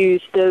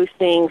use those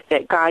things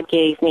that God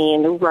gave me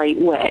in the right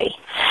way.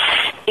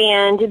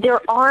 And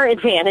there are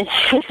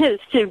advantages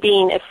to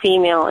being a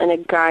female in a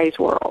guy's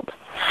world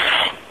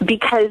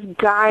because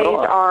guys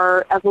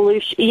are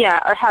evolution,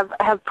 or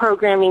have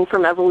programming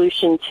from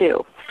evolution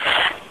too.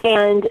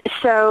 And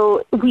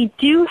so we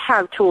do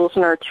have tools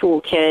in our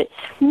toolkit.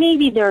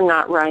 Maybe they're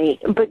not right,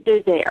 but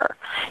they're there.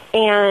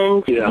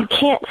 And you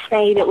can't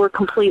say that we're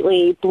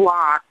completely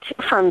blocked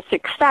from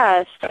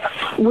success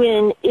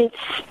when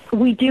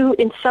we do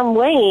in some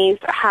ways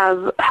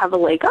have a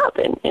leg up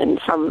in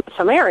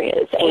some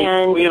areas.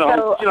 And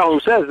who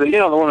says that?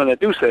 The women that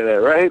do say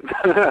that, right?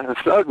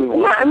 It's the ugly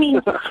one. Yeah, I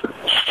mean,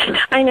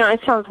 I know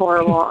it sounds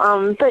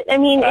horrible. But I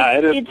mean,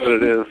 it's what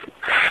it is.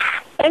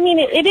 I mean,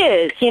 it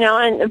is,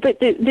 but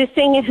the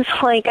thing is,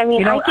 like, I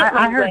mean,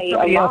 I heard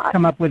somebody else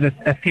come up with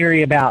a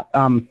theory about,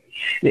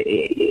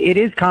 it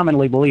is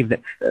commonly believed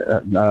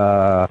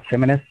that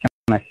feminists,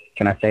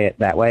 can I say it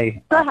that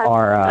way, Go ahead.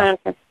 are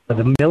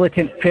the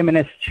militant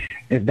feminist,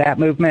 that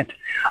movement,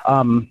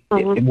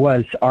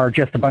 are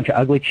just a bunch of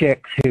ugly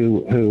chicks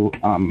who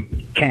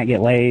can't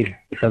get laid,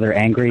 so they're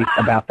angry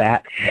about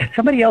that.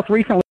 Somebody else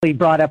recently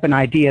brought up an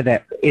idea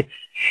that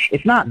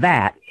it's not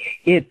that.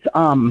 It's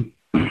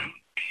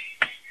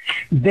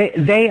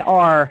they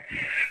are,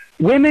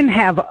 women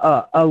have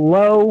a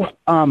low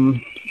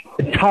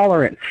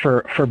tolerance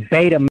for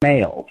beta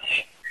males.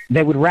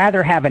 They would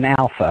rather have an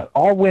alpha.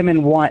 All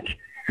women want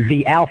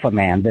the alpha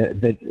man,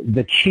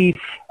 the chief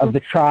of the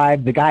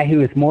tribe, the guy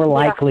who is more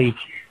likely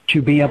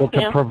to be able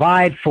to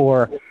provide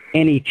for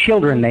any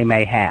children they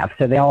may have.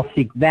 So they all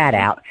seek that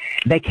out.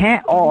 They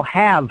can't all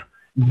have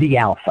the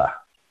alpha.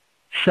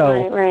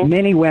 So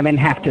many women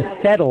have to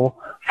settle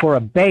for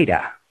a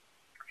beta.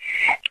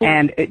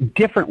 And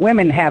different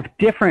women have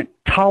different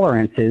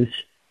tolerances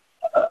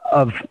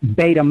of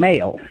beta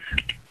males.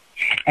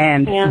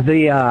 And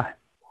the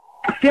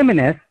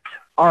feminists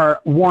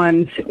are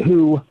ones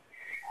who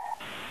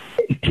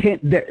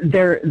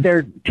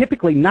they're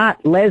typically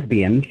not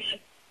lesbians.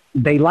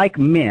 They like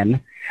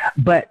men,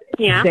 but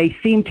they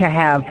seem to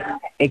have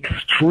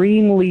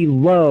extremely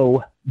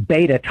low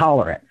beta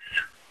tolerance.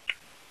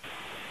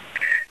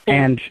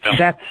 And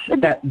that's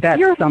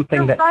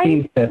something that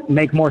seems to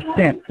make more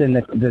sense than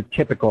the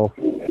typical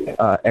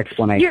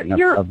explanation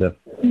of the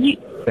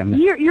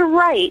feminist. You're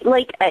right.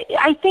 Like,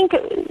 I think,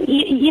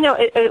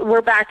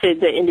 we're back to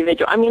the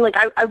individual. I mean, like,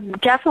 I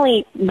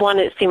definitely want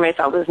to see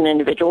myself as an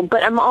individual,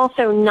 but I'm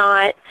also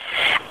not.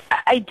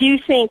 I do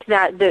think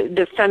that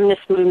the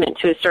feminist movement,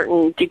 to a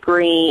certain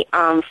degree,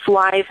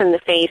 flies in the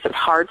face of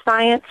hard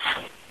science.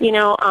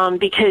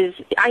 Because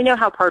I know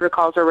how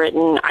protocols are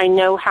written. I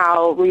know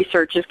how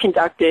research is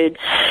conducted.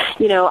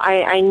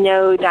 I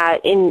know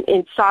that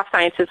in soft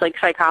sciences like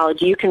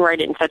psychology, you can write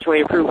it in such a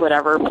way to prove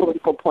whatever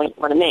political point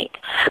you want to make.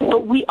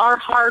 But we are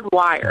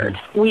hardwired.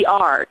 We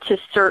are to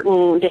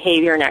certain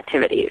behavior and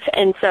activities.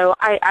 And so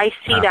I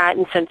see that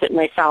and sense it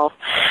myself.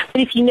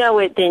 But if you know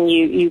it, then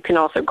you can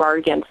also guard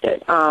against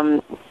it.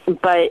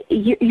 But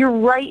you're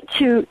right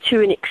to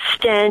an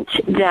extent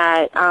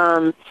that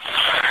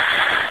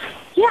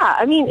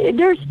I mean,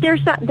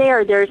 there's that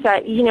there. There's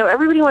that,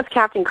 everybody wants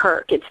Captain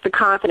Kirk. It's the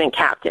confident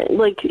captain.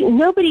 Like,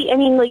 nobody, I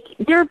mean, like,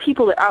 there are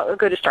people that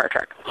go to Star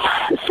Trek.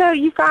 So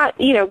you've got,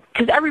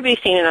 because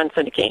everybody's seen it on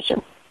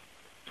syndication.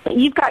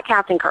 You've got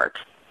Captain Kirk.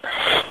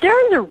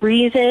 There is a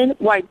reason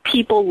why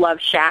people love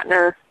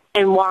Shatner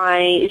and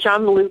why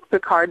Jean-Luc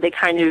Picard, they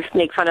kind of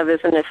make fun of as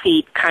an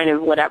effete kind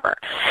of whatever.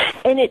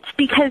 And it's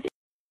because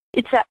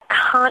it's that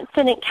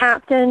confident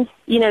captain,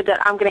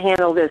 that I'm going to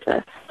handle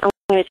business. I'm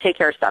going to take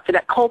care of stuff.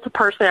 That cult of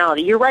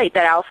personality. You're right,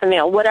 that alpha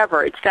male,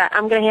 whatever. It's that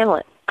I'm going to handle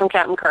it. I'm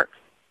Captain Kirk.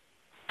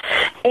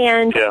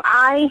 And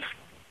I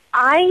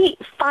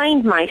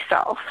find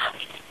myself,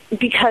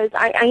 because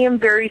I am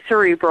very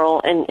cerebral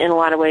in a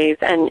lot of ways,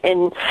 and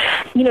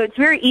it's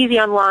very easy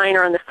online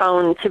or on the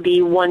phone to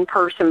be one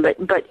person,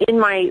 but in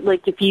my,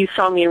 like, if you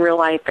saw me in real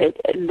life,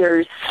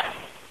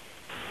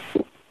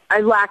 I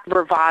lack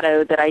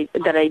bravado that I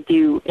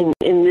do in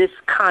this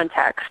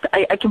context.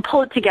 I can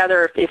pull it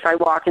together if I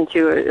walk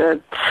into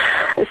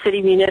a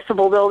city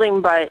municipal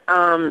building, but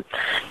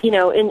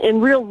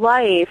in real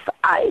life,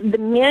 the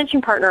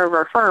managing partner of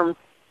our firm,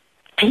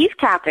 he's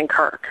Captain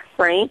Kirk,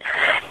 right?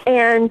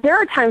 And there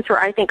are times where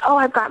I think,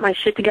 I've got my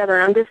shit together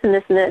and I'm this and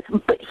this and this,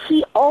 but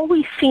he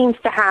always seems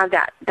to have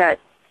that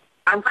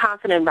I'm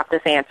confident about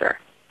this answer.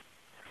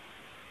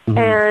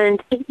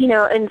 And, and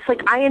it's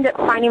like I end up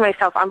finding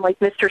myself, I'm like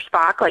Mr.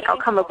 Spock, like I'll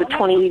come up with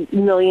 20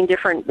 million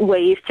different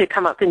ways to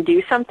come up and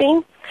do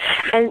something.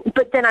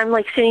 But then I'm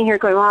like sitting here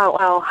going,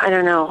 well, I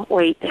don't know,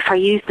 wait, if I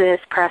use this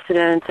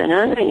precedence and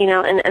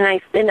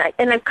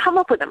I've come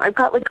up with them. I've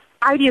got like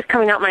ideas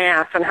coming out my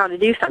ass on how to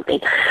do something.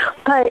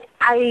 But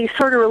I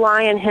sort of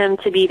rely on him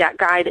to be that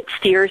guy that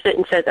steers it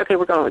and says, okay,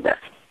 we're going with this.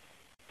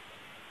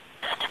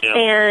 Yeah.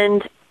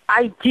 And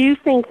I do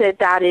think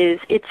that is,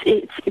 it's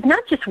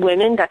not just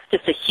women, that's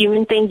just a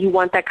human thing. You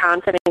want that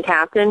confident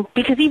captain,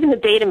 because even the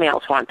beta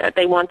males want that.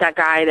 They want that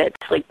guy that's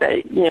like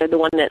the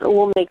one that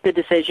will make the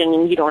decision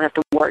and you don't have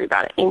to worry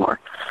about it anymore.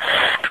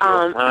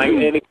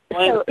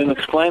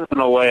 Explain in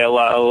a way a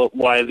lot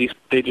why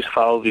they just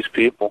follow these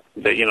people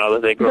that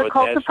that they grow the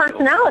cult of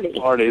personality.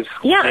 Parties.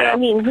 Yeah, I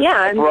mean,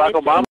 Barack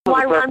Obama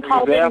why Ron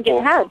Paul didn't get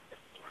ahead.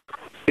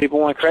 People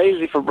went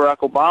crazy for Barack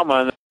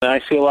Obama, and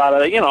I see a lot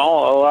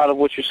of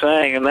what you're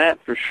saying in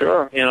that for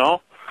sure, And,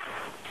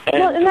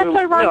 and that's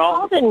why Ron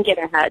Paul didn't get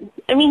ahead.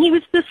 I mean, he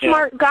was the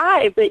smart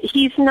guy, but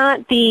he's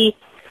not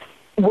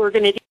we're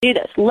going to do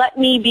this. Let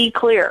me be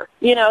clear,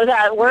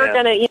 that we're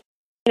going to,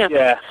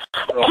 Yeah.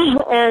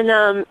 And,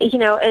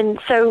 and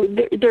so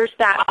there's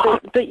that.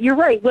 But you're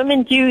right.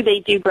 Women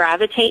they do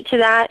gravitate to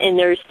that, and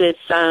there's this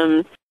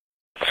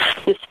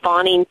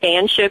spawning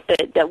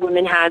fanship that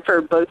women had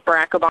for both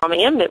Barack Obama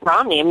and Mitt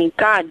Romney. I mean,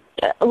 God,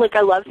 like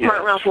I love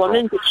Smart Mouth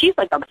Woman, but she's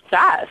like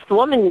obsessed.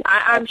 Woman,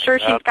 I'm sure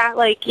she's got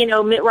like,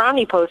 Mitt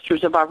Romney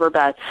posters above her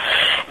bed.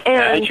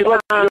 And she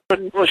loves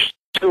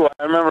too.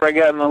 I remember I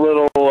got in a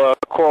little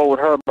call with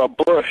her about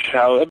Bush.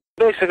 How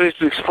basically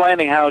she's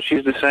explaining how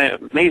he's the same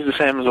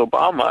as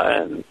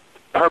Obama, and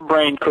her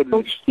brain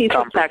couldn't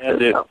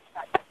comprehend it.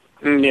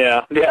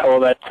 Yeah, well,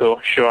 that too,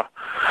 sure.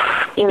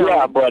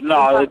 Yeah, but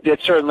no,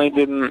 it certainly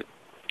didn't.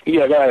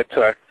 Yeah, go ahead,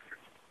 sorry.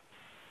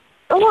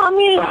 Well, I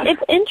mean,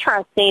 it's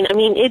interesting. I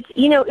mean, it's,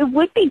 it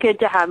would be good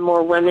to have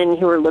more women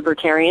who are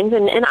libertarians,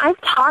 and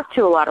I've talked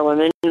to a lot of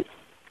women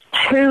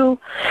who,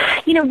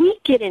 we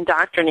get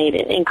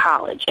indoctrinated in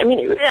college. I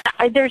mean,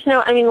 I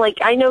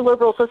know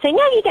liberals will say,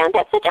 no, you don't,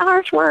 that's such a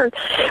harsh word.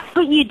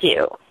 But you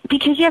do,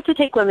 because you have to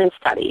take women's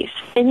studies,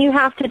 and you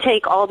have to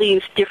take all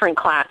these different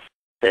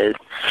classes.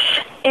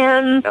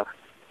 And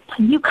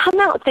you come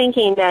out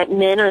thinking that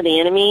men are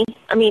the enemy.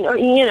 I mean,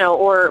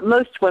 or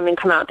most women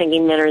come out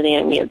thinking men are the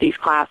enemy of these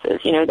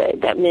classes,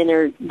 that men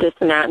are this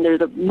and that, and they're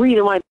the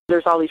reason why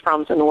there's all these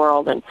problems in the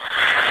world. And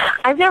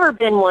I've never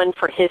been one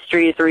for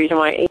history as the reason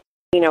why,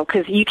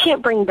 because you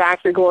can't bring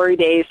back your glory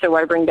days, so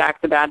why bring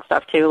back the bad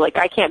stuff too? Like,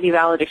 I can't be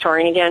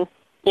valedictorian again.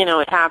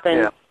 It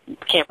happened. Yeah.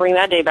 Can't bring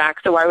that day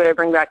back, so why would I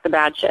bring back the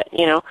bad shit,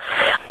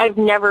 I've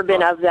never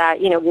been of that,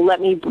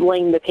 let me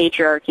blame the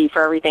patriarchy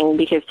for everything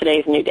because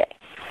today's a new day.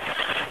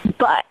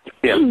 But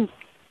and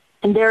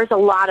there's a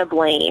lot of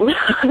blame,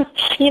 with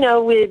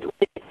women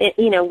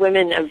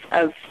of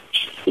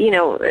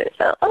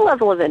a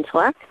level of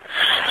intellect.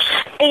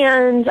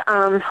 And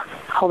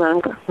hold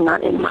on, I'm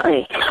not in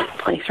my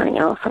place right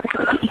now, so I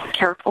gotta be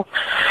careful.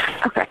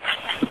 Okay,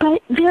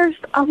 but there's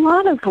a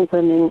lot of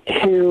women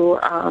who,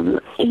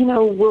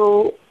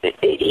 will,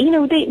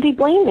 they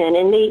blame men,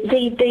 and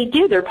they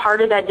do. They're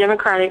part of that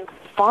Democratic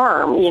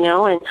farm,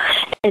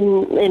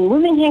 and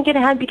women can't get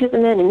ahead because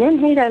of men, and men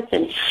hate us,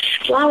 and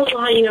blah, blah,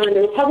 blah, and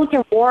the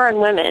Republican war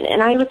on women.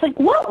 And I was like,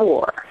 what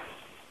war?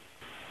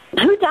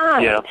 Who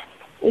died? Yeah.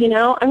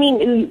 I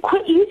mean,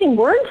 quit using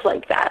words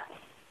like that.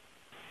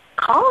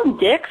 Call them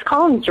dicks,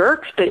 call them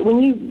jerks, but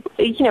when you,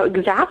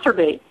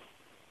 exacerbate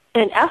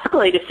and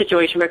escalate a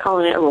situation by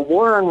calling it a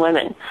war on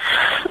women,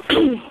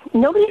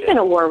 nobody's been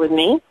at war with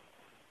me.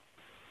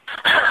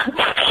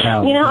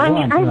 No,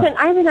 I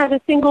haven't had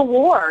a single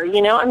war,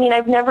 I mean,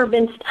 I've never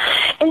been,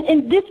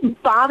 and this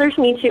bothers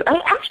me too.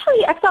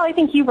 I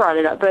think you brought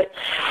it up, but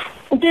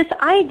this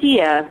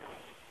idea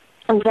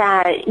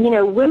that,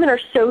 women are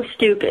so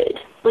stupid,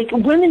 like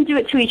women do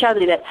it to each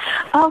other that,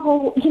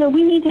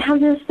 we need to have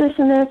this,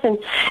 and this,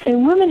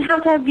 and women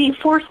have to be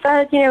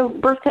force-fed,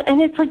 birth,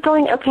 and it's like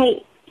going,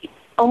 okay,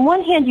 on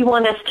one hand, you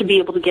want us to be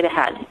able to get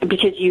ahead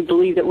because you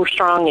believe that we're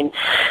strong and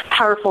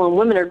powerful and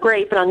women are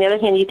great, but on the other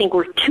hand, you think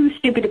we're too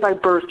stupid to buy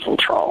birth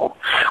control,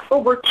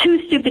 or we're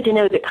too stupid to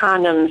know that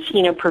condoms,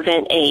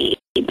 prevent AIDS,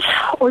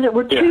 or that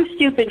we're too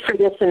stupid for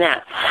this and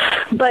that.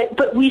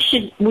 But we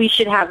should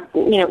have,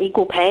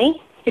 equal pay.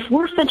 If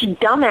we're such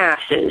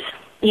dumbasses,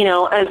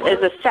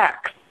 as a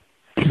sex,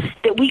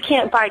 that we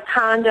can't buy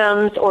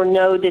condoms or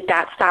know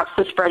that stops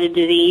the spread of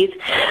disease,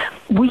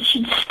 we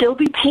should still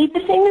be paid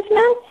the same as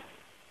men?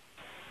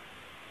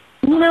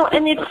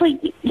 And it's like,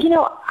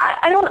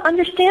 I don't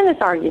understand this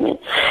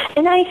argument.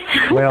 And I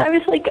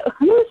was like,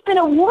 who's been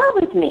at war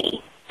with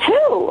me?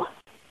 Who?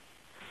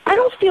 I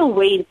don't feel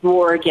waged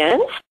war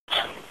against.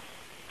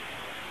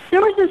 There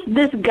was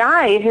this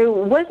guy who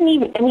wasn't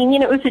even,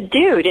 it was a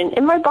dude.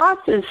 And my boss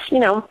is,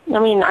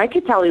 I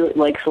could tell he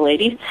likes the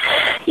ladies.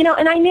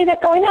 And I knew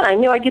that going on. I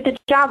knew I'd get the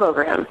job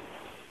over him.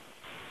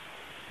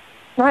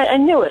 Right? I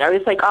knew it. I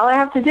was like, all I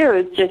have to do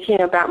is just,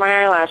 bat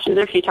my eyelashes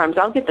a few times.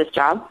 I'll get this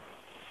job.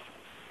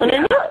 And I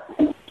knew it.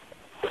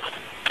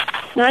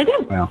 And I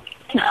did. Well.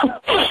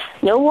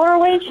 No war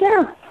waged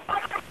there.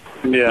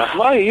 Yeah.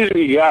 Well, you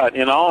usually got,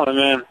 and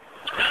then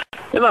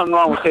there's nothing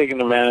wrong with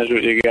taking advantage of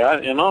what you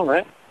got,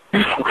 right?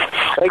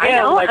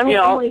 Again,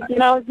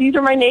 these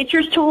are my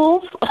nature's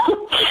tools.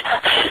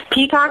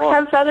 Peacocks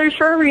have feathers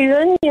for a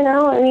reason,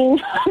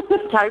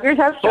 tigers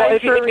have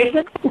stripes for a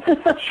reason.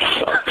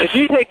 If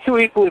you take two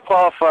equally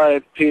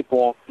qualified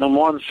people, and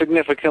one's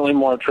significantly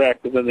more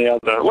attractive than the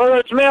other, whether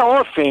it's male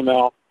or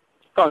female,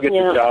 can't get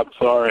the job,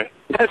 sorry.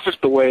 That's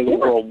just the way the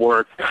world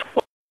works.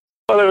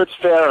 Whether it's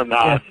fair or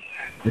not.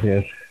 Yes, it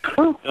is.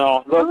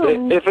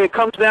 If it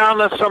comes down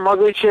to some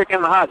ugly chick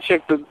and a hot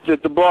chick,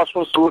 the boss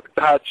wants to look at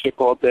the hot chick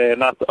all day and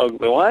not the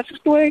ugly one. That's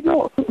just the way it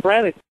goes.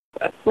 Right?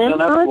 That's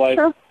life.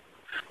 True.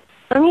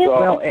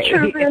 It's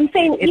true. I'm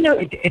saying,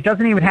 it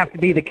doesn't even have to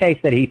be the case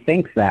that he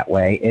thinks that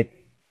way.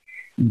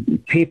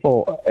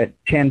 People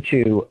tend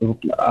to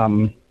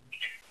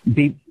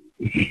be.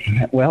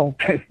 Well,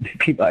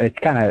 people, it's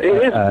kind of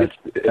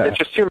it's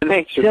just human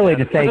nature. Silly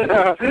to say.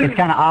 It's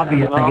kind of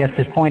obvious, I guess,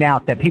 to point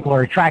out that people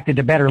are attracted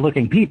to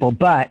better-looking people,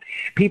 but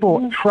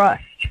people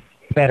trust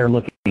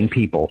better-looking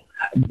people.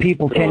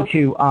 People tend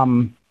to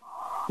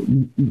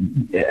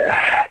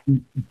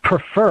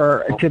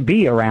prefer to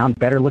be around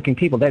better-looking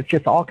people. That's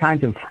just all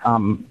kinds of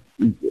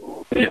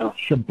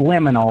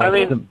subliminal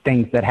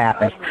things that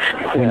happen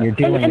when you're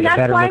dealing with a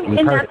better-looking person.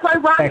 And that's why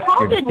Ron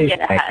Paul didn't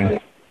get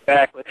ahead.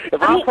 Exactly.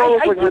 If I'm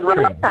pro-Republican with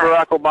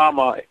Barack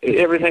Obama,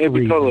 everything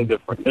would be totally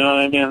different. You know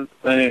what I mean?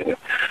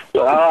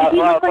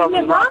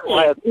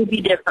 It would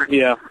be different.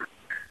 Yeah,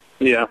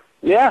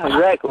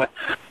 exactly.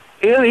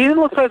 He didn't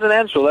look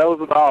presidential. That was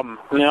the problem.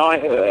 You know,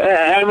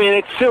 I mean,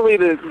 it's silly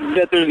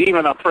that there's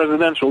even a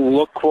presidential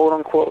look, quote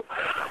unquote.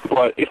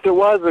 But if there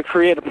was a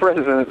creative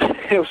president,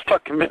 it was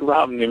fucking Mitt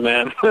Romney,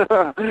 man.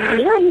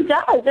 Yeah, he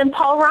does. And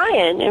Paul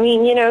Ryan. I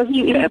mean, you know,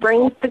 he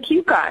brings the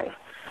cute guy.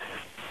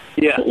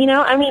 Yeah. You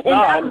know, I mean, and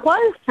that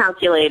was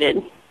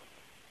calculated.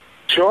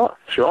 Sure.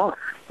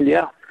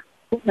 Yeah.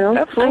 You know?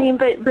 Absolutely. I mean,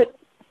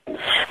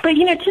 but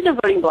you know, to the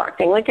voting block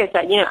thing, like I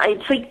said, you know,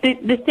 it's like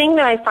the thing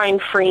that I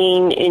find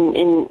freeing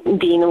in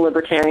being a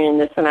libertarian,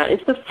 this and that,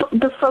 is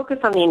the focus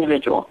on the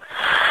individual.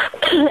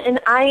 And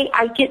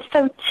I get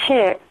so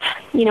ticked,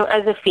 you know,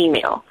 as a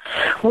female,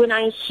 when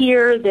I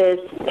hear this,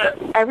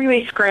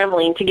 everybody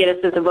scrambling to get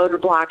us as a voter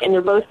block, and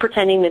they're both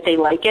pretending that they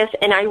like us,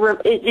 and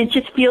it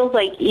just feels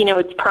like, you know,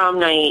 it's prom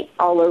night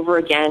all over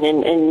again,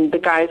 and the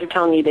guys are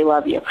telling you they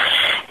love you.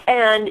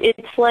 And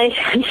it's like,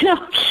 you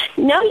know,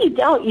 no, you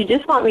don't. You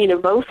just want me to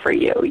vote for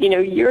you. You know,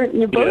 you're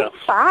both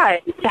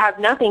sides have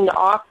nothing to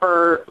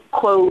offer,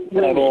 quote,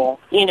 women,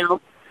 you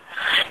know.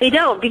 They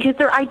don't, because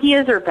their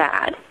ideas are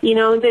bad. You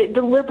know,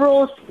 the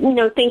liberals, you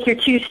know, think you're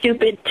too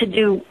stupid to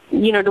do,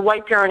 you know, to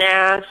wipe your own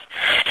ass.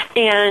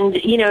 And,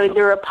 you know,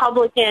 the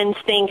Republicans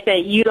think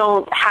that you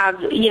don't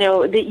have, you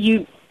know, that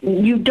you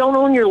don't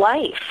own your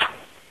life.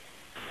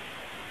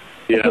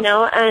 Yeah. You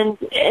know, and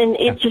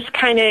it just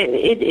kind of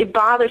it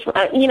bothers me.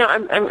 You know,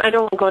 I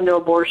don't want to go into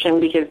abortion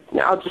because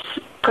I'll just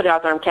put it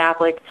out there I'm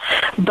Catholic,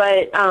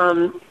 but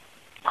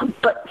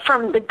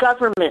from the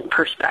government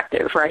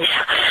perspective, right?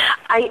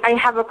 I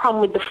have a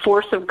problem with the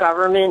force of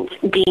government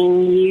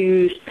being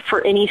used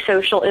for any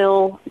social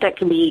ill that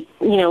can be,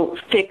 you know,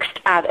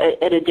 fixed at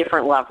a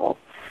different level.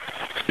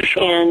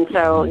 Sure. And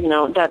so, you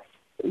know,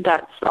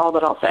 that's all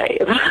that I'll say.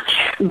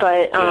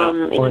 But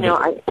you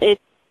know,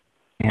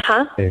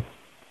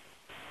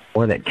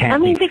 or that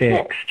can't be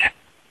fixed.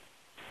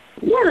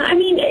 Yeah, I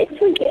mean,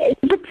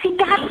 but see,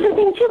 that's the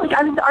thing too. Like,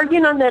 I was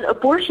arguing on that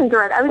abortion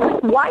thread. I was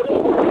like, why do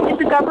you think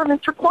the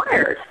government's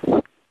required?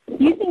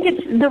 You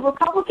think the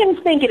Republicans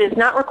think it is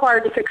not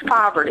required to fix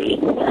poverty,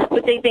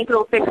 but they think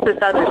it'll fix this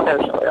other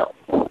social ill.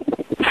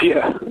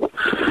 Yeah,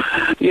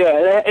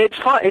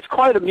 it's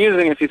quite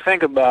amusing if you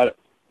think about it.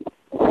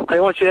 They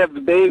want you to have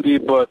the baby,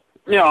 but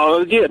you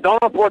know,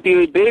 don't abort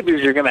the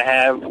babies you're going to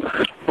have,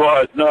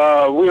 but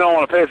we don't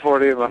want to pay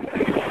for it either.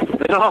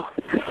 You know,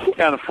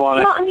 kind of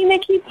funny. Well, I mean, they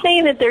keep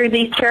saying that there are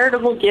these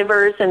charitable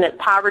givers and that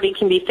poverty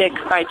can be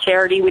fixed by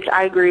charity, which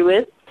I agree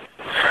with.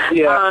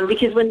 Yeah.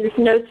 Because when there's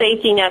no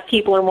safety net,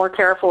 people are more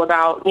careful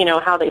about, you know,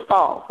 how they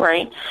fall,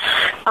 right?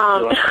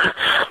 And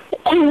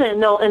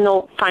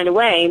they'll find a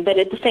way, but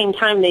at the same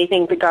time, they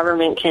think the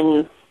government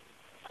can,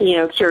 you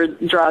know, cure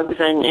drugs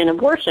and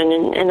abortion,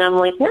 and I'm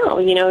like, no,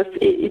 you know,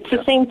 it's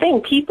the same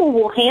thing. People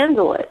will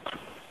handle it.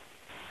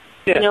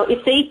 Yeah. You know,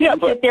 if they think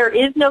that there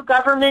is no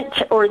government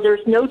or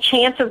there's no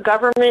chance of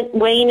government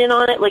weighing in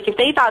on it, like if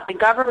they thought the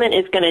government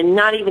is going to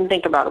not even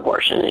think about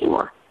abortion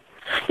anymore,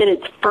 that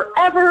it's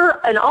forever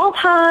and all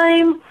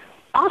time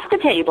off the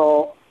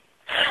table,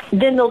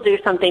 then they'll do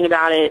something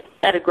about it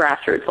at a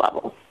grassroots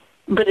level.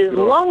 But as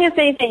long as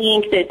they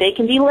think that they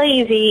can be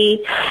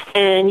lazy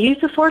and use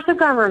the force of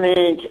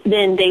government,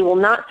 then they will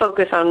not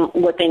focus on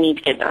what they need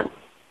to get done.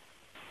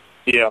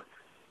 Yeah.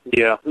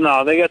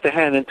 No, they got their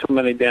hand in too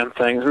many damn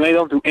things, and they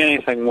don't do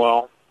anything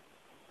well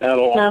at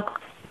all. No.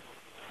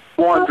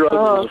 War on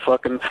drugs is a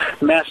fucking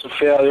massive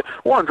failure.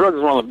 War on drugs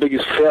is one of the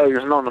biggest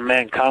failures known to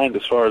mankind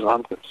as far as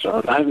I'm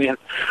concerned. I mean,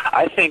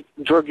 I think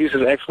drug use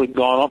has actually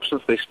gone up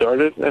since they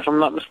started, if I'm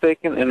not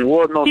mistaken, and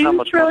Lord knows how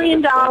much $2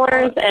 trillion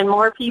and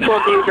more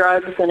people do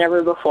drugs than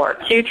ever before.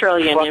 $2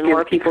 trillion and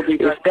more people do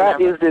drugs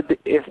than ever.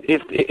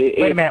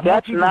 Wait a minute, more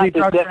people do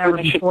drugs than ever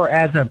before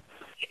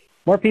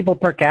more people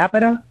per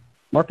capita?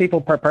 More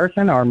people per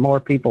person or more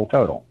people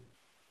total?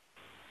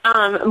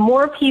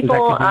 More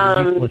people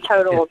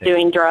total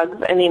doing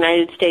drugs in the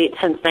United States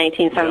since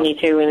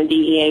 1972 when the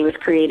DEA was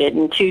created,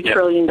 and $2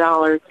 trillion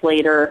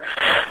later,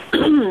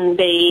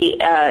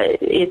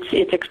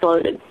 it's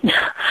exploded.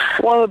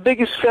 One of the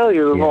biggest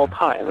failures of all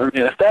time. I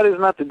mean, if that is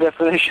not the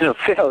definition of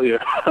failure,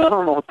 I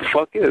don't know what the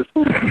fuck is.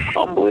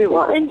 Unbelievable.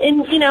 Well,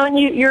 and you know, and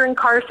you're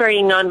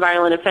incarcerating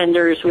nonviolent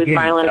offenders with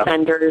violent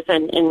offenders,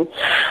 and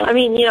I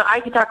mean, you know, I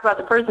could talk about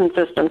the prison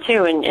system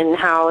too, and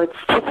how it's.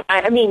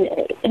 I mean,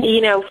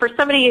 you know, for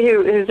somebody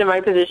who's in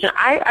my position,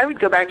 I would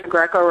go back to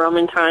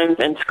Greco-Roman times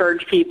and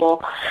scourge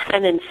people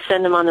and then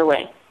send them on their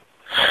way.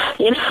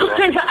 You know,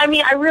 I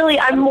mean,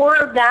 I'm more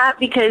of that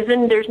because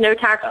then there's no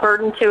tax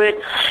burden to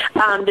it.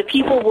 The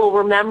people will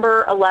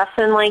remember a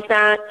lesson like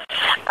that,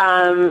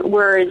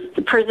 whereas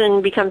the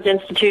prison becomes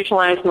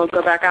institutionalized and they'll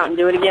go back out and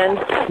do it again.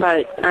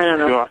 But I don't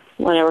know,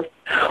 whatever.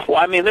 Well,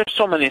 I mean, there's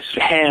so many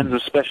hands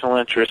of special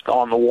interest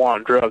on the war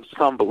on drugs. It's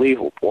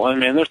unbelievable. I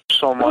mean, there's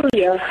so much. Oh,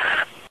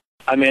 yeah.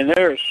 I mean,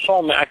 there's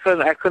so many. I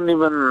wouldn't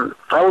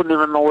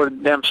even know where to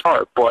damn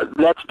start. But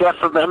that's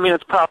definitely. I mean,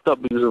 it's popped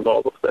up because of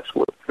all of this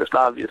work. Just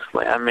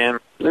obviously. I mean,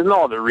 there's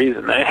no other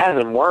reason. It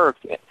hasn't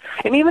worked.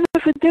 And even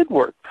if it did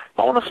work,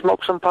 I want to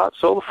smoke some pot.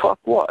 So the fuck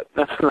what?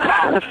 That's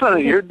none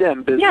of your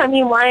damn business. Yeah, I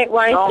mean,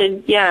 why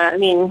should? Yeah, I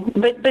mean,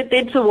 but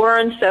it's a war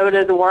on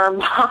soda, the war on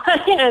pot,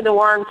 the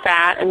war on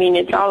fat. I mean,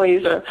 it's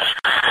always a.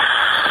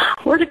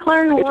 We're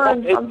declaring war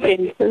on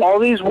something. All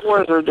these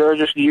wars they're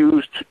just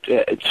used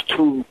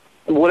to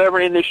whatever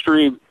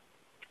industry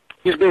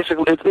is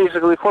basically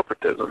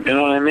corporatism. You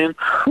know what I mean?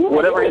 Yeah,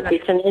 whatever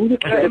it's an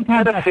industry. it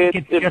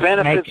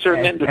benefits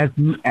certain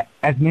industries.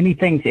 As many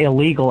things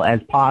illegal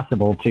as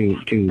possible to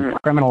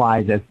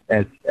criminalize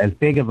as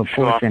big of a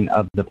portion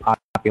of the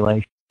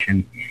population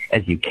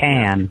as you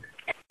can.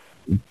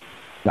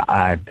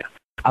 I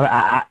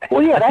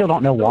still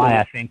don't know why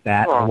I think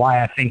that, or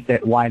why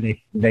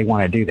they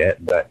want to do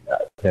that, but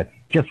that's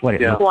just what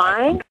it is.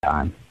 Why?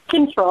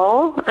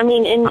 Control. I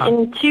mean,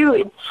 and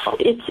two,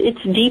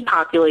 it's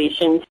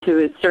depopulation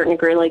to a certain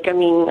degree. Like, I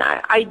mean,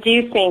 I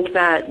do think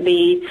that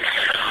the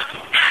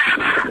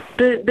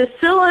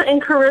Scylla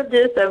and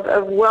Charybdis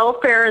of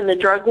welfare and the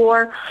drug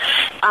war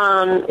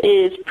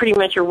is pretty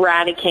much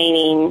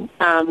eradicating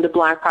the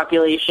black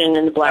population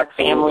and the black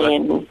family.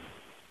 And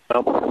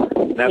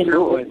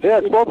absolutely. Yeah,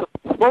 both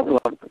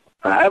of them.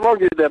 I've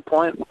argued that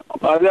point.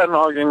 I've got an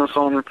argument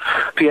on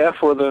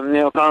PF where the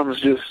neocons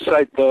just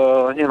cite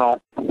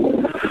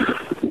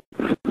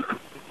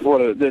what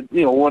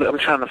I'm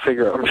trying to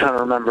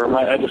remember.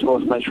 I just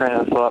lost my train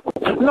of thought.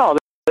 No,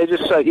 they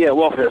just say,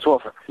 welfare, it's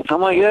welfare.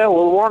 I'm like, yeah,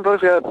 well, the war on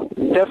drugs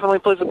definitely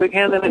plays a big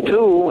hand in it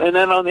too. And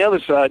then on the other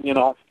side,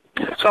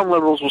 some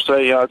liberals will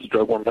say, yeah, it's a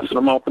drug war, messing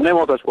them up, and they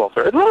won't touch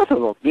welfare. It's both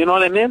of them. You know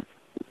what I mean?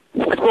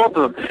 It's both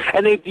of them.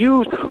 And they've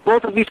used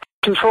both of these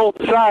controlled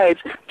sides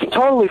to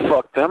totally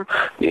fuck them.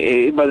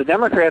 By the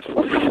Democrats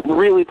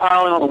really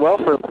piling on the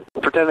welfare,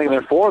 pretending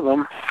they're for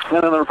them,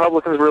 and then the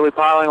Republicans really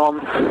piling on,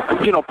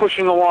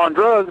 pushing the war on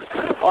drugs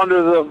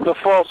under the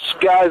false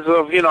guise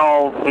of, you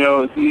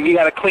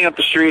got to clean up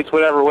the streets,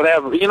 whatever.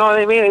 You know what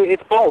I mean?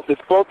 It's both.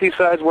 It's both these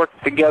sides working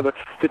together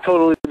to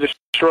totally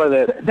destroy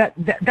that.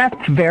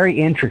 That's very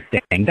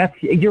interesting.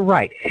 You're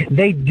right.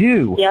 They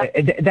do.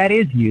 Yep. That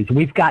is used.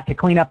 We've got to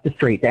clean up the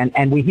streets,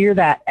 and we hear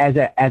that as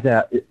a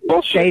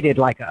stated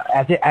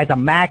as a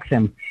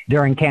maxim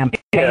during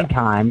campaign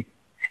time.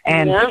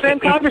 And the same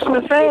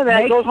congressman saying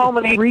that goes home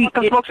and he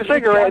smokes a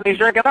cigarette and he's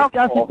drinking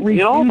alcohol. It doesn't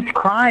reduce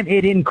crime.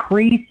 It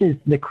increases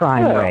the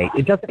crime rate.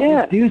 It doesn't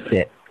reduce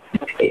it.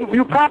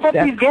 You prop up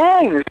these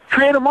gangs,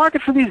 create a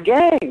market for these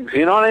gangs.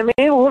 You know what I mean?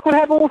 Well, look what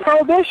happened with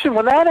Prohibition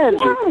when that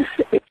ended. Yes.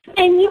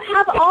 And you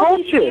have all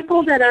these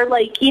people that are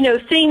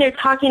sitting there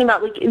talking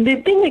about,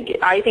 the thing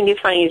that I think is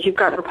funny is you've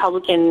got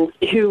Republicans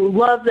who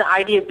love the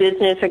idea of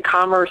business and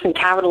commerce and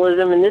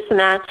capitalism and this and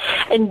that,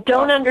 and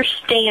don't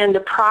understand the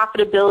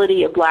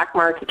profitability of black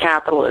market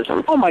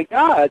capitalism. Oh my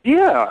God,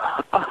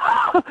 yeah.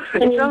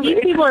 And these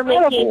people are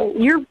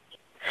making,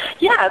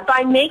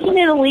 by making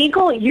it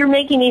illegal, you're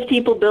making these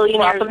people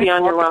billionaires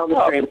beyond your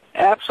wildest dreams.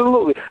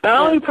 Absolutely. Not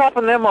only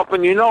propping them up,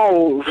 and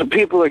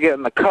people are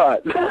getting the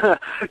cut.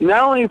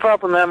 Not only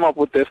propping them up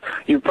with this,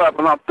 you're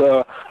propping up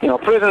the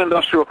prison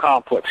industrial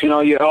complex. A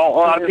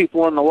lot of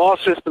people in the law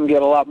system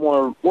get a lot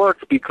more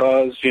work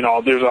because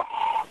there's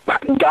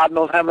God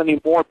knows how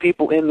many more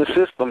people in the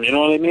system. You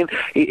know what I mean?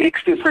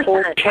 It's this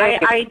whole chain.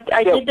 I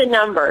did the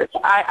numbers.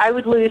 I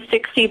would lose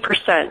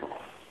 60%.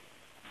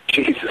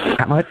 Jesus.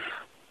 How much?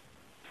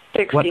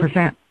 60. What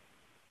percent?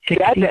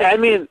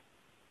 60?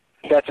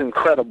 That's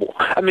incredible.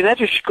 I mean, that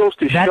just goes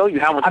to show you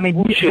how much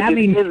bullshit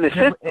is in the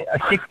system.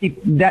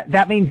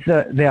 That means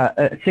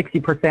the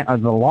 60%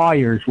 of the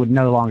lawyers would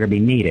no longer be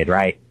needed,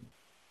 right?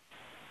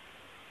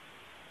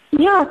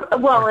 Yeah.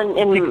 Well,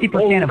 in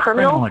 60% of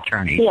criminal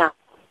attorneys.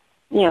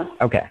 Yeah.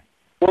 Okay.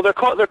 Well,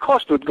 their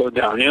cost would go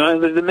down.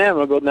 The demand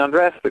would go down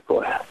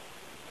drastically.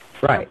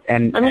 Right,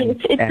 and I mean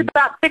it's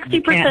about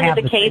 60% of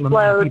the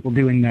caseload. People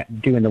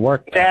doing the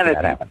work.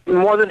 And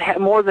more than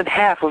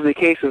half of the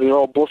cases are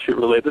all bullshit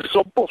related. This is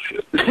all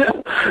bullshit.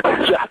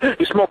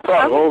 You smoke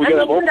pot. I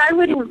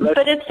wouldn't.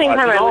 But at the same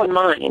time, I wouldn't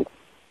mind.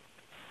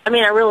 I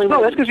mean, I really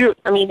wouldn't. No, that's because you're.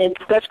 I mean,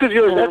 that's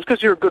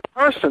because you're a good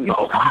person,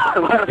 though.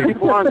 A lot of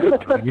people aren't good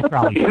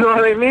people. You know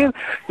what I mean?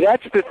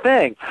 That's the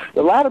thing.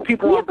 A lot of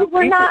people aren't good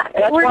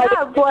people. We're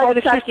not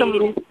blood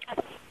sucking.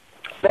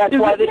 That's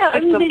why this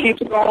system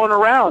keeps going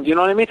around. You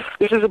know what I mean?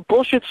 This is a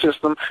bullshit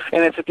system,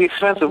 and it's at the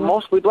expense of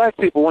mostly black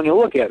people when you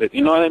look at it.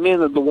 You know what I mean?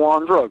 The war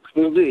on drugs.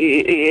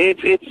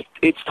 It's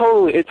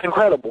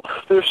incredible.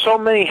 There's so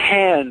many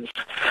hands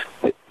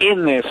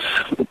in this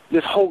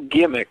whole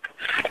gimmick,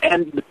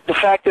 and the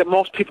fact that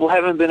most people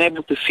haven't been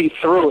able to see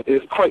through it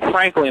is quite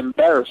frankly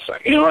embarrassing.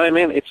 You know what I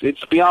mean?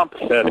 It's beyond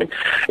pathetic.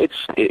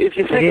 If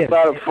you think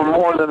about it for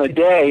more than a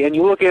day, and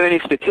you look at any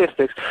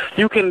statistics,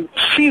 you can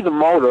see the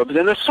motives,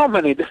 and there's so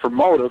many different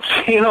motives.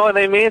 You know what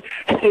I mean?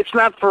 It's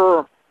not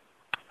to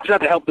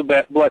help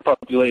the black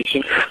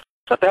population.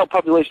 not to help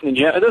population in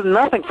general. It does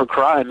nothing for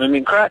crime. I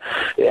mean,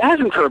 it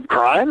hasn't curbed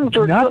crime.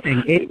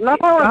 Nothing. It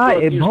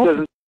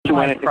doesn't do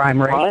anything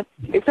crime rate.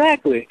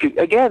 Exactly.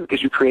 Again,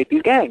 because you create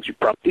these gangs. You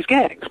prop these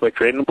gangs by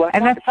creating a black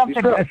market. And that's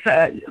something.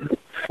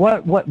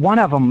 What one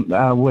of them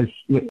was.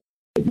 We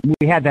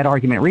had that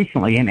argument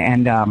recently,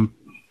 and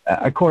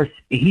of course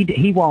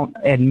he won't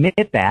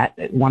admit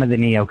that. One of the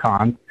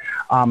neocons.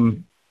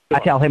 I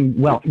tell him,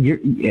 well,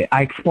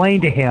 I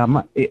explained to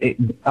him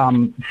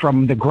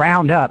from the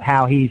ground up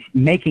how he's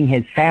making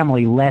his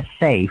family less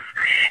safe,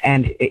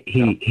 and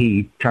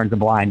he turns a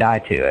blind eye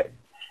to it.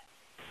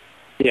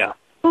 Yeah.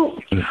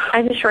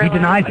 I just he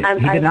denies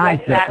it. He denies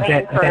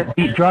that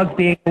drugs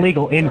being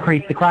illegal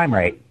increase the crime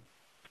rate.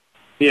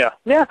 Yeah.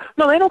 Yeah.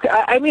 No, they don't.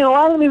 I mean, a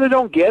lot of them either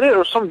don't get it,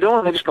 or some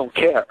don't. They just don't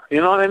care.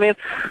 You know what I mean?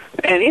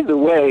 And either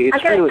way,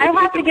 it's I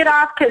have to get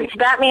off because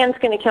Batman's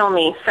going to kill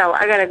me. So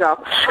I got to go.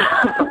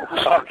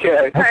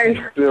 Okay. Sorry.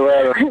 See you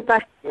later.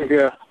 Bye.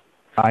 Yeah.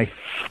 Bye.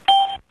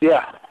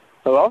 Yeah.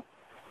 Hello?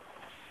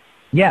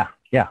 Yeah.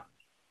 Yeah.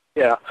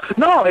 Yeah.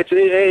 No, it's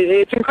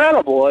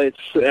incredible. It's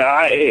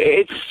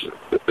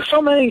so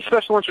many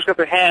special interests got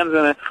their hands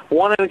in it,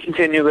 wanting to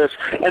continue this,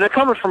 and they're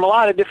coming from a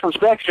lot of different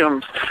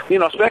spectrums. You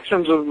know,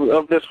 spectrums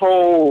of this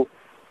whole.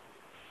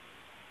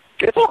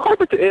 It's all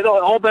corporate. It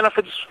all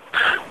benefits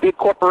big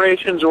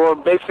corporations or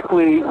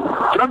basically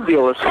drug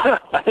dealers.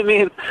 I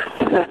mean,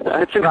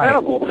 it's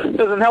incredible. Right. It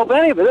doesn't help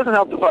anybody. It doesn't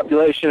help the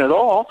population at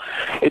all.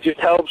 It just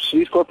helps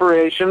these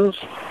corporations.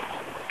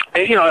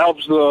 It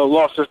helps the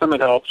law system.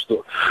 It helps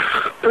the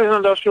prison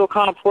industrial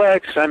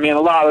complex. I mean, a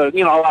lot of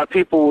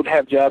people would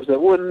have jobs that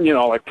wouldn't,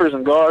 like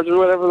prison guards or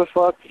whatever the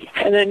fuck.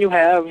 And then you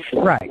have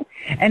right,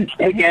 and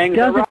gangs it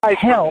doesn't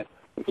help.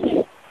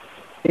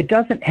 It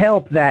doesn't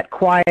help that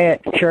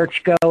quiet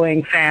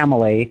church-going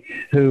family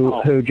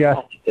who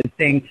just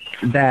thinks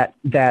that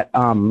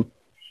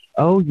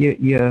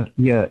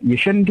you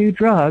shouldn't do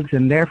drugs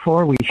and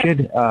therefore we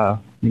should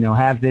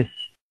have this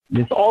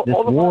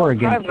war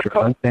against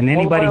drugs, and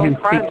anybody who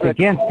speaks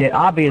against it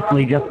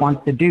obviously just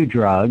wants to do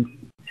drugs.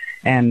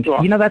 And,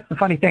 that's the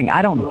funny thing.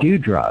 I don't do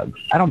drugs.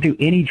 I don't do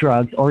any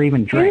drugs or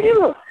even drink.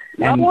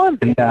 Not one.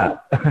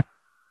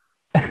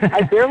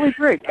 I barely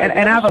drink. And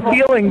I have a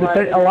feeling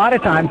that a lot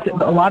of times,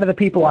 a lot of the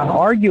people I'm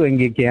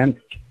arguing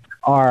against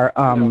are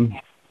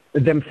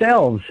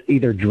themselves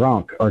either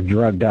drunk or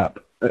drugged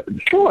up.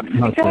 Sure,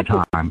 most of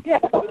the time. Yeah,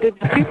 the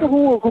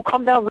people who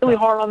come down really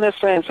hard on this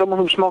saying someone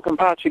who's smoking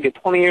pot should get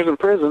 20 years in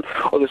prison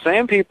are the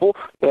same people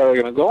that are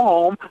going to go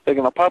home, they're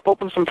going to pop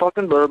open some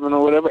fucking bourbon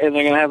or whatever, and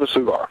they're going to have a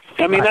cigar.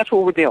 I mean, that's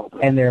what we're dealing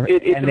with. And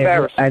it's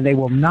embarrassing. And they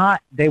will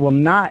not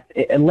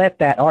let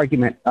that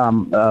argument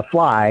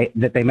fly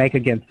that they make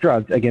against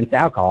drugs, against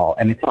alcohol.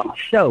 And it's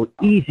so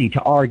easy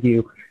to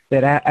argue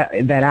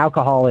that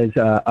alcohol is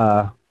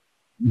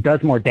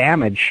does more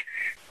damage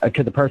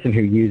to the person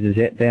who uses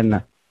it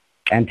than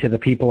and to the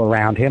people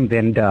around him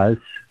than does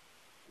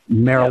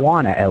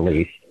marijuana, at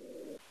least.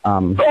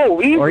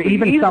 Or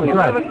even some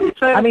drugs.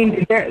 I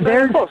mean,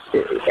 there's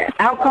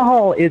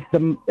alcohol is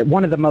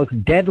one of the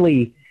most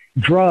deadly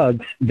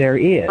drugs there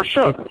is. For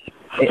sure.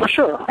 For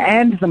sure.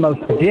 And the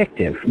most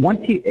addictive.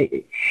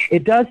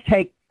 It does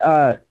take.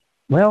 I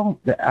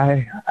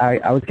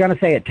was going to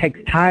say it takes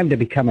time to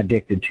become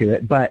addicted to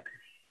it, but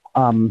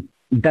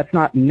that's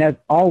not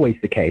always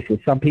the case.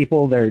 With some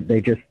people,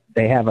 they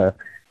have a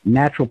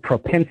natural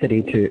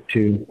propensity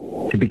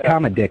to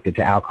become addicted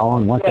to alcohol,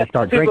 and once they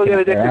start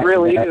drinking,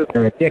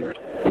 they're addicted.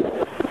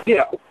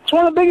 Yeah, it's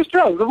one of the biggest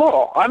drugs of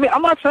all. I mean,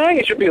 I'm not saying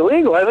it should be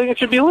illegal. I think it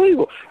should be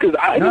illegal because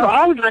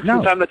I would drink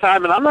from time to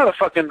time, and I'm not a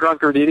fucking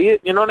drunkard idiot.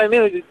 You know what I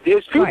mean?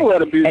 There's people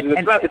that abuse it.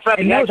 It's not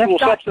the actual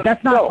substance.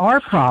 That's not our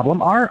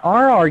problem. Our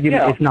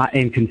argument is not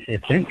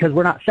inconsistent because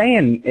we're not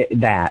saying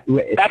that.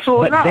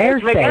 Absolutely not.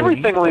 They're saying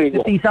everything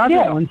illegal. That these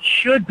other ones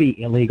should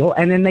be illegal,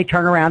 and then they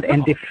turn around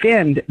and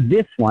defend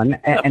this one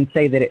and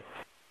say that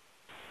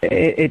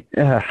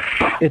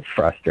it's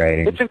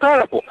frustrating. It's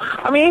incredible.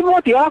 I mean, even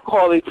with the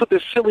alcohol, they put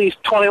this silly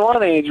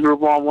 21 age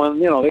group on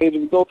when, the age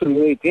of adulthood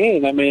is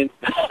 18. I mean,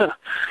 but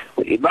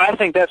I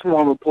think that's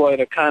more of a play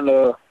to kind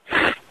of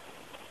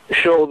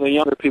show the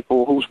younger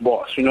people who's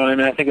boss. You know what I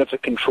mean? I think that's a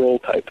control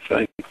type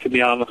thing, to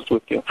be honest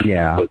with you.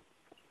 Yeah. But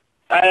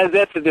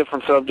that's a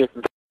different subject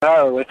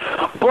entirely.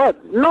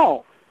 But,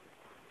 no.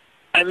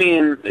 I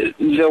mean,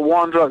 the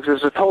war on drugs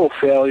is a total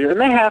failure, and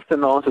they have to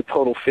know it's a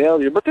total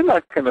failure, but they're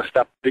not going to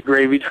stop the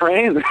gravy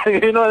train.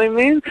 You know what I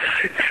mean?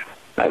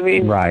 I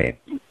mean, right.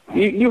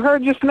 You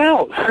heard just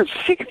now,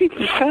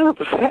 60% of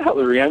the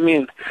salary. I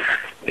mean,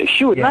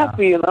 she would not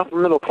be enough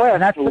middle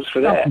class rules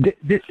for that.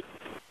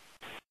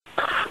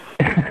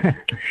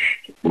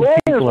 Lawyers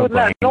would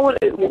not know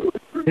it.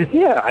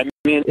 Yeah, I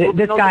mean,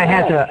 this guy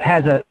has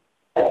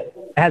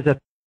a.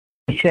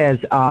 He says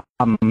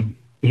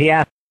he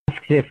asks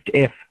if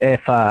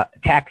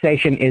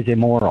taxation is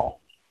immoral,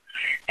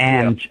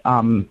 and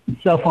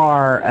so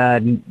far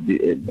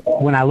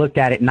when I looked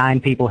at it,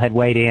 9 people had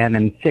weighed in,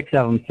 and 6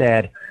 of them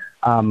said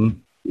no.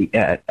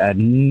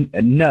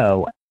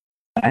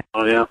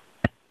 Oh yeah.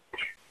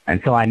 And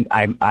so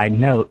I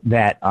note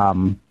that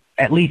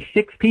at least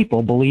 6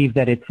 people believe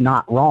that it's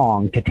not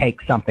wrong to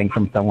take something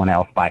from someone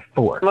else by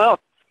force. Well,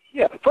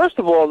 yeah. First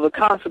of all, the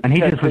concept. And he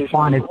just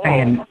responded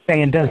saying,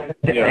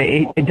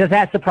 does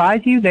that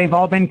surprise you? They've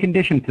all been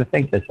conditioned to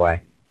think this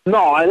way.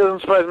 No, it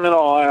doesn't surprise me at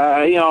all.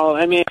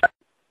 I mean,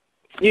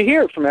 you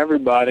hear it from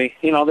everybody.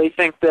 They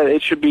think that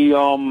it should be,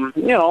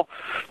 there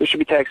should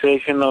be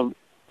taxation of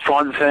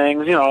fun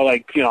things,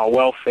 like,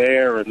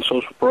 welfare and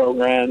social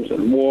programs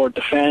and war,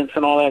 defense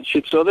and all that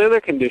shit. So they're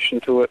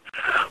conditioned to it.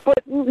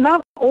 But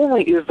not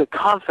only is the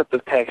concept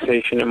of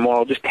taxation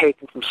immoral, just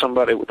taken from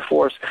somebody with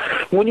force,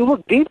 when you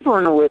look deeper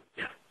into it,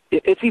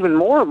 it's even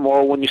more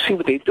immoral when you see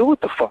what they do with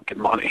the fucking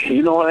money.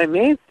 You know what I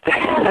mean?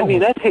 I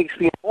mean, that takes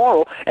the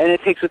immoral and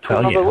it takes it to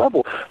another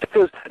level.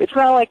 Because it's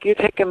not like you're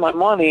taking my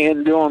money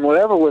and doing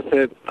whatever with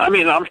it. I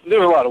mean,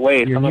 there are a lot of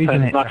ways. You're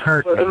using it to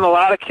hurt me. In a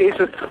lot of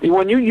cases,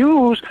 when you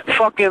use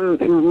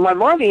fucking my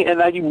money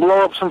and then you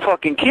blow up some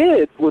fucking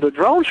kid with a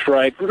drone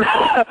strike,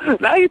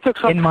 now you took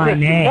something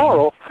that's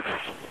immoral.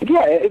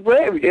 Yeah,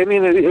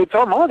 it's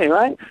our money,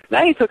 right?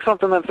 Now you took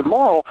something that's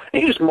immoral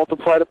and you just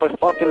multiplied it by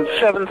fucking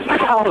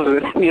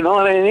 7,000. You know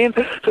what I mean?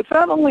 So it's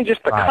not only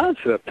just the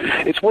concept;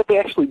 it's what they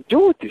actually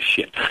do with this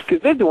shit. Because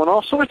they're doing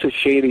all sorts of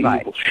shady,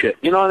 evil shit.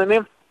 You know what I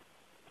mean?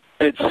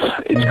 It's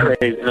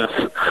craziness.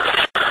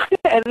 Yeah,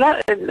 and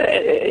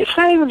it's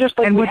not even just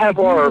like and we have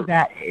our.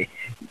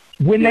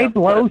 When they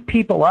blow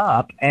people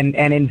up and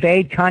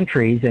invade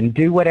countries and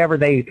do whatever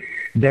their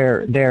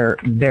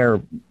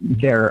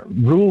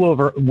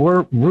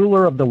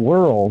ruler of the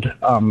world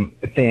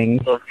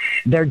things,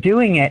 they're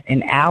doing it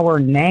in our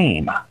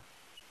name.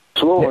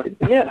 Absolutely,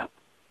 yeah.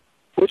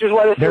 Which is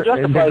why they feel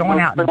justified. They're going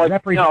out and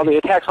the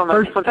attacks on the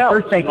first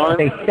they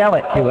sell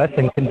it to us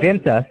and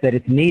convince us that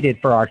it's needed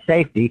for our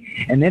safety,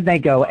 and then they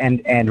go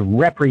and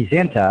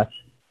represent us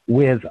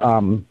with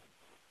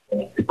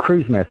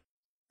cruise missiles.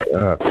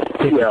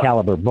 50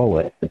 caliber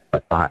bullet.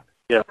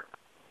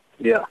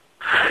 Yeah.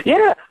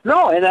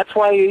 No, and that's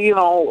why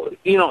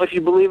if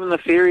you believe in the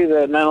theory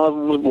that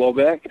 9/11 was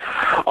blowback,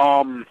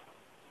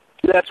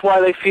 that's why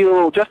they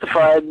feel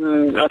justified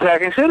in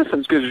attacking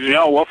citizens because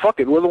well, fuck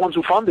it, we're the ones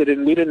who funded it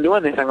and we didn't do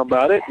anything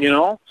about it,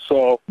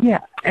 So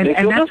yeah, and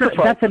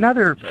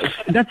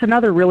that's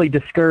another really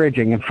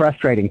discouraging and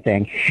frustrating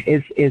thing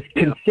is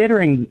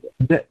considering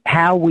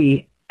how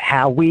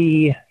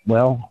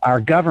our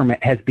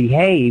government has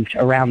behaved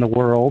around the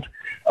world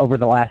over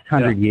the last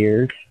 100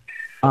 years,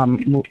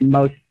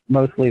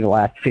 mostly the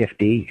last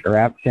 50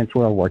 or since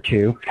World War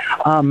II.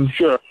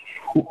 Sure.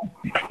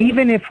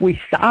 Even if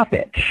we stop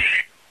it,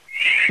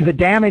 the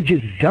damage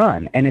is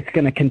done, and it's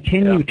going to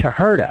continue to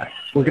hurt us.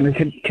 We're going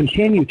to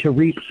continue to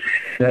reap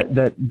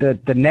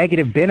the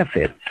negative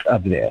benefits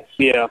of this.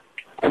 Yeah.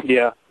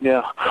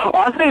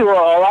 I'll tell you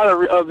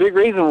a big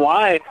reason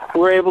why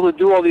we're able to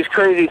do all these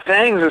crazy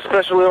things,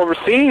 especially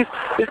overseas,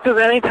 is because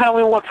anytime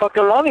we want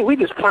fucking money, we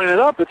just print it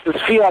up. It's this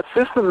fiat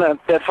system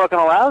that fucking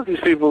allows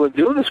these people to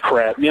do this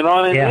crap. You know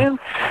what I mean?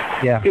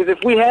 Yeah. Because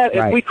if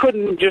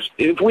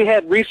we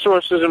had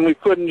resources and we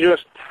couldn't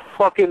just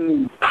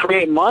fucking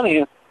create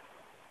money,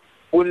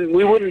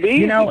 we wouldn't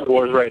be in these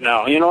wars right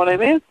now. You know what I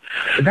mean?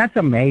 That's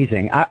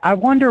amazing. I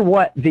wonder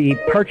what the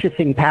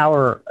purchasing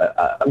power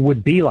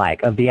would be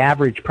like of the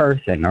average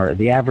person or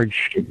the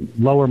average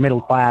lower middle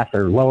class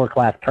or lower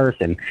class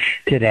person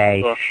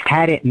today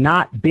had it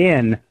not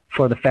been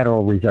for the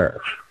Federal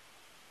Reserve.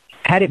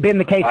 Had it been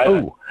the case,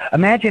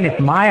 imagine if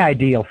my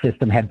ideal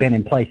system had been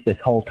in place this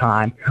whole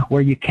time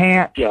where you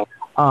can't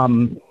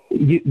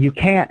you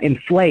can't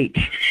inflate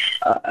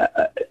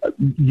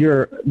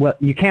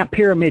you can't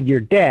pyramid your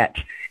debt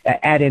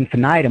ad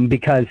infinitum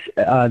because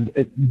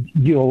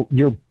your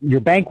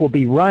bank will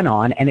be run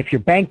on, and if your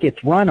bank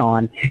gets run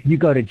on, you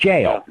go to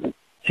jail.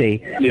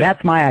 See,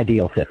 that's my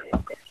ideal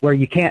system where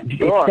you can't.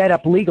 It's set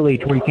up legally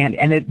to where you can't,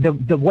 and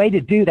the way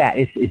to do that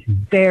is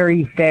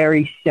very,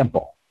 very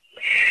simple.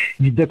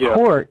 The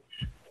courts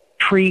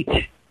treat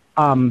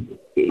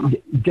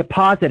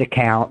deposit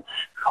accounts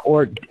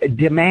or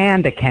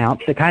demand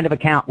accounts, the kind of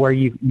account where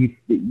you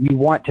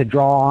want to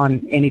draw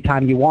on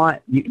anytime you want.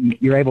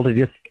 You're able to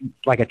just,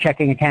 like a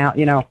checking account,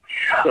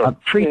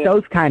 treat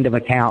those kind of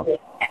accounts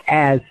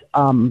as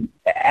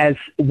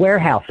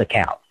warehouse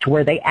accounts, to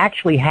where they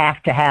actually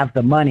have to have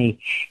the money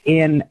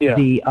in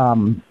the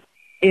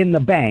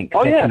bank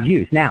that you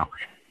use. Now,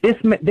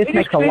 this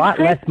makes a lot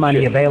less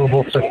money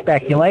available for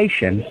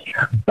speculation,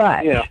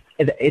 but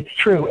it's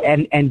true,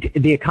 and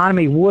the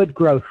economy would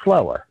grow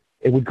slower.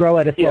 It would grow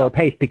at a slower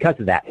pace because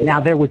of that. Now,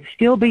 there would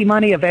still be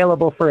money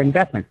available for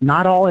investments.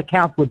 Not all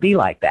accounts would be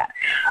like that.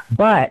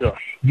 But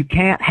you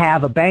can't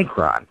have a bank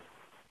run.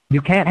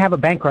 You can't have a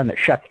bank run that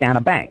shuts down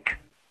a bank.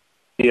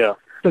 Yeah.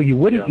 So you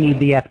wouldn't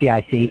need the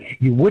FDIC.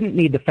 You wouldn't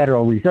need the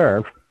Federal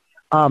Reserve.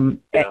 And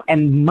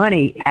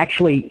money,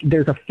 actually,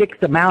 there's a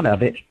fixed amount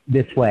of it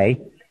this way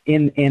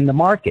in the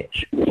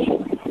markets.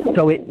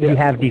 So you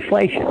have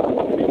deflation.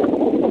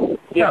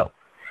 So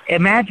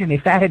imagine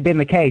if that had been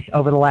the case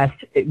over the last,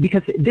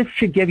 because this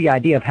should give you an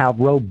idea of how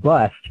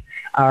robust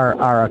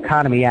our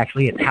economy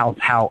actually is,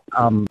 how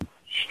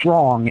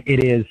strong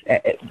it is,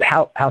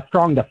 how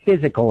strong the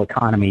physical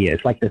economy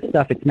is, like the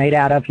stuff it's made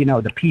out of,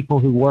 the people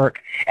who work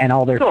and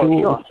all their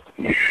tools.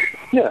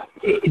 Yeah.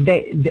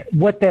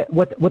 What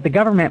the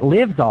government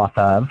lives off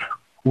of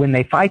when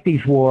they fight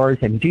these wars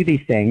and do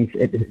these things,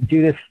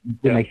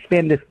 when they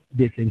spend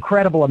this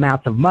incredible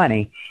amounts of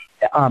money,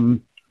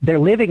 they're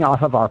living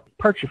off of our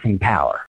purchasing power.